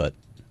believe that, but...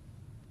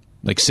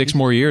 Like 6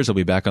 more years, he'll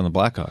be back on the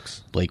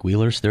Blackhawks. Blake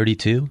Wheeler's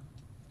 32.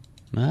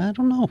 I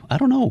don't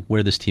know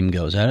where this team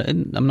goes.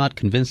 I'm not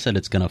convinced that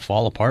it's going to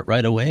fall apart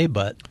right away,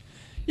 but...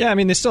 Yeah, I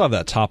mean, they still have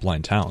that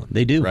top-line talent.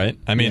 They do. Right?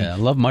 I mean, I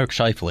love Mark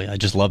Scheifele. I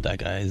just love that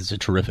guy. He's a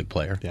terrific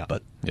player. Yeah.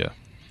 But yeah.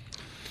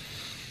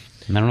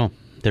 I don't know.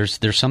 There's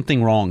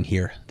something wrong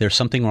here. There's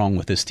something wrong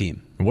with this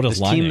team. What does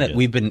this line team they that get?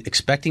 we've been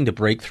expecting to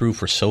break through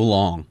for so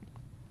long,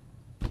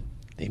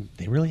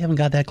 they really haven't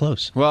got that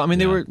close. Well, I mean,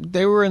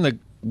 they were in the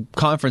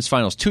conference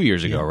finals 2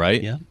 years ago,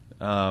 right? Yeah.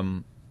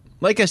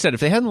 Like I said, if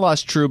they hadn't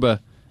lost Trouba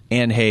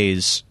and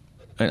Hayes,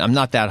 and I'm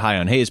not that high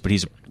on Hayes, but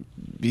he's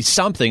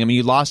something. I mean,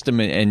 you lost him,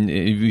 and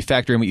if you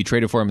factor in what you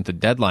traded for him at the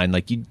deadline,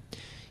 like you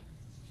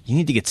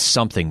need to get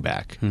something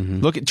back.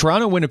 Look, at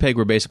Toronto and Winnipeg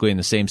were basically in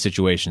the same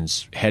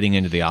situations heading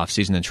into the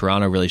offseason, and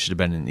Toronto really should have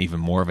been in even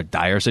more of a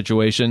dire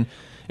situation,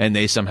 and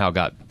they somehow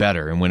got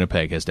better, and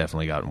Winnipeg has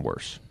definitely gotten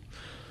worse.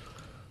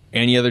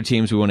 Any other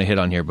teams we want to hit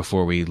on here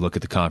before we look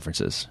at the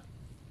conferences?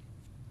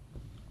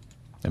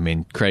 I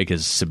mean, Craig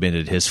has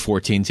submitted his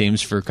 14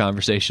 teams for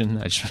conversation.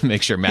 I just want to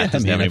make sure Matt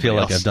doesn't have I feel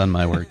anybody like else. I've done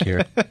my work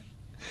here. All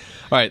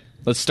right,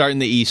 let's start in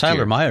the East. Tyler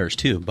here. Myers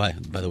too. By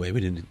the way, we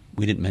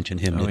didn't mention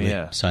him. Oh, did we?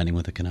 yeah. Signing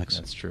with the Canucks.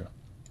 That's true.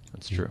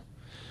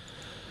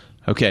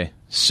 Okay,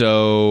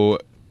 so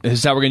this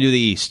is how we're going to do the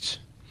East.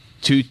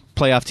 2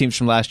 playoff teams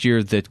from last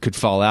year that could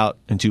fall out,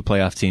 and 2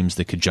 playoff teams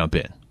that could jump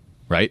in.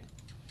 Right?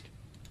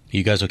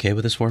 You guys okay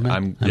with this format?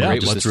 I'm I mean, great I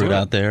just with threw this it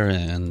out there,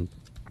 and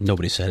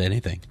nobody said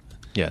anything.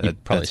 Yeah, You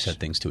probably that's said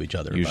things to each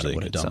other usually about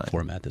what a a good dumb sign.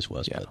 format this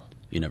was, Yeah. but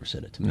you never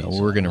said it to me. No,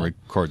 so we're going to I don't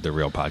record the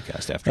real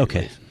podcast after. know. you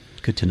Okay, leave.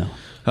 good to know.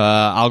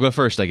 I'll go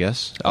first, I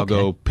guess. I'll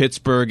go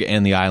Pittsburgh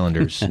and the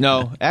Islanders.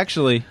 No,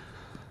 actually,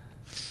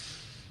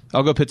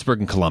 I'll go Pittsburgh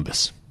and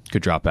Columbus.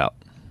 Could drop out.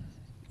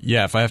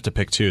 yeah, if I have to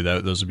pick 2,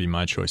 those would be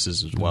my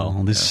choices as well.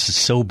 Oh, this is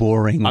so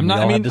boring. I'm not.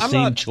 We all I mean, have the I'm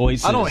same not,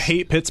 choices. I don't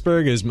hate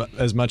Pittsburgh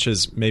as much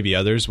as maybe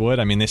others would.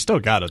 I mean, they still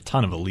got a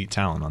ton of elite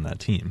talent on that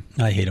team.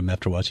 I hate them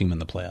after watching them in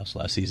the playoffs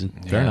last season.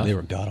 Fair enough. They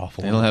were god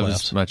awful. They don't have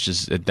as much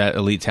as that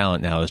elite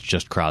talent now as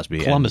just Crosby.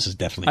 Columbus is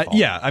definitely falling.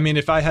 Yeah, I mean,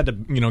 if I had to,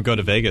 go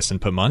to Vegas and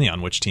put money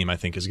on which team I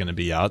think is going to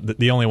be out,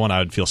 the only one I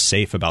would feel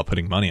safe about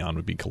putting money on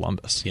would be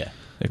Columbus. Yeah.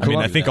 I mean,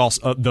 I think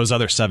those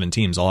other 7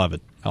 teams all have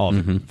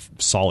a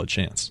solid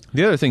chance.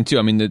 The other thing, too,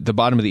 I mean, the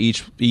bottom of the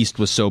East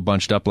was so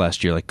bunched up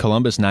last year. Like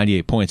Columbus,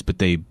 98 points, but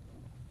they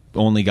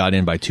only got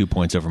in by 2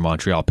 points over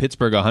Montreal.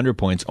 Pittsburgh, 100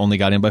 points, only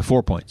got in by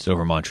 4 points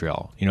over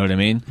Montreal. You know what I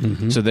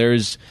mean? So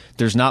there's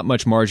not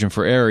much margin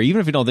for error. Even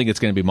if you don't think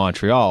it's going to be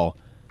Montreal,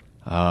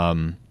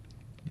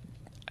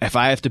 if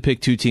I have to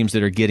pick 2 teams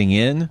that are getting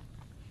in,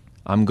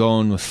 I'm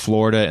going with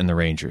Florida and the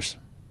Rangers.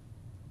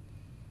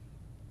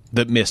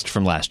 That missed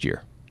from last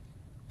year.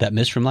 That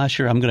missed from last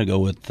year, I'm going to go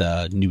with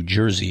New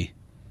Jersey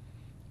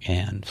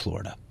and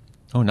Florida.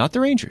 Oh, not the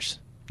Rangers.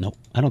 Nope,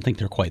 I don't think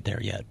they're quite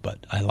there yet, but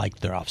I like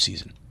their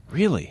offseason.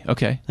 Really?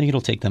 Okay. I think it'll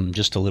take them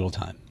just a little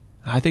time.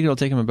 I think it'll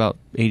take them about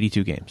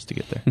 82 games to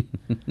get there.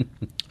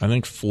 I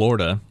think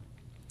Florida,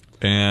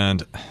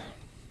 and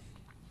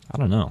I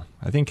don't know.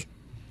 I think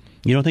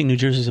You don't think New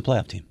Jersey's a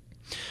playoff team?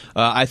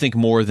 I think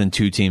more than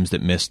 2 teams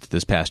that missed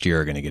this past year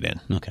are going to get in.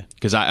 Okay.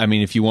 Because, I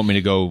mean, if you want me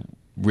to go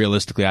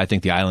realistically, I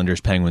think the Islanders,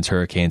 Penguins,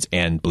 Hurricanes,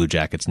 and Blue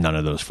Jackets, none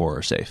of those 4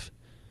 are safe.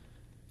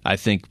 I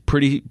think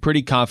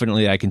pretty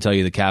confidently I can tell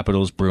you the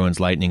Capitals, Bruins,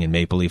 Lightning, and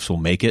Maple Leafs will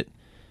make it.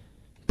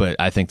 But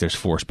I think there's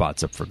 4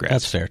 spots up for grabs.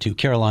 That's fair, too.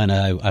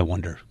 Carolina, I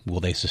wonder,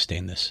 will they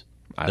sustain this?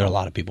 There are a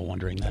lot of people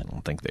wondering that. I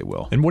don't think they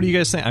will. And what do you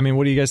guys think? I mean,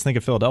 what do you guys think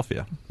of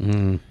Philadelphia?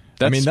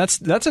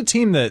 That's a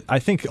team that I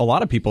think a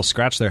lot of people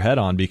scratch their head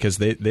on because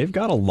they've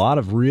got a lot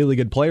of really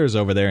good players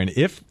over there. And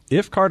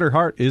if Carter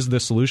Hart is the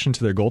solution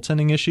to their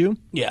goaltending issue,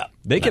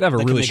 they could have a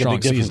really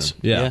strong season.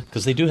 Yeah,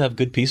 because they do have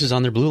good pieces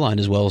on their blue line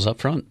as well as up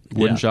front.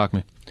 Wouldn't shock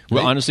me.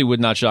 Well, honestly, would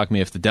not shock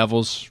me if the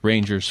Devils,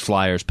 Rangers,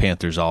 Flyers,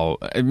 Panthers all,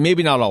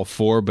 maybe not all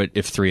four, but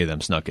if three of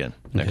them snuck in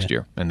next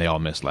year, and they all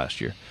missed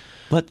last year.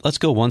 Let's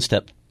go one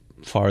step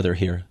farther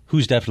here.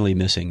 Who's definitely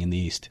missing in the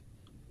East?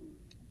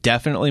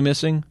 Definitely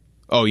missing?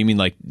 Oh, you mean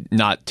like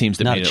not teams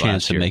that not made a it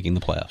chance last of year? making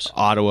the playoffs.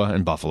 Ottawa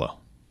and Buffalo.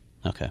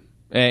 Okay.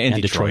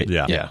 And Detroit.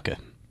 Yeah. Okay.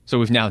 So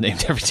we've now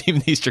named every team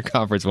in the Eastern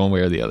Conference one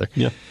way or the other.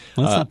 Yeah.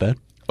 Well, that's not bad.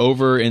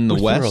 Over in the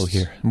We're West, thorough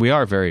here. We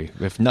are very,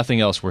 if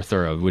nothing else, we're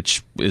thorough,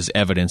 which is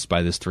evidenced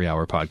by this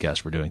 3-hour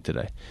podcast we're doing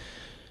today.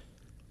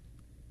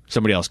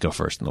 Somebody else go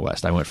first in the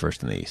West. I went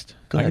first in the East.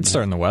 Go I ahead, can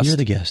start Matt. in the West. You're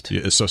the guest.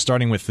 Yeah, so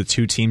starting with the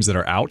two teams that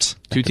are out.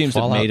 Two teams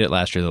that fall made out. it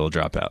last year that will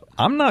drop out.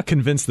 I'm not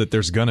convinced that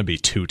there's going to be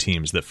two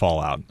teams that fall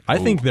out. I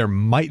think there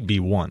might be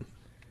one.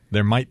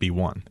 There might be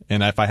one.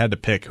 And if I had to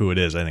pick who it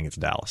is, I think it's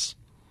Dallas.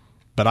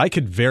 But I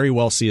could very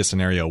well see a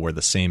scenario where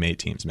the same 8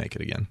 teams make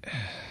it again.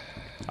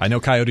 I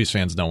know Coyotes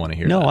fans don't want to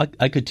hear that. No,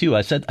 I could too.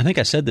 I think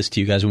I said this to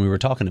you guys when we were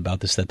talking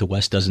about this, that the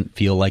West doesn't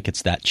feel like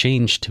it's that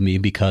changed to me,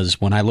 because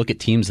when I look at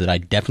teams that I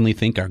definitely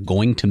think are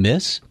going to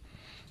miss,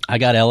 I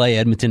got LA,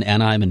 Edmonton,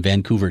 Anaheim, and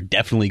Vancouver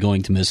definitely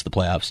going to miss the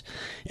playoffs.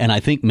 And I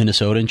think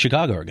Minnesota and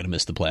Chicago are going to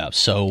miss the playoffs.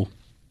 So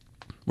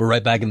we're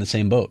right back in the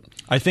same boat.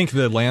 I think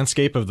the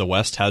landscape of the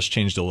West has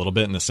changed a little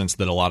bit in the sense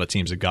that a lot of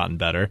teams have gotten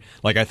better.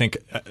 Like I think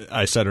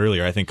I said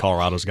earlier, I think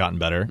Colorado's gotten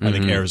better. I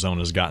think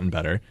Arizona's gotten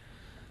better.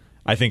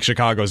 I think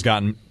Chicago's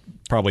gotten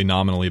probably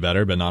nominally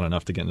better, but not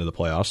enough to get into the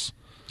playoffs.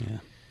 Yeah.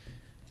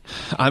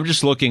 I'm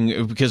just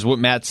looking, because what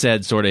Matt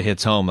said sort of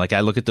hits home. Like, I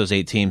look at those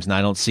 8 teams, and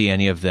I don't see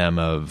any of them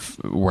of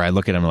where I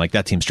look at them and like,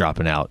 that team's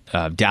dropping out.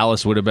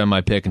 Dallas would have been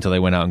my pick until they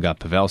went out and got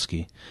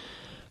Pavelski.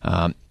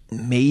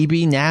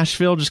 Maybe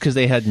Nashville, just because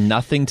they had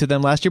nothing to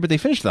them last year, but they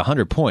finished with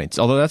 100 points.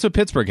 Although that's what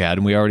Pittsburgh had,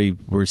 and we already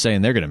were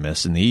saying they're going to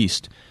miss in the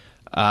East.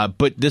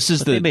 But this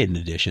is They made an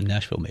addition.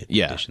 Nashville made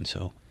an addition,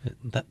 so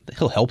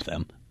he'll help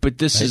them. But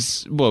this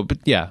is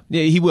yeah,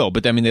 he will.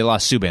 But I mean, they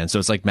lost Subban, so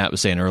it's like Matt was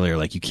saying earlier.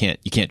 Like you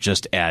can't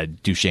just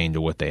add Duchesne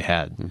to what they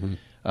had.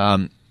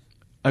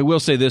 I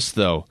will say this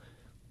though: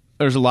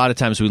 there's a lot of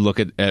times we look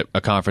at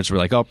a conference, we're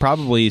like, oh,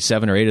 probably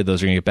 7 or 8 of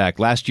those are going to get back.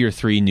 Last year,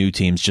 3 new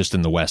teams just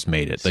in the West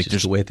made it. Like It's just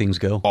there's the way things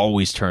go.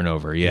 always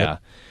turnover. Yeah.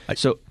 Yep.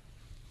 So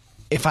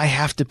if I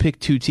have to pick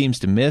 2 teams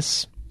to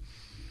miss,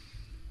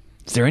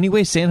 is there any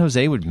way San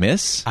Jose would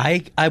miss?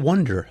 I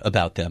wonder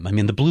about them. I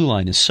mean, the blue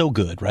line is so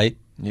good, right?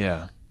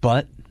 Yeah.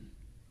 But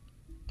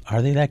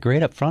are they that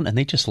great up front? And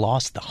they just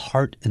lost the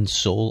heart and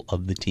soul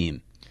of the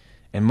team.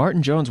 And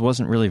Martin Jones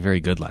wasn't really very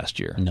good last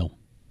year. No.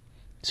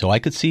 So I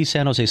could see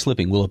San Jose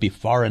slipping. Will it be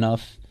far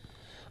enough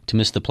to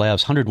miss the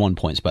playoffs? 101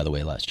 points, by the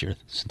way, last year,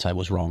 since I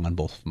was wrong on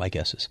both of my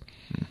guesses.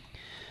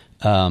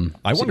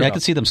 I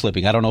could see them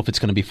slipping. I don't know if it's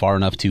going to be far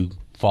enough to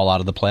fall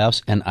out of the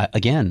playoffs. And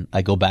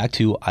I go back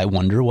to, I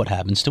wonder what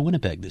happens to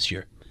Winnipeg this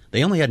year.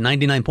 They only had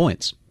 99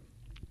 points.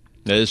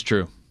 That is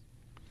true.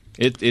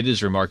 It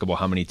is remarkable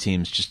how many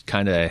teams just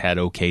kind of had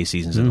okay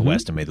seasons in the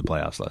West and made the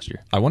playoffs last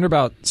year. I wonder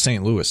about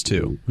St. Louis,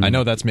 too. I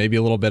know that's maybe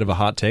a little bit of a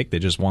hot take. They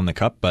just won the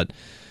Cup, but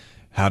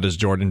how does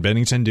Jordan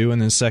Binnington do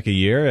in his second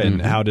year?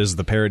 And how does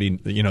the parity,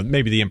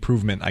 maybe the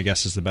improvement, I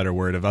guess is the better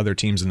word, of other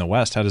teams in the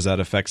West, how does that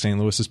affect St.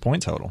 Louis's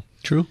point total?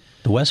 True.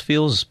 The West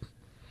feels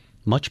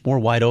much more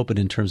wide open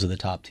in terms of the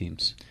top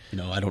teams.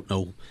 I don't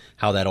know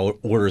how that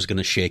order is going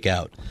to shake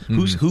out.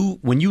 Who?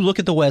 When you look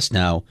at the West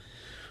now,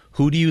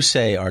 who do you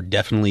say are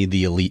definitely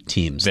the elite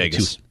teams?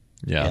 Vegas.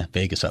 Yeah,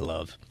 Vegas I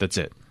love. That's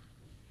it.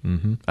 I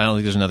don't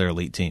think there's another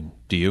elite team.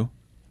 Do you?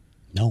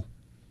 No.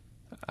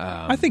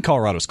 I think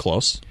Colorado's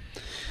close.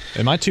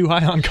 Am I too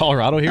high on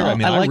Colorado here?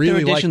 No, I like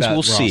really their additions. like that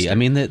we'll see. roster. I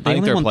mean, they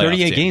only they're a won playoff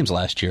 38 team. games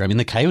last year. I mean,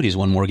 the Coyotes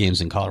won more games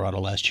than Colorado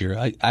last year.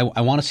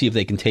 I want to see if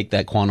they can take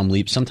that quantum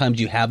leap.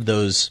 Sometimes you have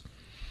those,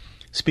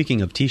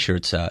 speaking of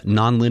T-shirts,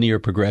 non-linear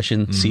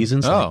progression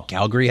seasons like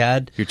Calgary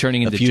had You're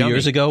turning into a few Jummy.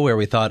 years ago, where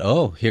we thought,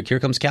 oh, here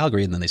comes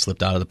Calgary, and then they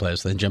slipped out of the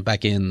playoffs, then jump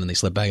back in, and then they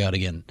slip back out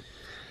again.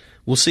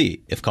 We'll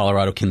see if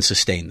Colorado can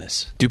sustain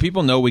this. Do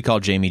people know we call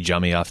Jaime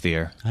Jummy off the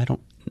air?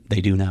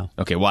 They do now.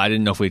 Okay, well, I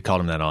didn't know if we'd called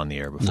him that on the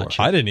air before. Not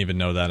sure. I didn't even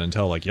know that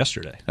until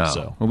yesterday. Oh.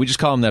 So Well, we just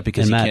call him that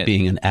because And he Matt, can't.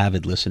 being an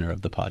avid listener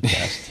of the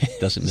podcast,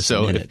 doesn't miss a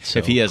so minute.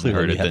 if he hasn't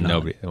clearly heard it, we have then not.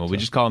 nobody. Well, we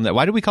just call him that.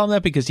 Why do we call him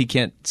that? Because he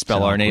can't spell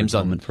It's an our awkward names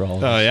on. moment for all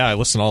of Oh us. yeah, I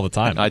listen all the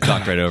time. I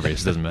talked right over you,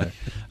 so it doesn't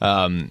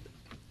matter.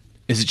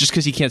 Is it just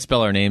because he can't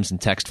spell our names in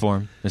text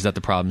form? Is that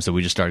the problem? So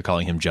we just started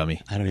calling him Jummy.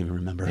 I don't even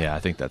remember. Yeah, I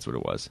think that's what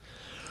it was.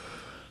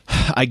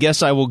 I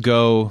guess I will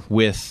go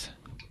with.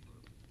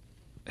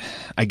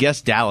 I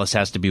guess Dallas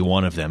has to be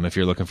one of them if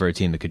you're looking for a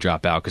team that could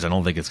drop out, because I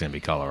don't think it's going to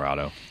be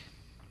Colorado.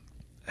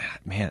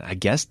 Man, I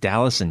guess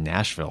Dallas and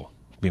Nashville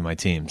would be my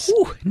teams.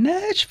 Ooh,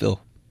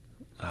 Nashville.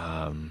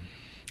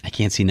 I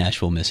can't see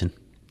Nashville missing,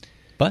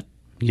 but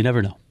you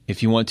never know.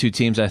 If you want 2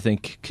 teams I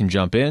think can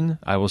jump in,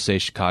 I will say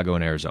Chicago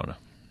and Arizona.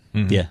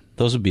 Yeah,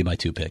 those would be my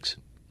 2 picks.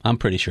 I'm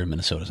pretty sure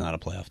Minnesota's not a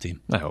playoff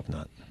team. I hope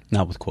not.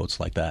 Not with quotes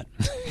like that.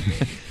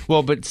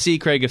 Well, but see,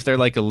 Craig, if they're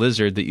like a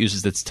lizard that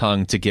uses its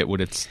tongue to get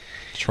what it's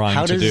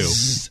trying to do.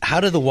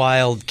 How do the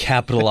Wild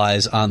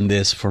capitalize on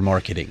this for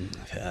marketing?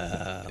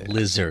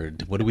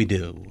 Lizard, what do we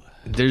do?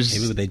 Maybe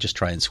they just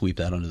try and sweep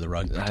that under the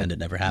rug and pretend it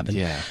never happened.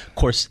 Yeah. Of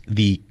course,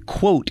 the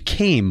quote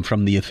came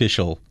from the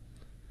official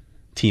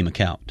team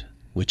account,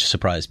 which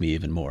surprised me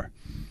even more.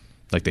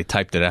 Like they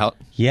typed it out?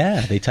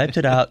 Yeah, they typed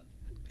it out.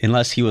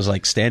 Unless he was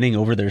like standing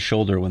over their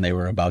shoulder when they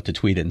were about to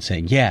tweet it and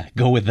saying, yeah,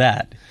 go with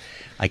that.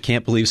 I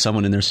can't believe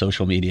someone in their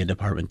social media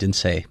department didn't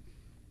say,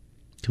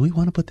 do we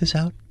want to put this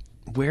out?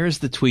 Where's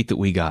the tweet that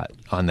we got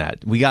on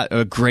that? We got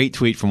a great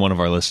tweet from one of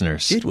our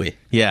listeners. Did we?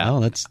 Yeah.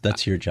 Oh,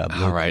 that's your job.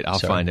 All right, I'll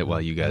find it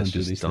while you guys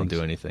don't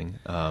do anything.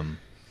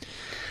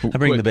 I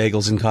bring the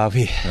bagels and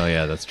coffee. Oh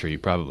yeah, that's true. You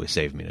probably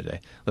saved me today.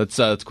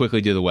 Let's quickly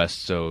do the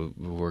West. So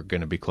we're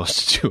going to be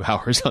close to 2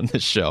 hours on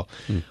this show.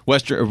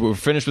 We're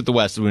finished with the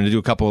West. We're going to do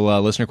a couple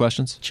listener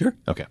questions. Sure.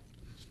 Okay.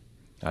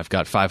 I've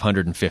got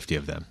 550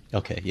 of them.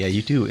 Okay. Yeah,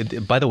 you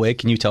do. By the way,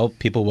 can you tell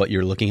people what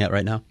you're looking at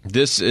right now?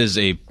 This is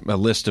a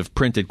list of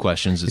printed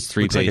questions. It's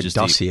 3 pages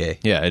like a dossier. deep.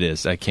 Yeah, it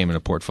is. I came in a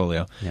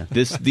portfolio. Yeah.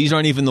 These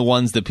aren't even the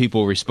ones that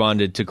people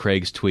responded to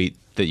Craig's tweet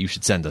that you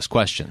should send us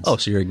questions. Oh,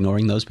 so you're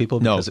ignoring those people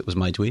because it was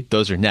my tweet?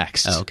 Those are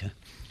next. Oh, okay.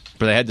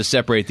 But I had to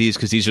separate these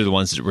because these are the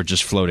ones that were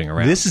just floating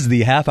around. This is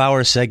the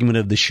half-hour segment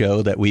of the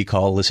show that we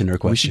call Listener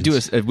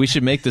Questions. We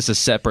should make this a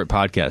separate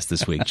podcast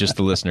this week, just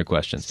the listener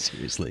questions.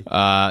 Seriously.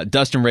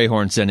 Dustin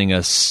Rayhorn sending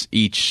us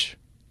each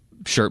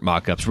shirt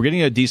mock-ups. We're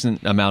getting a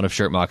decent amount of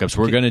shirt mock-ups.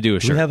 We're going to do a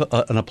shirt. Do we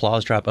have an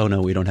applause drop? Oh,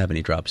 no, we don't have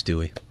any drops, do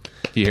we?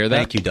 Do you hear that?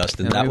 Thank you,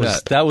 Dustin.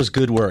 That was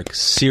good work.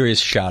 Serious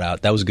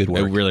shout-out. That was good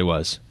work. It really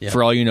was. Yeah.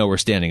 For all you know, we're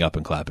standing up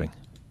and clapping.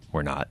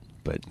 We're not,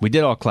 but we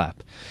did all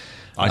clap.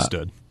 I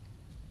stood.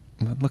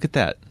 Look at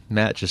that.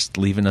 Matt just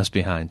leaving us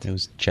behind. I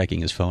was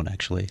checking his phone,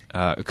 actually.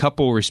 A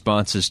couple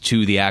responses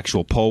to the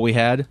actual poll we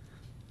had.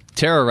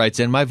 Tara writes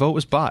in, my vote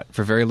was bought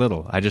for very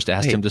little. I just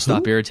asked him to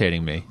stop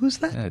irritating me. Who's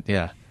that?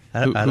 Yeah.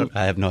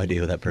 I have no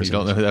idea who that person is. You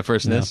don't know who that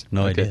person is?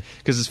 No idea.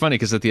 Because it's funny,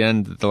 because at the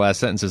end, the last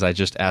sentence is, I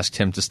just asked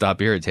him to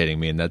stop irritating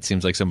me, and that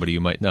seems like somebody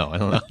you might know. I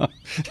don't know.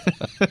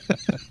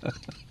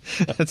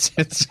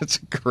 It's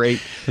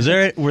great.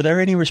 Were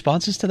there any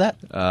responses to that?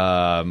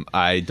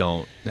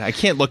 I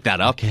can't look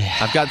that up. Okay.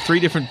 I've got 3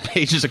 different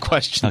pages of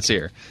questions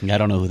here. I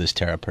don't know who this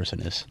Tara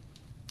person is.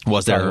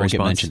 Was there a response? Won't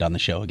get mentioned on the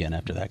show again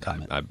after that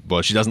comment.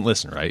 Well, she doesn't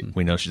listen, right?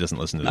 We know she doesn't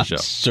listen to the show.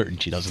 I'm certain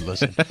she doesn't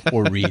listen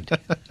or read.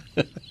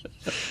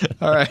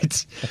 All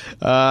right.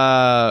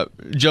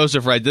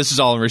 Joseph writes, this is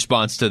all in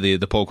response to the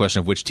poll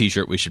question of which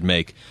T-shirt we should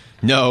make.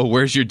 No,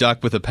 where's your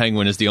duck with a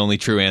penguin is the only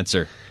true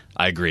answer.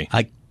 I agree.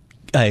 I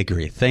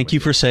agree. Thank you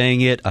for saying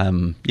it. I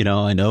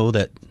know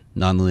that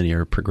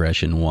nonlinear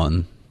progression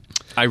won.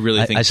 I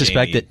really think I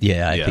suspect Jamie,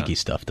 that. I think he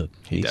stuffed it.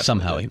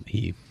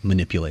 He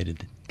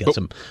manipulated.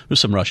 There's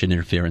some Russian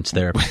interference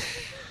there.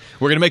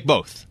 We're going to make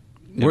both.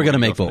 We're going to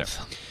make both.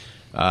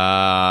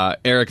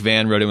 Eric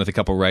Van wrote in with a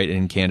couple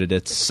write-in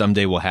candidates.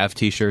 Someday we'll have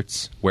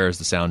T-shirts. Where's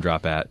the sound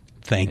drop at?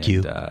 Thank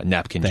you.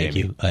 Napkin Jamie. Thank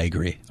you. I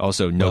agree.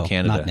 Also, No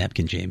Canada. Not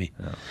Napkin Jamie.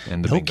 No,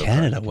 and the No bingo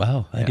Canada. card.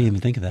 Wow. I didn't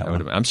even think of that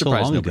one. I'm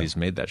surprised nobody's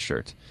made that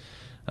shirt.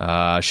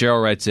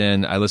 Cheryl writes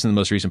in, I listened to the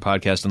most recent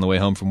podcast on the way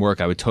home from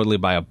work. I would totally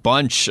buy a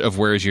bunch of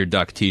Where's Your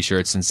Duck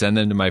T-shirts and send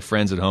them to my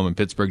friends at home in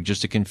Pittsburgh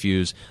just to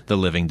confuse the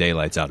living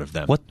daylights out of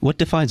them. What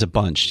defines a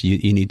bunch?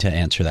 You need to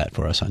answer that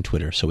for us on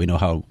Twitter so we know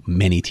how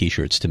many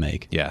T-shirts to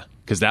make. Yeah,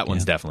 because that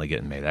one's definitely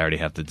getting made. I already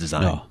have the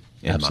design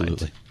in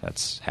mind.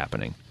 That's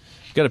happening.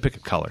 You've got to pick a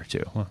color,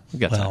 too. Well,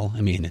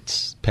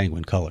 it's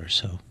penguin colors,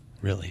 so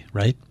really,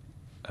 right?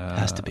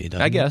 Has to be,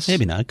 doesn't I guess.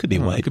 Maybe not. It could be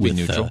white. It could be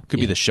neutral.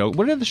 Could be the show.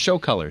 What are the show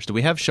colors? Do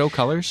we have show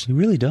colors? We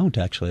really don't,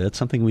 actually. That's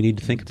something we need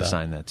to think about.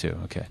 Design that, too.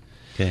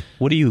 Okay.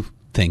 What do you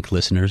think,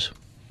 listeners?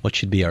 What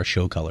should be our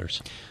show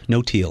colors?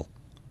 No teal.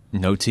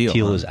 No teal.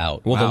 Teal is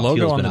out. Well, the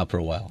logo Teal's been out for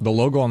a while. The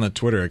logo on the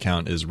Twitter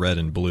account is red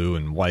and blue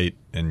and white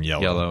and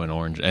yellow. Yellow and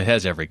orange. It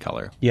has every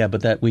color. Yeah,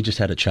 but we just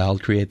had a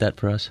child create that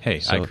for us.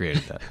 Hey, I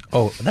created that.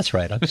 Oh, that's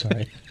right. I'm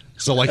sorry.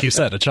 So, like you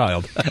said, a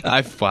child.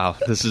 Wow,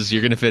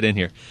 you're going to fit in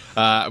here.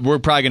 We're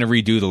probably going to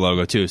redo the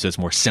logo, too, so it's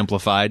more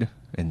simplified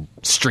and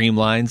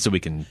streamlined so we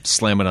can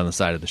slam it on the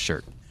side of the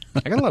shirt.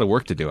 I got a lot of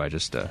work to do. I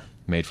just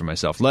made for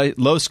myself.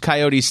 Los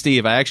Coyote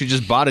Steve, I actually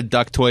just bought a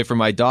duck toy for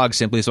my dog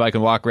simply so I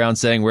can walk around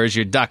saying, where's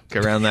your duck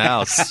around the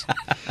house.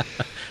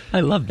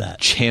 I love that.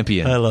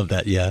 Champion. I love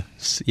that, yeah.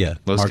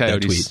 Los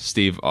Coyotes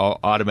Steve,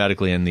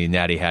 automatically in the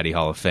Natty Hattie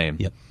Hall of Fame.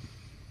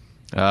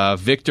 Yep.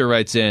 Victor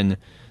writes in,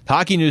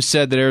 Hockey News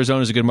said that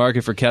Arizona is a good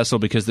market for Kessel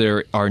because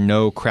there are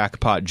no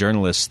crackpot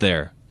journalists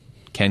there.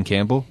 Ken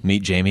Campbell,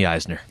 meet Jamie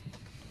Eisner.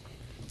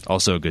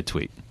 Also a good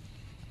tweet.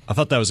 I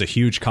thought that was a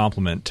huge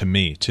compliment to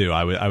me, too.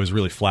 I was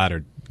really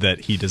flattered that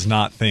he does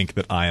not think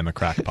that I am a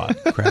crackpot.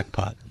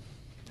 Crackpot.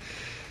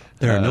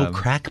 There are no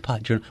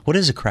crackpot journalists. What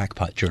is a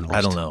crackpot journalist?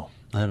 I don't know.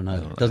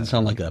 It doesn't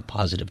sound like a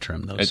positive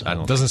term, though. It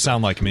doesn't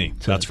sound like me,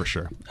 that's for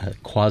sure. A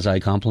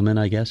quasi-compliment,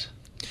 I guess.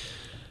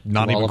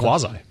 not To all even of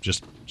us. quasi,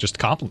 just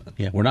compliment.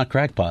 Yeah, we're not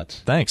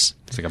crackpots. Thanks.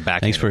 It's like a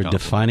backhand. Thanks for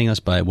compliment. defining us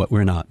by what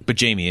we're not. But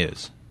Jamie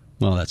is.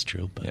 Well, that's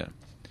true. But Yeah.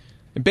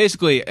 And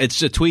basically,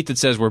 it's a tweet that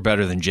says we're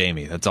better than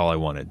Jamie. That's all I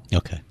wanted.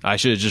 Okay. I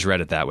should have just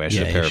read it that way. I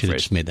should have Yeah, you should have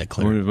paraphrased. just made that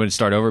clear. When we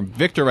start over,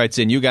 Victor writes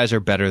in, "You guys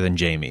are better than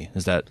Jamie."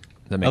 Does that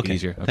make Okay. it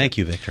easier? Okay. Thank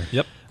you, Victor.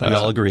 Yep. We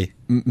all agree.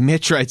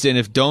 Mitch writes in,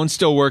 "If Doan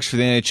still works for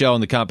the NHL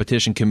and the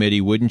competition committee,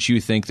 wouldn't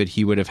you think that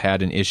he would have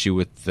had an issue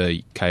with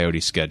the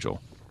Coyotes schedule?"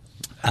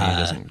 He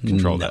doesn't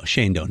control no, that.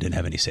 Shane Doan didn't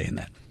have any say in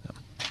that.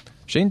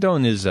 Shane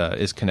Doan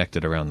is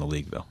connected around the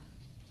league, though.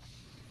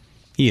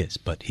 He is,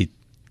 but he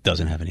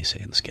doesn't have any say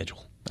in the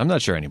schedule. I'm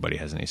not sure anybody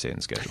has any say in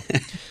the schedule.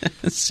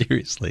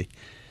 Seriously.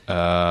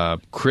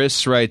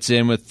 Chris writes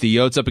in, "With the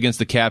Yotes up against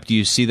the cap, do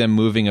you see them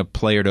moving a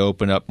player to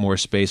open up more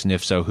space? And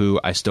if so, who?"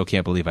 I still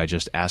can't believe I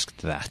just asked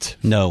that.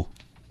 No.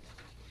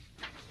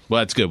 Well,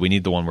 that's good. We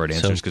need the one-word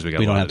answers because we got.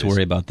 we a don't lot have of to these.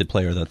 worry about the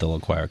player that they'll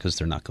acquire because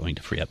they're not going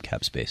to free up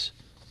cap space.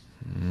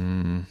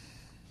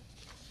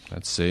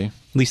 Let's see. At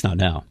least not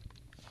now.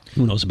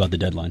 Who knows about the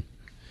deadline?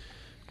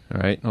 All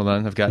right, hold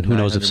on. I've got. And who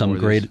knows if 900 some more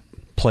of great these.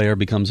 player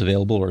becomes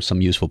available or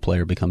some useful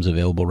player becomes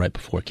available right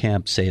before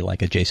camp, say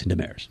like a Jason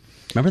Demers.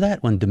 Remember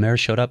that when Demers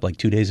showed up like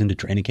 2 days into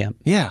training camp?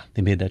 Yeah,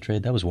 They made that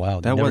trade. That was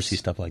wild. that You never was. see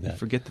stuff like I that.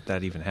 forget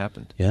that even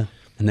happened. Yeah.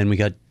 And then we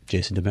got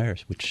Jason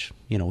Demers, which,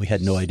 we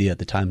had no idea at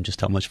the time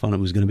just how much fun it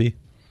was going to be.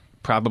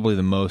 Probably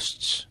the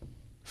most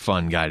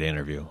fun guy to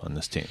interview on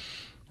this team.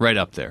 Right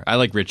up there. I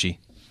like Richie.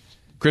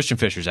 Christian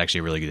Fisher's actually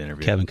a really good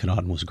interview. Kevin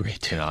Connaughton was great,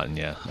 too. Connaughton,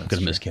 yeah. I'm going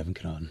to miss Kevin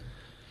Connaughton.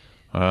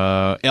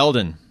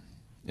 Eldon.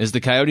 Is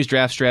the Coyotes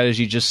draft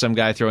strategy just some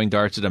guy throwing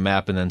darts at a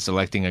map and then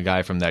selecting a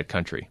guy from that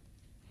country?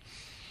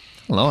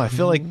 I don't know. I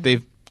feel like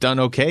they've done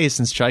okay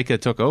since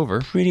Chaika took over.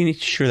 Pretty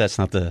sure that's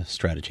not the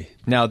strategy.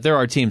 Now, there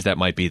are teams that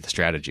might be the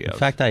strategy of. In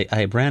fact,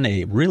 I ran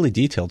a really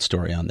detailed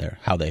story on there,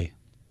 how they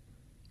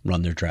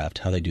run their draft,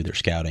 how they do their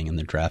scouting and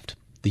their draft,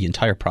 the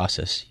entire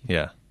process.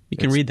 Yeah. You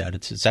can read that.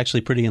 It's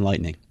actually pretty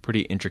enlightening.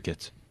 Pretty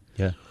intricate.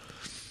 Yeah.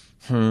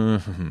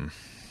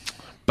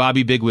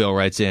 Bobby Big Wheel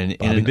writes in.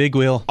 Bobby an Big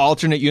Wheel.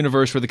 alternate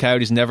universe where the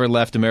Coyotes never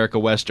left America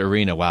West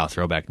Arena. Wow,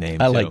 throwback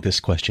name. I too. like this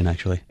question,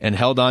 actually. And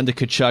held on to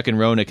Kachuk and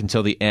Roenick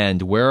until the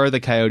end. Where are the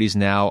Coyotes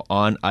now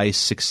on ice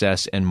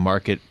success and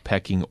market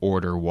pecking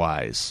order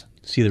wise?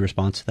 See the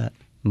response to that?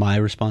 My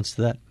response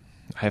to that?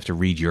 I have to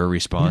read your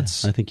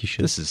response. Yeah, I think you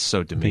should. This is so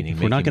I think demeaning.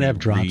 if we're not making going to have me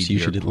drops, read you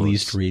your should at posts.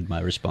 least read my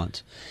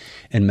response.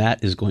 And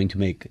Matt is going to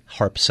make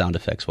harp sound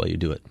effects while you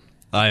do it.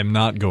 I am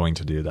not going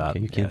to do that. Okay,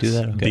 you can't do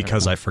that? Okay.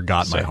 Because I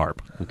forgot my harp.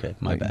 Okay,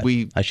 my bad.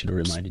 We I should have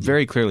reminded you.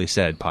 Very clearly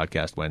said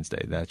podcast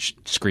Wednesday. That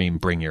scream,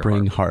 bring your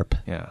Bring harp.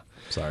 harp. Yeah.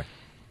 Sorry.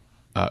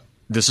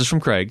 This is from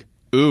Craig.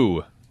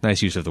 Ooh.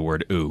 Nice use of the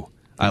word ooh.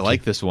 I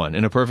like this one.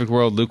 In a perfect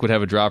world, Luke would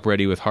have a drop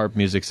ready with harp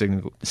music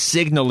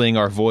signaling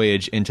our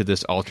voyage into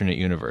this alternate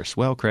universe.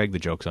 Well, Craig, the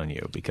joke's on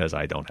you because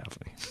I don't have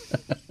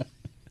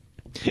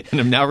any. And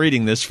I'm now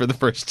reading this for the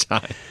first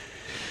time.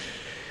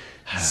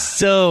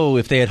 So,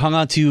 if they had hung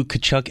on to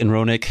Kachuk and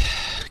Roenick,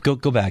 go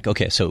back.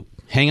 Okay, so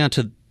hang on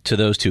to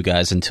those two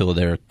guys until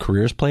their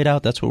careers played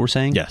out. That's what we're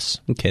saying? Yes.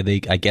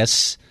 Okay, I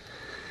guess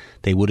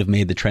they would have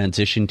made the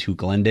transition to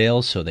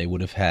Glendale, so they would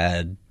have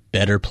had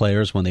better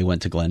players when they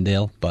went to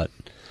Glendale, but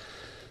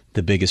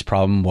the biggest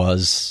problem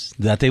was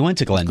that they went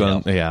to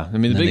Glendale. Yeah. I mean, the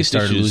And then they biggest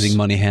started issue is- losing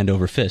money hand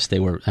over fist.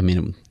 They were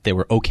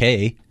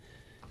okay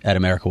at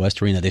America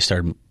West Arena. They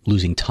started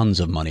losing tons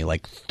of money,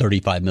 like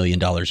 $35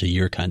 million a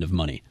year kind of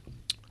money.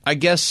 I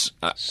guess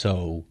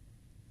So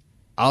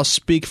I'll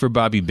speak for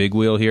Bobby Big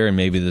Wheel here, and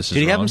maybe this is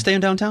did he have wrong. them staying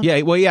downtown?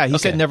 Yeah, well, yeah, he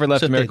Okay. said never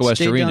left So if America they'd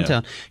West stayed Arena.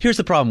 downtown. Here's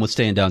the problem with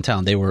staying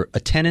downtown. They were a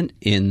tenant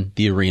in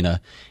the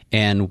arena,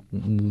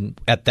 and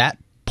at that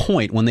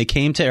point, when they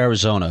came to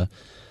Arizona,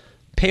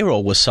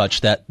 payroll was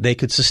such that they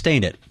could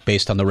sustain it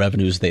based on the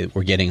revenues they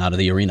were getting out of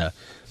the arena.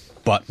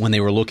 But when they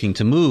were looking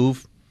to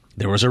move,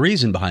 there was a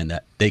reason behind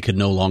that. They could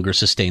no longer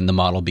sustain the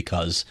model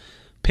because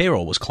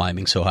payroll was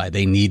climbing so high.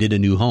 They needed a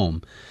new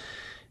home.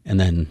 And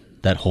then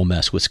that whole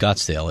mess with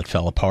Scottsdale, it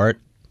fell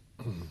apart.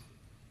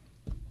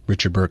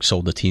 Richard Burke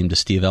sold the team to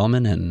Steve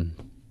Ellman, and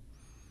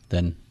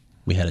then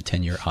we had a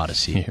 10-year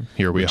odyssey.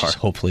 Here we which are. is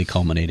hopefully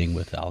culminating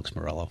with Alex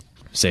Morello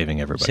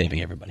Saving everybody.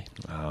 saving everybody.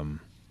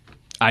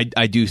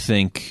 I do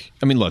think.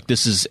 I mean, look,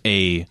 this is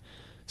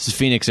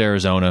Phoenix,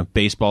 Arizona.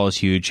 Baseball is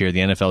huge here. The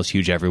NFL is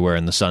huge everywhere,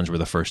 and the Suns were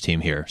the first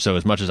team here. So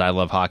as much as I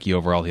love hockey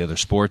over all the other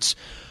sports,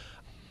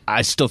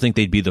 I still think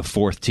they'd be the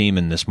fourth team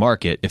in this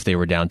market if they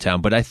were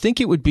downtown. But I think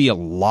it would be a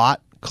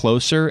lot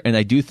closer, and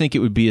I do think it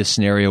would be a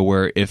scenario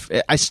where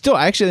I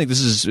actually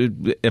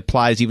think it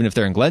applies even if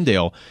they're in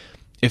Glendale.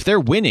 If they're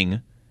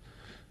winning,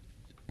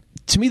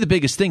 to me the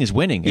biggest thing is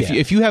winning. Yeah.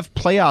 If you have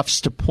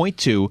playoffs to point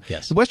to,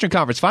 Yes. the Western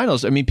Conference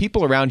Finals. I mean,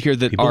 people around here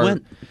that People are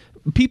went.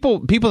 people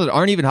that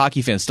aren't even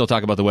hockey fans still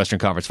talk about the Western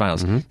Conference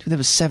Finals. Mm-hmm. Dude, that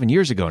was 7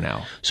 years ago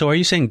now. So are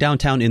you saying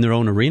downtown in their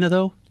own arena,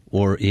 though?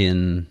 Or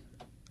in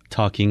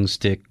Talking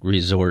Stick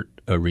Resort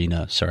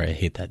Arena? Sorry, I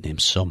hate that name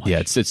so much. Yeah,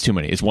 it's too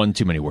many. It's one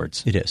too many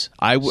words. It is.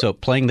 So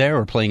playing there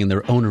or playing in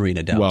their own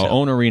arena downtown? well,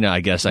 own arena,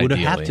 I guess. would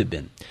ideally have to have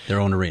been their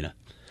own arena.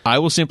 I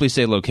will simply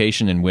say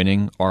location and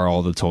winning are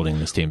all that's holding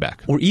this team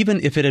back. Or even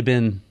if it had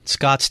been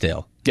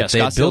Scottsdale. Yeah, if they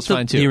had built Scottsdale's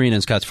fine too. the arena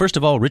in Scottsdale. First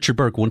of all, Richard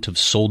Burke wouldn't have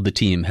sold the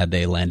team had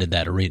they landed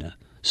that arena.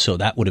 So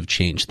that would have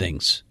changed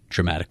things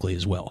dramatically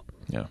as well.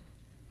 Yeah.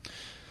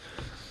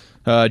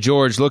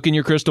 George, look in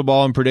your crystal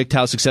ball and predict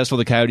how successful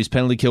the Coyotes'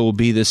 penalty kill will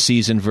be this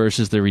season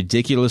versus the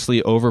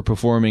ridiculously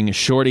overperforming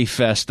Shorty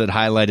Fest that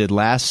highlighted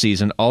last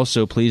season.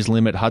 Also, please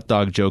limit hot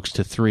dog jokes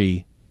to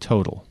 3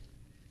 total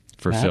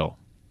for Matt? Phil.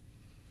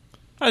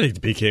 I think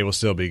the PK will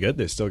still be good.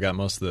 They still got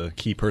most of the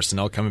key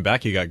personnel coming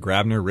back. You got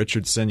Grabner,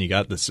 Richardson. You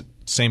got the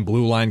same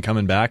blue line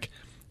coming back.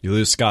 You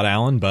lose Scott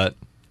Allen, but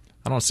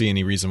I don't see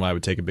any reason why I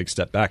would take a big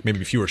step back.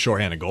 Maybe fewer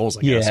shorthanded goals,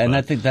 I guess. Yeah, and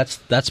I think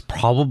that's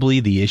probably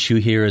the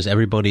issue here is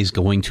everybody's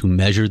going to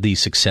measure the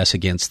success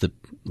against the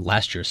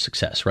last year's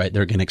success, right?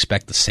 They're going to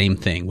expect the same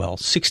thing. Well,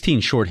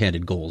 16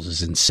 shorthanded goals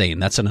is insane.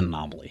 That's an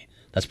anomaly.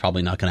 That's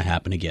probably not going to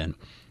happen again.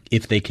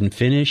 If they can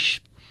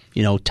finish,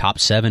 top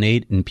 7,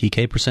 8 in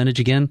PK percentage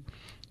again,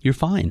 you're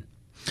fine.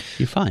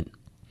 You're fine.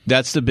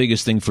 That's the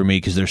biggest thing for me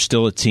because there's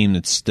still a team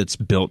that's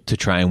built to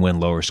try and win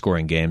lower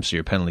scoring games. So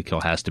your penalty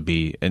kill has to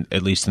be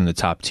at least in the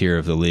top tier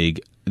of the league.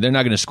 They're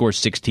not going to score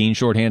 16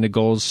 shorthanded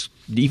goals.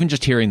 Even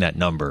just hearing that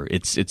number,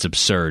 it's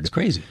absurd. It's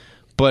crazy.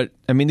 But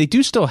I mean, they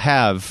do still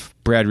have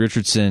Brad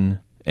Richardson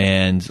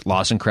and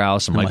Lawson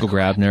Krause and Michael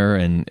Grabner,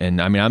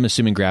 and I mean, I'm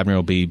assuming Grabner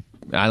will be.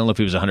 I don't know if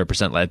he was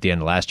 100% at the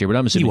end of last year, but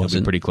I'm assuming he'll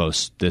be pretty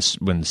close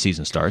when the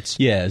season starts.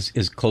 Yeah,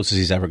 as close as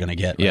he's ever going to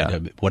get. Right? Yeah.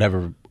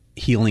 Whatever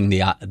healing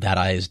that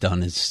eye has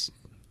done it's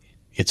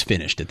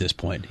finished at this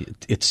point.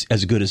 It's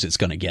as good as it's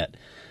going to get.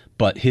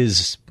 But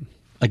his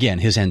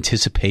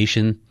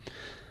anticipation,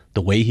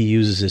 the way he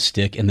uses his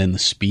stick, and then the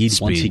speed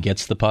once he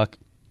gets the puck.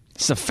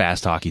 It's a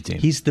fast hockey team.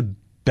 He's the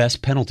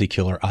best penalty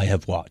killer I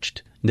have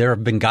watched. There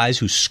have been guys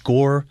who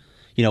score.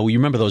 You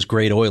remember those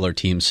great Oiler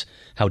teams,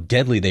 how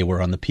deadly they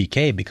were on the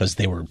PK because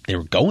they were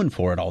going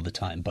for it all the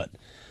time. But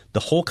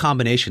the whole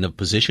combination of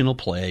positional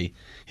play,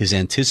 his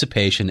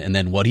anticipation, and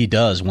then what he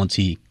does once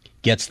he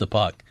gets the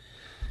puck,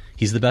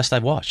 he's the best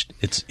I've watched.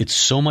 It's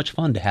so much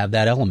fun to have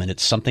that element.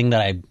 It's something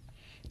that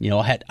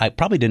I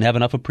probably didn't have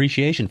enough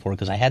appreciation for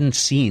because I hadn't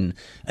seen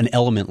an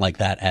element like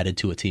that added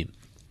to a team.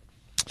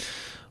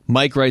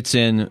 Mike writes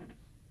in,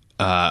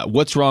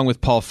 what's wrong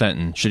with Paul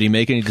Fenton? Should he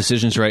make any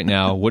decisions right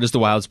now? What is the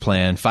Wild's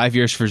plan? 5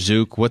 years for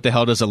Zook. What the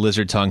hell does a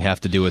lizard tongue have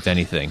to do with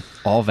anything?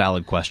 All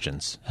valid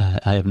questions.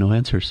 I have no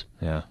answers.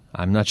 Yeah,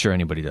 I'm not sure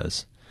anybody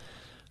does.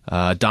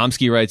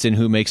 Domsky writes in,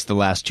 who makes the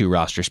last 2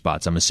 roster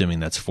spots? I'm assuming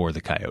that's for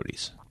the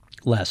Coyotes.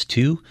 Last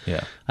 2?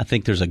 Yeah. I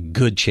think there's a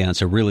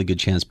really good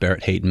chance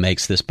Barrett Hayton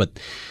makes this, but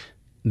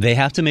they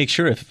have to make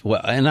sure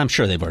and I'm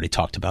sure they've already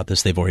talked about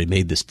this, they've already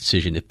made this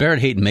decision. If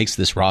Barrett Hayton makes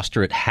this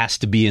roster, it has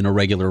to be in a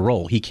regular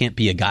role. He can't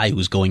be a guy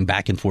who's going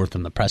back and forth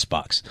in the press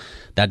box.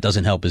 That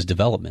doesn't help his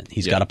development.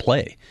 He's got to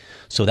play.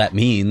 So that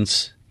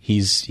means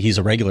he's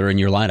a regular in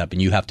your lineup,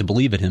 and you have to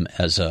believe in him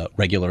as a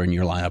regular in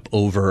your lineup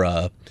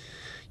over,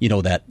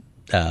 that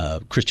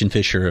Christian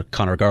Fischer,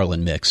 Connor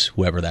Garland mix,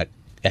 whoever that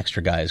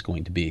extra guy is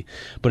going to be.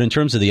 But in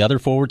terms of the other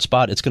forward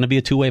spot, it's going to be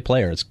a two-way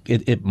player.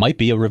 It might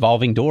be a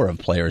revolving door of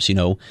players.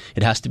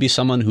 It has to be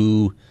someone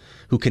who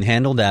can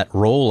handle that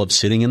role of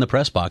sitting in the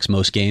press box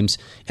most games,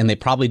 and they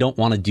probably don't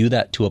want to do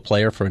that to a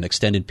player for an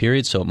extended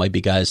period, so it might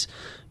be guys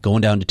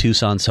going down to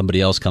Tucson,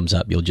 somebody else comes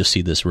up. You'll just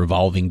see this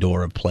revolving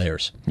door of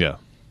players. Yeah.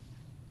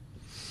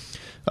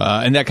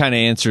 And that kind of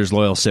answers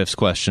Loyal Sif's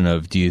question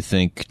of, do you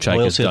think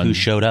Chaika's done? Who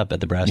showed up at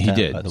the brass tap,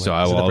 He did, by the way. so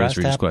I will always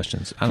read his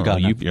questions. I don't know,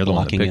 you're the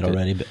one that picked it.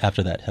 Already, but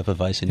after that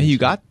Hefeweizen. Hey, you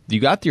got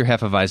your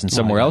Hefeweizen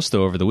somewhere else,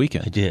 though, over the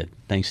weekend. I did,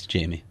 thanks to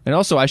Jaime. And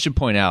also, I should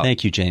point out...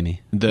 Thank you,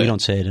 Jaime. We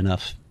don't say it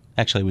enough.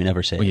 Actually, we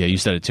never say it. Yeah, you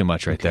said it too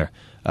much right there.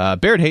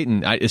 Barrett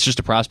Hayton, it's just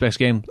a prospects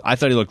game. I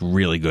thought he looked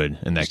really good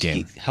in that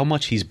game. How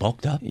much he's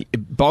bulked up?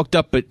 Bulked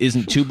up, but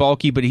isn't too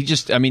bulky. But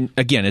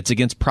again, it's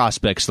against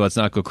prospects, so let's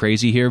not go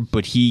crazy here.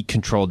 But he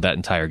controlled that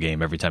entire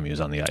game every time he was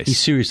on the ice. He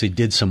seriously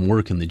did some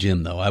work in the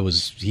gym, though.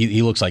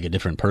 He looks like a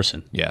different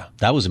person. Yeah.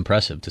 That was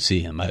impressive to see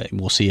him.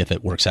 We'll see if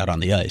it works out on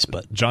the ice.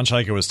 But John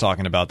Chaika was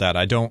talking about that.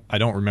 I don't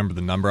remember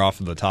the number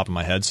off of the top of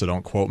my head, so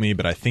don't quote me.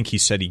 But I think he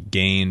said he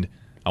gained,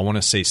 I want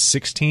to say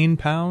 16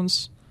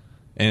 pounds.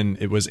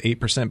 And it was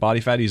 8% body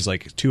fat. He's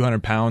like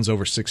 200 pounds,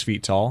 over 6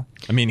 feet tall.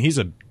 I mean, he's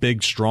a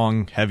big,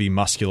 strong, heavy,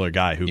 muscular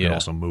guy who can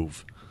also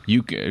move.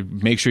 You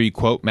make sure you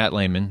quote Matt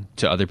Layman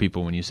to other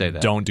people when you say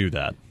that. Don't do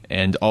that.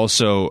 And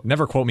also...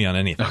 Never quote me on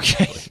anything.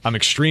 Okay. I'm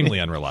extremely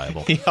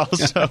unreliable. He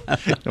also...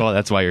 Well,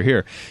 that's why you're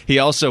here. He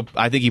also...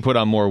 I think he put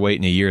on more weight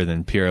in a year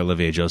than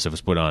Pierre-Olivier Joseph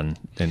has put on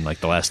in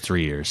like the last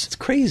 3 years. It's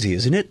crazy,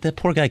 isn't it? That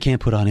poor guy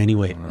can't put on any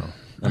weight.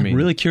 I'm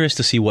really curious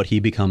to see what he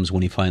becomes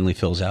when he finally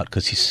fills out,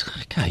 because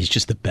he's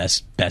just the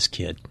best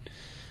kid.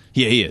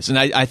 Yeah, he is, and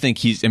I think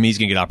he's going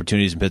to get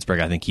opportunities in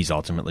Pittsburgh. I think he's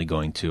ultimately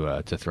going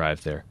to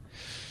thrive there.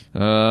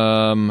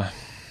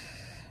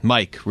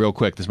 Mike, real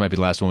quick, this might be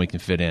the last one we can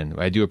fit in.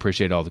 I do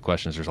appreciate all the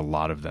questions. There's a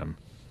lot of them.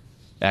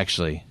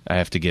 Actually,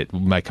 we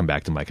might come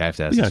back to Mike. I have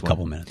to ask this one. We got a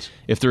couple minutes.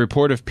 If the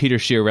report of Peter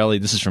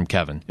Chiarelli, this is from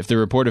Kevin, if the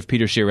report of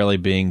Peter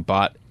Chiarelli being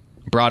bought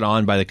brought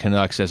on by the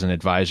Canucks as an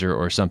advisor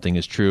or something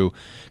is true,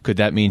 could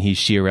that mean he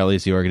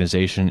Chiarelli's the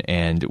organization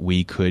and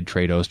we could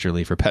trade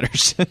Osterley for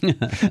Pettersson?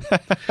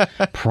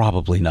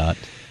 Probably not.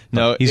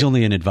 No, he's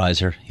only an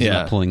advisor. He's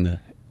not pulling the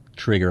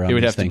trigger on it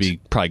would these have things. to be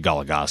probably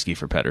Goligoski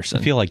for Pettersson.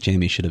 I feel like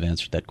Jaime should have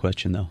answered that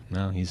question, though.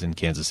 No, he's in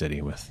Kansas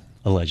City with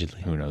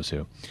allegedly who knows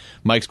who.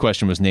 Mike's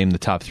question was name the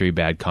top 3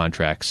 bad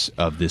contracts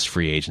of this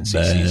free agency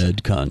season.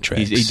 Bad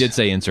contracts. He did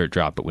say insert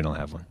drop, but we don't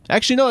have one.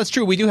 Actually, no, that's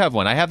true. We do have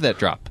one. I have that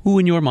drop. Who,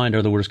 in your mind,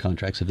 are the worst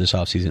contracts of this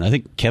offseason? I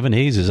think Kevin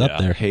Hayes is up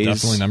there. Hayes,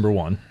 definitely number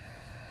 1.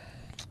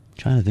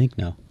 Trying to think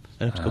now.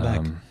 I have to go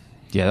back.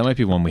 Yeah, that might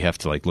be one we have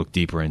to look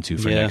deeper into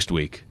for next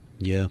week.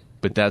 Yeah.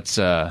 But that's...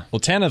 Well,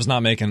 Tanev's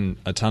not making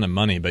a ton of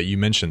money, but you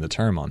mentioned the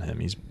term on him.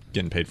 He's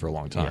getting paid for a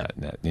long time.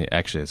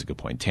 Actually, that's a good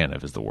point.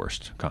 Tanev is the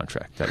worst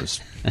contract. That was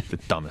the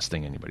dumbest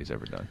thing anybody's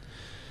ever done.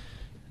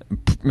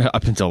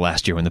 Up until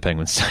last year when the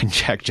Penguins signed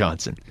Jack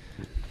Johnson.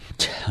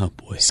 Oh,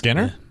 boy.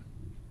 Skinner?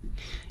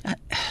 I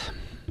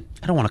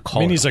don't want to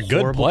call he's a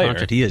good player.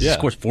 Contract. He is. He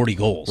scores 40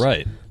 goals.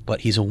 Right.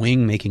 But he's a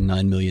wing making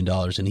 $9 million,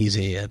 and he's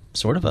a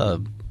sort of a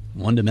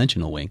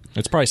one-dimensional wing.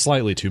 It's probably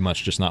slightly too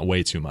much, just not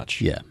way too much.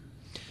 Yeah.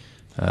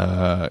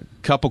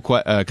 Couple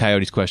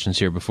Coyotes questions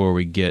here before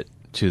we get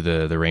to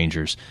the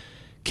Rangers.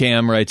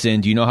 Cam writes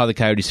in, do you know how the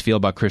Coyotes feel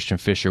about Christian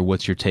Fischer?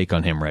 What's your take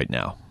on him right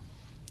now?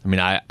 I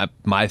mean,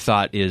 my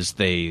thought is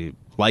they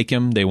like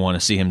him. They want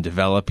to see him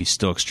develop. He's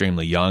still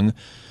extremely young.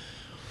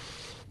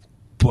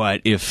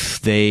 But if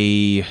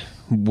they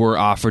were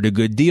offered a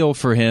good deal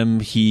for him,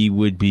 he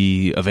would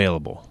be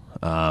available.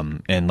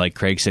 And like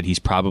Craig said, he's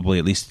probably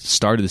at least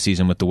started the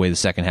season with the way the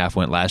second half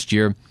went last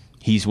year.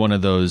 He's one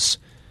of those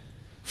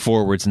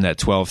forwards in that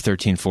 12,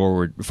 13,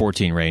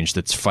 14 range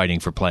that's fighting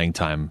for playing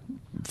time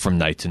from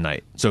night to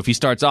night. So if he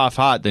starts off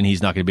hot, then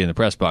he's not going to be in the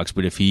press box.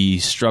 But if he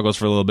struggles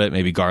for a little bit,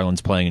 maybe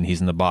Garland's playing and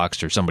he's in the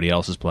box, or somebody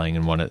else is playing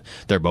and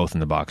they're both in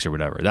the box or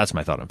whatever. That's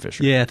my thought on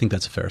Fischer. Yeah, I think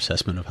that's a fair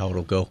assessment of how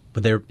it'll go.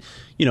 But they're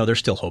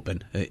still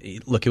hoping.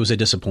 Look, it was a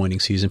disappointing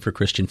season for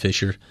Christian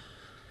Fischer.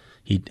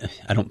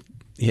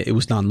 It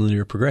was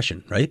nonlinear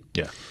progression, right?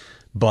 Yeah.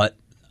 But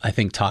I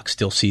think Talk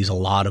still sees a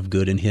lot of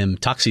good in him.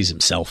 Talk sees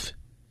himself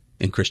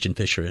in Christian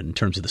Fischer in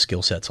terms of the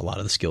skill sets, a lot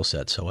of the skill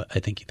sets. So I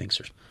think he thinks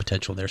there's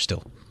potential there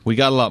still. We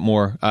got a lot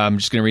more. I'm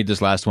just going to read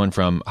this last one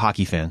from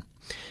Hockey Fan.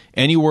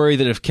 Any worry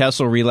that if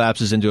Kessel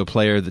relapses into a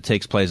player that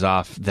takes plays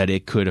off, that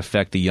it could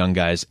affect the young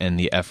guys and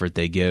the effort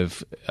they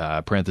give,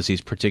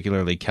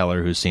 particularly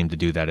Keller, who seemed to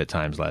do that at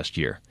times last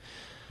year?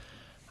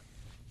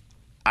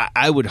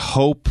 I would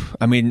hope,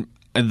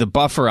 the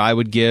buffer I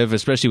would give,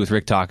 especially with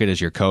Rick Tocchet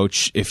as your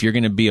coach, if you're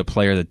going to be a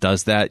player that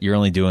does that, you're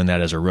only doing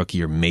that as a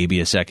rookie or maybe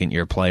a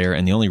second-year player,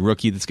 and the only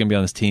rookie that's going to be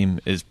on this team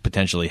is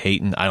potentially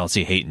Hayton. I don't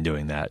see Hayton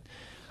doing that.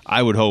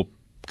 I would hope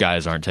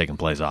guys aren't taking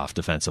plays off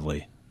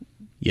defensively.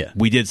 Yeah.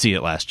 We did see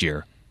it last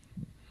year.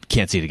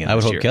 Can't see it again this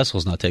year. I would hope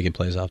Kessel's not taking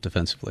plays off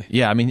defensively.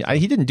 Yeah,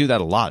 he didn't do that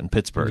a lot in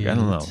Pittsburgh. Yeah, I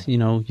don't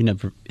know. You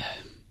never...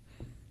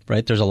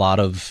 Right? There's a lot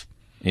of...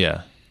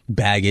 Yeah.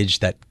 Baggage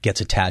that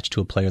gets attached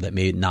to a player that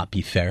may not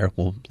be fair.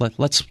 Well,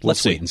 let's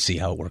wait and see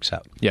how it works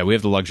out. Yeah, we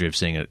have the luxury of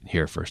seeing it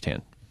here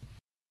firsthand.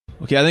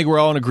 Okay, I think we're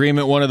all in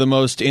agreement. One of the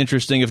most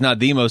interesting, if not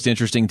the most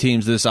interesting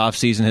teams this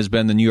offseason has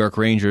been the New York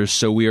Rangers.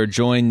 So we are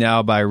joined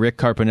now by Rick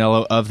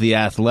Carpiniello of The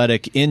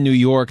Athletic in New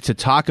York to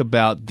talk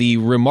about the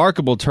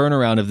remarkable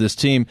turnaround of this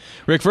team.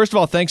 Rick, first of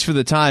all, thanks for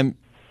the time.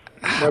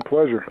 My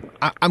pleasure.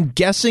 I'm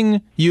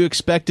guessing you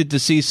expected to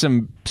see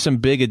some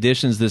big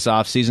additions this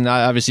offseason.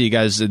 Obviously, you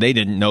guys, they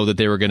didn't know that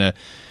they were going to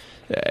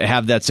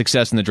have that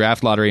success in the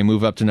draft lottery and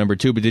move up to number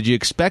 2. But did you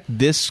expect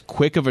this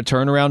quick of a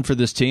turnaround for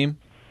this team?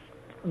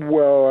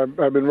 Well,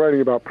 I've been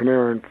writing about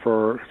Panarin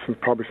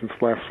probably since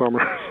last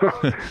summer.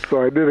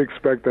 So I did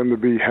expect them to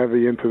be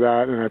heavy into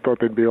that, and I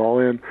thought they'd be all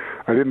in.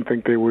 I didn't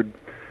think they would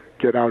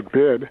get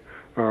outbid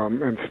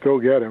and still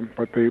get him,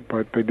 but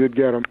they did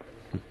get him.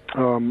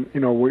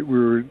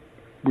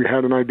 We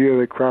had an idea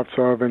that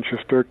Kravtsov and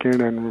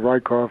Shesterkin and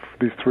Rykov,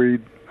 these 3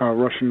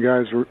 Russian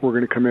guys, were going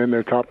to come in.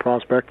 They're top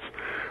prospects.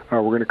 We're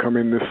going to come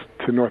in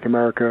to North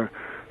America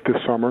this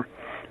summer.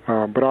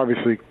 But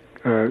obviously,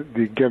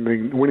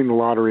 winning the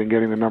lottery and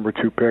getting the number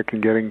 2 pick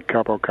and getting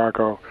Capo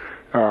Caco,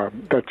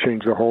 that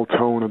changed the whole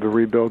tone of the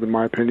rebuild, in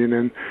my opinion,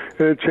 and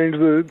it changed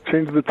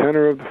the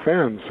tenor of the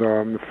fans.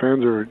 The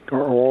fans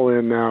are all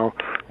in now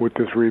with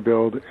this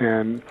rebuild,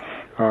 and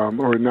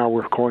or now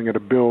we're calling it a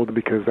build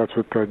because that's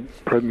what the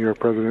New York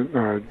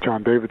president,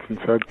 John Davidson,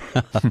 said.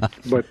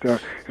 But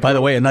by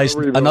the way,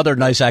 another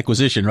nice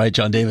acquisition, right,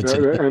 John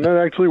Davidson? And that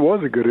actually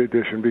was a good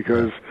addition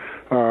because,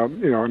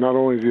 not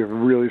only is he a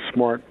really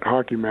smart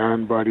hockey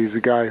man, but he's a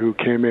guy who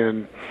came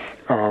in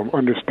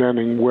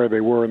understanding where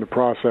they were in the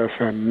process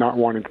and not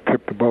wanting to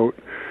tip the boat,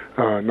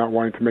 not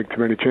wanting to make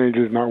too many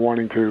changes, not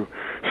wanting to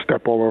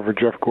step all over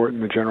Jeff Gorton,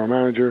 the general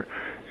manager.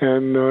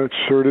 And it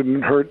sure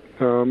didn't hurt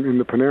in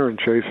the Panarin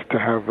chase to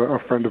have a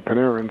friend of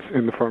Panarin's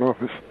in the front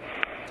office.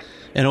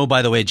 And oh,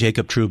 by the way,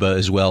 Jacob Trouba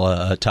as well,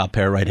 a top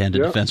pair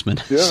right-handed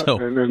defenseman. Yeah, so.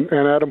 and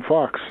Adam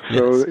Fox.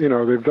 So,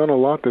 yes. They've done a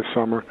lot this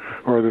summer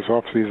or this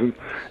offseason.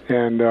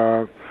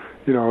 And,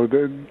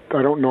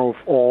 I don't know if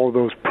all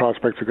those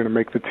prospects are going to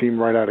make the team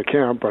right out of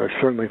camp, but I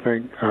certainly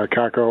think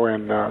Kakko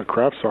and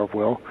Kravtsov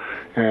will,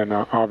 and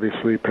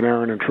obviously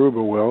Panarin and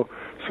Trouba will.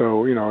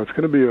 So it's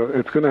going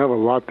to have a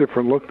lot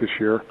different look this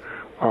year.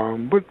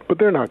 But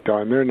they're not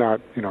done. They're not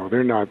at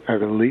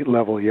an elite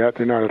level yet.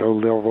 They're not at a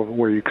level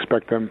where you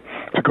expect them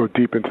to go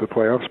deep into the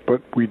playoffs.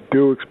 But we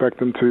do expect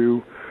them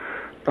to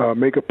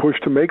make a push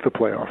to make the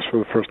playoffs for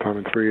the first time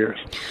in 3 years.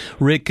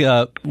 Rick,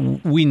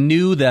 we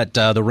knew that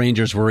the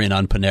Rangers were in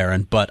on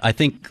Panarin, but I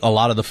think a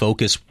lot of the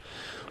focus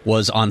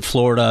was on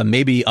Florida,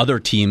 maybe other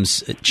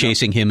teams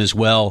chasing him as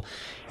well.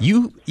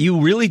 You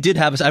really did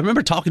have I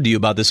remember talking to you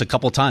about this a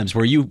couple times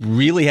where you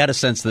really had a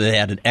sense that they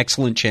had an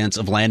excellent chance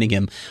of landing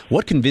him.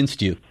 What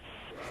convinced you?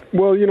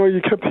 Well,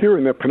 you kept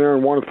hearing that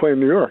Panarin wanted to play in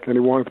New York and he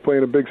wanted to play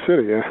in a big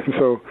city. And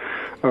so,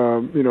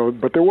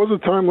 but there was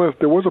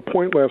a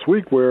point last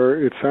week where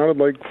it sounded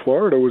like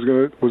Florida was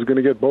going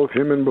to get both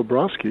him and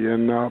Bobrovsky.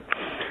 And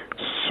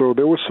so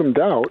there was some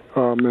doubt.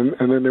 And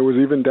then there was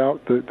even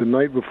doubt the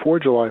night before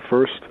July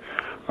 1st.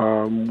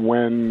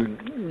 When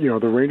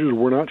the Rangers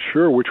were not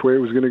sure which way it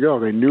was going to go.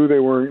 They knew they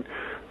weren't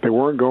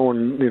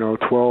going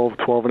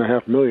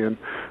 12.5 million.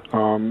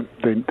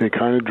 They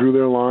kind of drew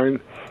their line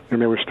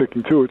and they were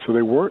sticking to it, so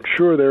they weren't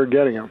sure they were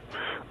getting him.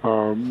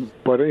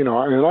 But and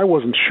I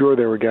wasn't sure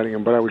they were getting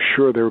him, but I was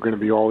sure they were going to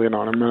be all in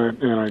on him,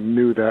 and I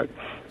knew that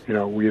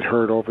we had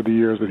heard over the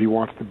years that he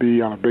wants to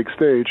be on a big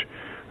stage,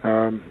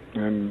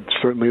 and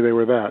certainly they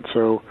were that.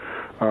 So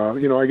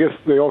I guess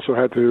they also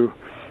had to.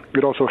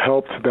 It also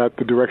helped that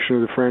the direction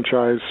of the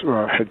franchise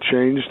had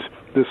changed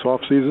this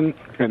offseason,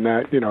 and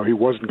that he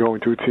wasn't going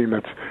to a team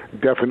that's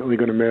definitely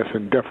going to miss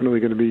and definitely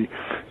going to be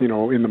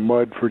in the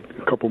mud for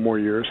a couple more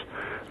years.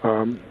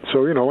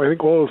 So I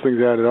think all those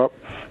things added up,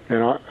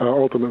 and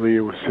ultimately it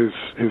was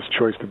his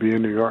choice to be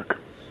in New York.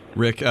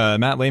 Rick,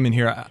 Matt Layman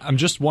here. I'm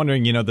just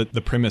wondering,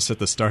 the premise at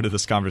the start of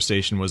this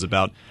conversation was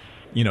about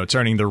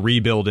turning the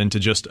rebuild into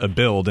just a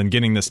build and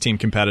getting this team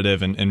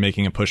competitive and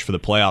making a push for the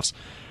playoffs.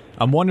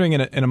 I'm wondering,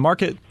 in a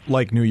market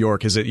like New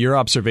York, is it your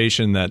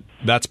observation that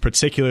that's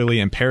particularly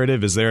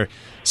imperative? Is there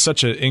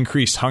such an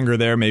increased hunger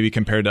there, maybe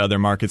compared to other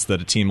markets, that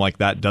a team like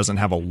that doesn't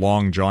have a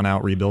long,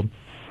 drawn-out rebuild?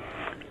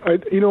 I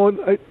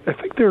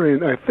think they're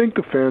in. I think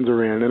the fans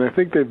are in, and I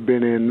think they've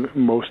been in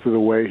most of the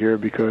way here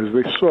because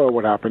they saw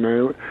what happened,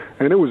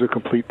 and it was a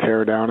complete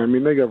teardown. I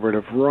mean, they got rid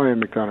of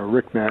Ryan McDonough,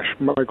 Rick Nash,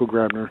 Michael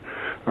Grabner,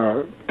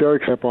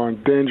 Derek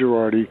Stepan, Dan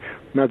Girardi,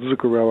 Matt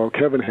Zuccarello,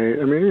 Kevin Hayes.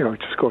 I mean, it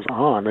just goes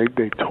on.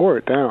 They tore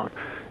it down,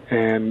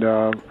 and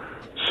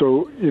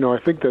so I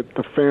think that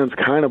the fans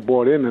kind of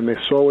bought in, and they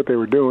saw what they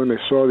were doing. They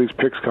saw these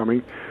picks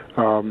coming,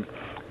 and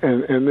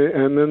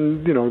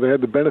then they had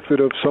the benefit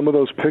of some of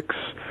those picks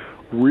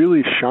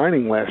really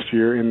shining last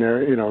year in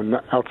their,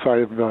 outside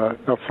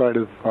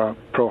of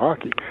pro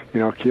hockey.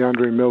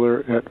 Keandre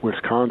Miller at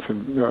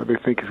Wisconsin, they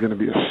think is going to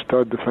be a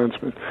stud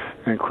defenseman,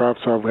 and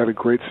Kravtsov had a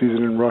great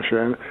season in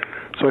Russia. And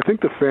so I think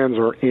the fans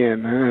are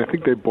in, and I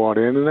think they bought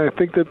in, and I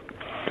think that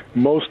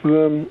most of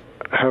them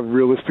have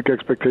realistic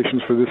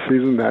expectations for this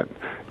season that,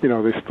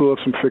 they still have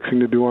some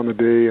fixing to do on the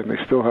day, and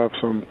they still have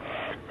some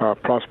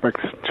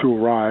prospects to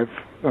arrive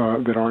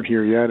that aren't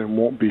here yet and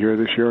won't be here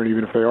this year. And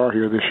even if they are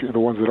here this year, the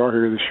ones that are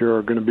here this year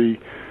are going to be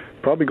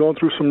probably going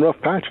through some rough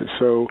patches.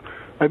 So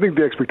I think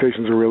the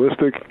expectations are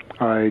realistic.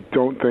 I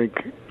don't think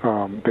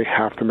they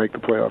have to make the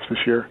playoffs this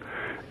year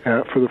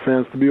for the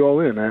fans to be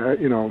all in. And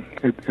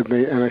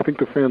I think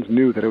the fans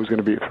knew that it was going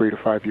to be a 3 to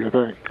 5 year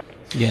thing.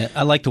 Yeah,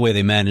 I like the way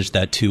they managed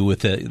that too.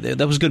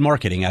 That was good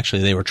marketing.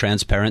 Actually, they were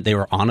transparent. They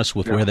were honest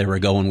with where they were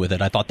going with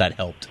it. I thought that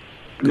helped.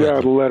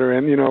 Yeah, the letter,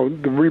 and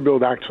the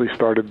rebuild actually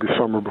started the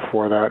summer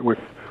before that with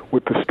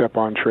the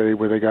Stepan trade,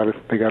 where they got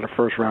a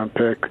first round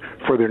pick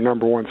for their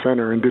number one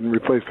center and didn't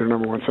replace their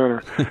number one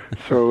center.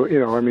 So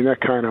that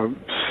kind of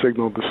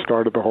signaled the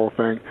start of the whole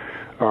thing.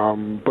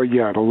 But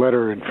yeah, the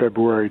letter in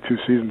February 2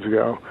 seasons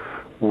ago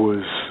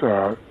was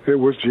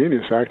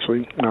genius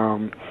actually.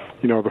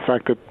 The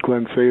fact that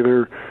Glenn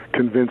Sather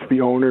convinced the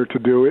owner to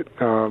do it,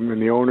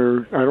 and the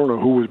owner, I don't know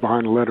who was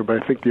behind the letter,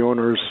 but I think the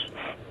owner's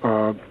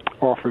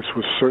office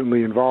was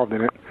certainly involved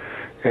in it,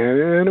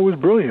 and it was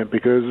brilliant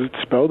because it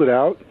spelled it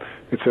out.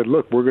 It said,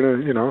 "Look, we're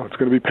gonna, it's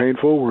gonna be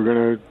painful.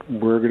 We're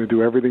gonna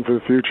do everything for the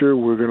future.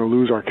 We're gonna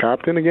lose our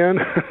captain again.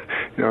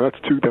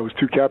 That was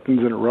two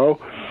captains in a row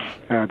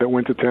that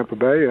went to Tampa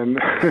Bay,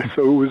 and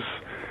so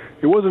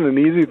it wasn't an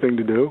easy thing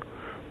to do,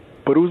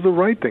 but it was the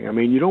right thing. I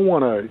mean, you don't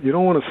want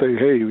to say,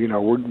 hey,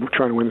 we're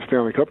trying to win the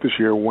Stanley Cup this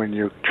year when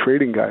you're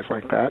trading guys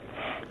like that."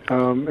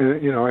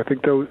 I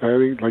think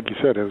like you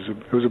said,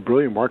 it was a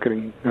brilliant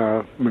marketing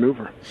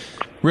maneuver.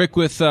 Rick,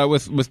 with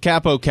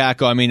Capo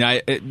Kakko, I mean,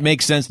 it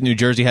makes sense New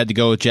Jersey had to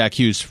go with Jack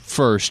Hughes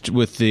first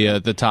with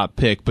the top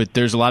pick, but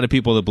there's a lot of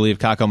people that believe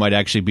Kakko might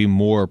actually be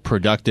more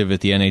productive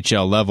at the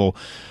NHL level.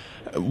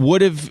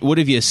 What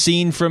have you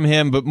seen from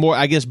him? But more,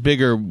 I guess,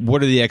 bigger,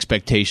 what are the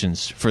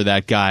expectations for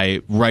that guy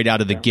right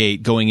out of the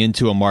gate going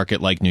into a market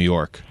like New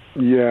York?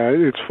 Yeah,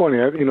 it's funny.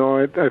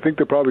 I think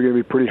they're probably going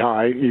to be pretty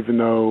high, even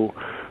though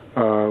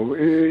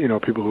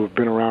People who have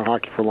been around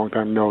hockey for a long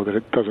time know that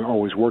it doesn't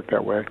always work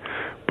that way.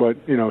 But,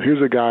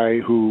 here's a guy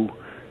who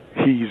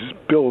he's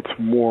built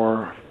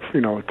more,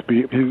 he's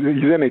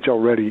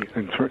NHL ready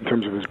in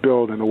terms of his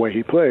build and the way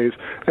he plays.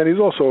 And he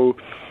also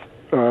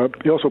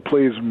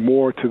plays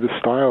more to the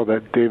style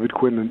that David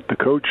Quinn, the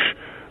coach,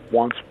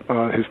 wants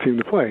his team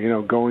to play.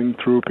 Going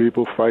through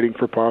people, fighting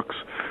for pucks,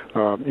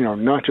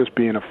 not just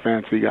being a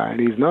fancy guy. And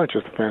he's not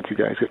just a fancy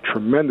guy. He's got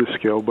tremendous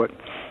skill, but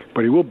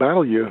he will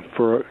battle you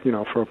for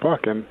a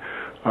puck. And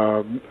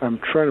I'm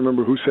trying to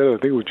remember who said it. I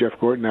think it was Jeff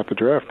Gorton at the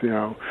draft.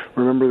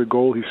 Remember the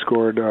goal he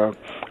scored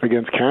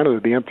against Canada,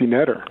 the empty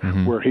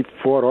netter, where he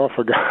fought off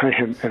a guy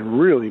and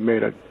really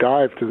made a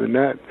dive to the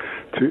net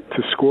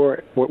to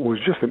score what was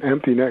just an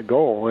empty net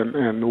goal.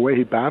 And the way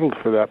he battled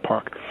for that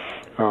puck,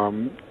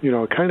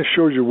 it kind of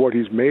shows you what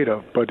he's made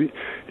of. But he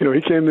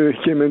came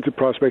into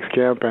prospects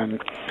camp and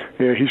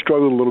he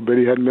struggled a little bit.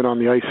 He hadn't been on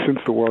the ice since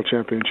the World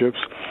Championships.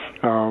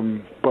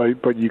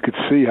 But you could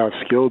see how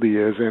skilled he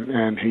is,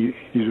 and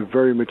he's a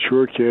very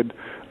mature kid.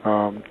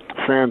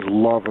 Fans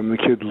love him. The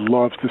kid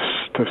loves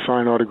to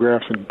sign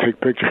autographs and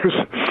take pictures,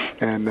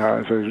 and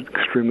is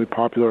extremely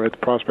popular at the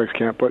prospects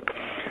camp. But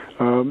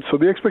so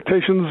the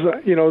expectations,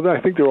 I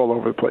think they're all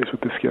over the place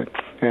with this kid,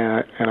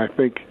 and I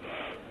think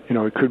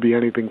it could be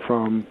anything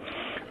from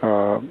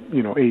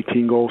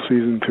 18 goal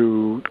season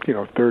to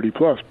 30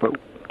 plus, but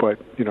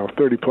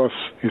 30 plus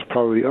is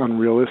probably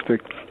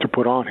unrealistic to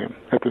put on him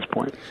at this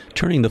point.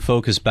 Turning the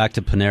focus back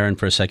to Panarin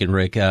for a second,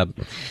 Rick,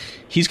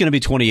 he's going to be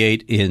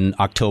 28 in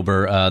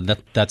October.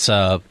 That's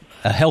a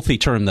healthy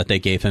term that they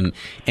gave him.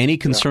 Any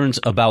concerns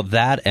about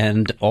that?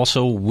 And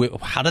also,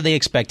 how do they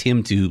expect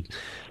him to?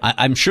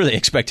 I'm sure they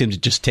expect him to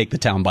just take the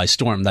town by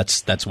storm.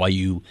 That's why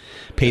you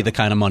pay the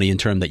kind of money in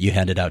term that you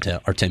handed out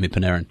to Artemi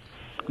Panarin.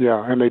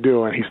 Yeah, and they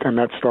do, and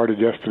that started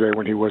yesterday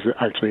when he was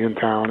actually in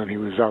town, and he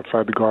was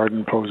outside the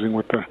Garden posing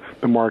with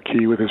the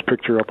marquee with his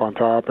picture up on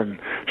top and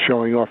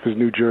showing off his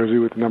new jersey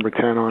with the number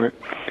 10 on it.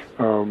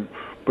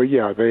 But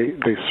yeah, they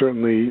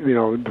certainly,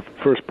 the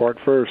first part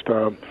first.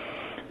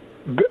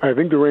 I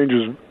think the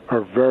Rangers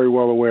are very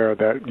well aware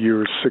that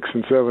years 6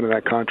 and 7 of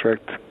that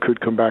contract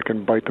could come back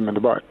and bite them in the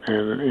butt,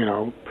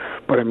 and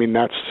but I mean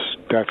that's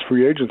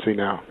free agency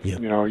now. Yep.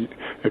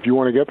 If you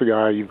want to get the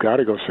guy, you've got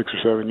to go 6 or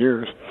 7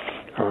 years.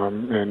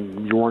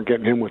 And you weren't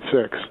getting him with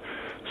 6.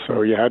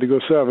 So you had to go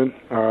 7.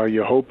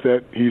 You hope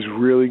that he's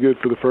really good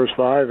for the first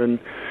 5, and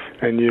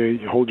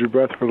you hold your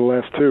breath for the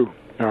last 2.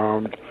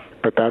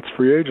 But that's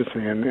free agency,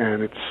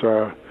 and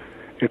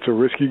it's a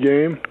risky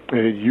game, and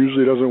it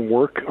usually doesn't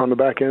work on the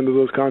back end of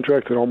those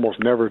contracts. It almost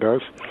never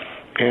does.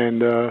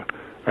 And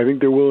I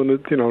think they're willing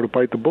to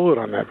bite the bullet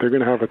on that. They're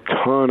going to have a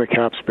ton of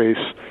cap space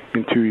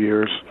in 2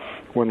 years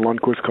when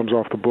Lundqvist comes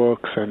off the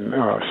books, and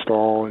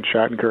Stahl and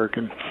Shattenkirk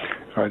and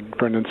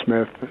Brendan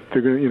Smith.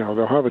 They're going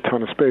they'll have a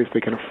ton of space. They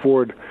can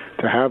afford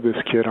to have this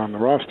kid on the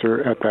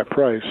roster at that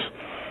price.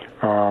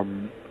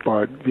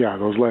 But yeah,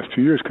 those last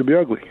 2 years could be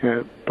ugly.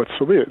 But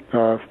so be it.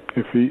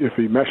 If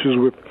he meshes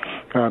with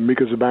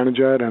Mika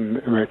Zibanejad and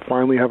they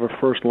finally have a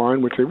first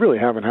line, which they really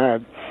haven't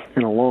had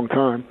in a long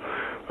time,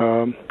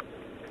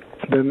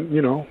 then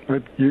you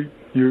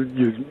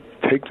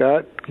take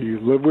that, you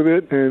live with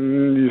it,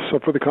 and you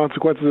suffer the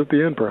consequences at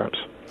the end, perhaps.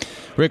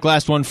 Rick,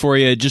 last one for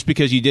you. Just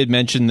because you did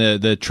mention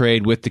the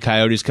trade with the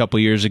Coyotes a couple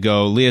years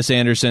ago, Elias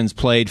Anderson's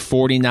played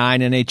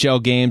 49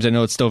 NHL games. I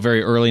know it's still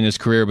very early in his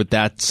career, but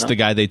that's the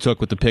guy they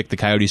took with the pick the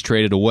Coyotes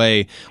traded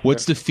away.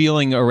 What's the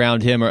feeling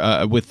around him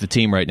with the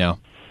team right now?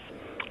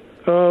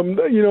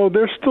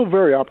 They're still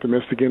very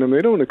optimistic in him.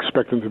 They don't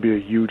expect him to be a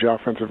huge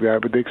offensive guy,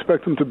 but they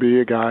expect him to be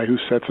a guy who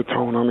sets a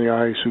tone on the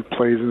ice, who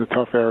plays in the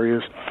tough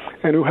areas,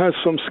 and who has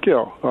some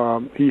skill.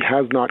 He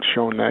has not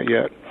shown that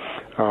yet.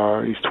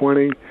 He's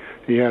 20.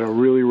 He had a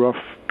really rough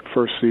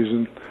first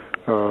season,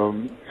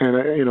 and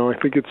I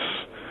think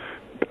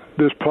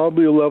there's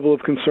probably a level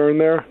of concern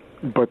there,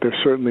 but they're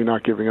certainly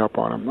not giving up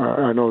on him.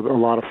 I know a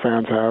lot of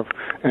fans have,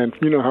 and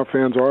you know how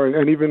fans are,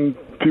 and even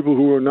people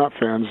who are not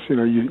fans.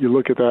 You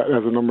look at that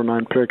as a number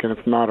 9 pick, and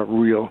it's not a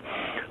real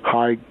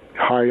high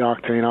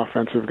octane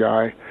offensive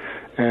guy.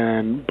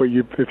 But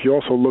if you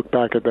also look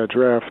back at that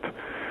draft,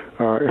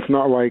 it's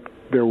not like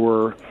there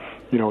were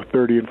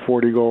 30 and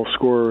 40 goal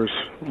scorers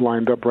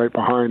lined up right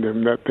behind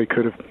him that they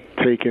could have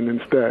taken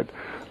instead.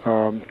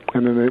 And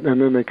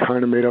then they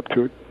kind of made up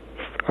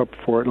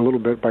for it a little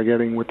bit by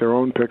getting with their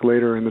own pick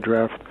later in the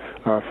draft,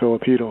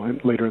 Philip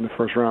Hedl later in the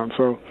first round.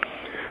 So,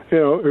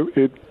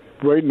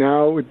 right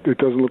now it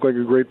doesn't look like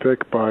a great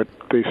pick, but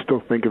they still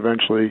think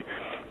eventually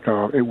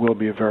it will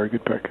be a very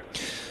good pick.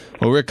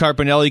 Well, Rick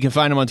Carpiniello, you can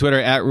find him on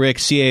Twitter at Rick,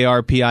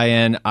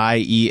 Carpiniello.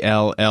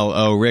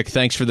 Rick,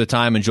 thanks for the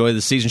time. Enjoy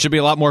the season. Should be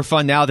a lot more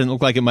fun now than it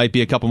looked like it might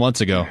be a couple months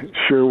ago.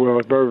 Sure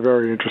will. Very,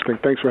 very interesting.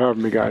 Thanks for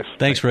having me, guys.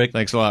 Thanks, Rick.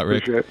 Thanks a lot,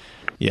 Rick. Appreciate it.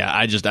 Yeah,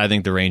 I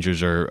think the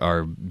Rangers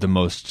are the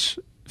most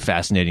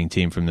fascinating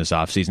team from this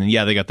offseason.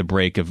 Yeah, they got the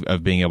break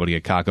of being able to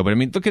get Kakko, but I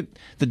mean, look at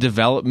the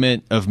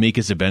development of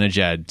Mika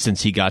Zibanejad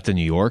since he got to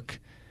New York.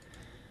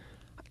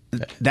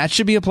 That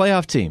should be a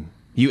playoff team.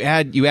 You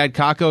add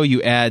Kako,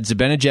 you add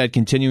Zibanejad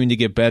continuing to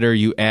get better,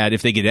 you add,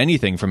 if they get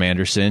anything from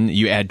Anderson,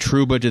 you add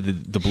Trouba to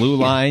the blue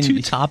line.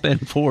 2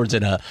 top-end forwards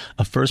and a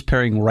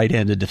first-pairing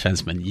right-handed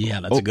defenson. Yeah,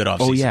 that's a good offseason.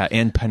 Oh, yeah,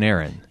 and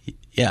Panarin.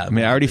 Yeah. I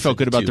mean, I already felt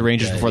good about the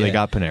Rangers before they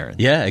got Panarin.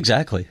 Yeah,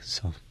 exactly.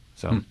 So.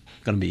 Going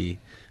to be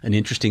an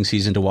interesting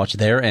season to watch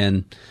there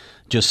and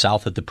just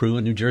south at the Prue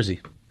in New Jersey.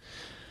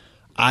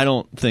 I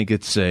don't think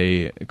it's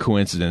a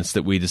coincidence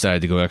that we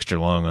decided to go extra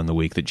long on the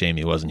week that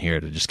Jaime wasn't here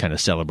to just kind of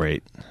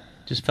celebrate.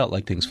 Just felt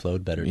like things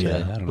flowed better today. I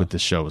don't know what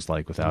this show was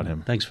like without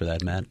him. Thanks for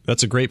that, Matt.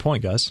 That's a great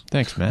point, guys.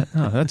 Thanks, Matt.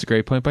 Oh, that's a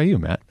great point by you,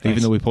 Matt. Thanks.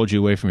 Even though we pulled you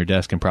away from your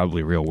desk and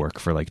probably real work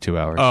for like 2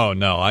 hours. Oh,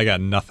 no, I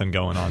got nothing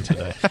going on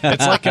today.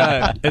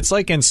 It's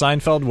like in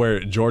Seinfeld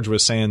where George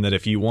was saying that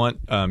if you want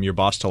your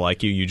boss to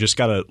like you, you just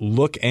got to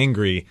look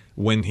angry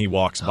when he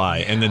walks by,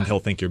 and then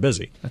he'll think you're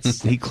busy.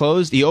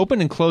 He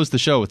opened and closed the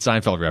show with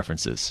Seinfeld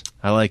references.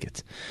 I like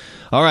it.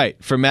 All right,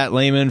 for Matt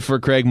Layman, for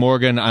Craig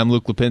Morgan, I'm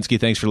Luke Lipinski.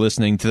 Thanks for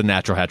listening to the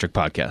Natural Hat Trick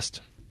Podcast.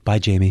 Bye,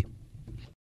 Jaime.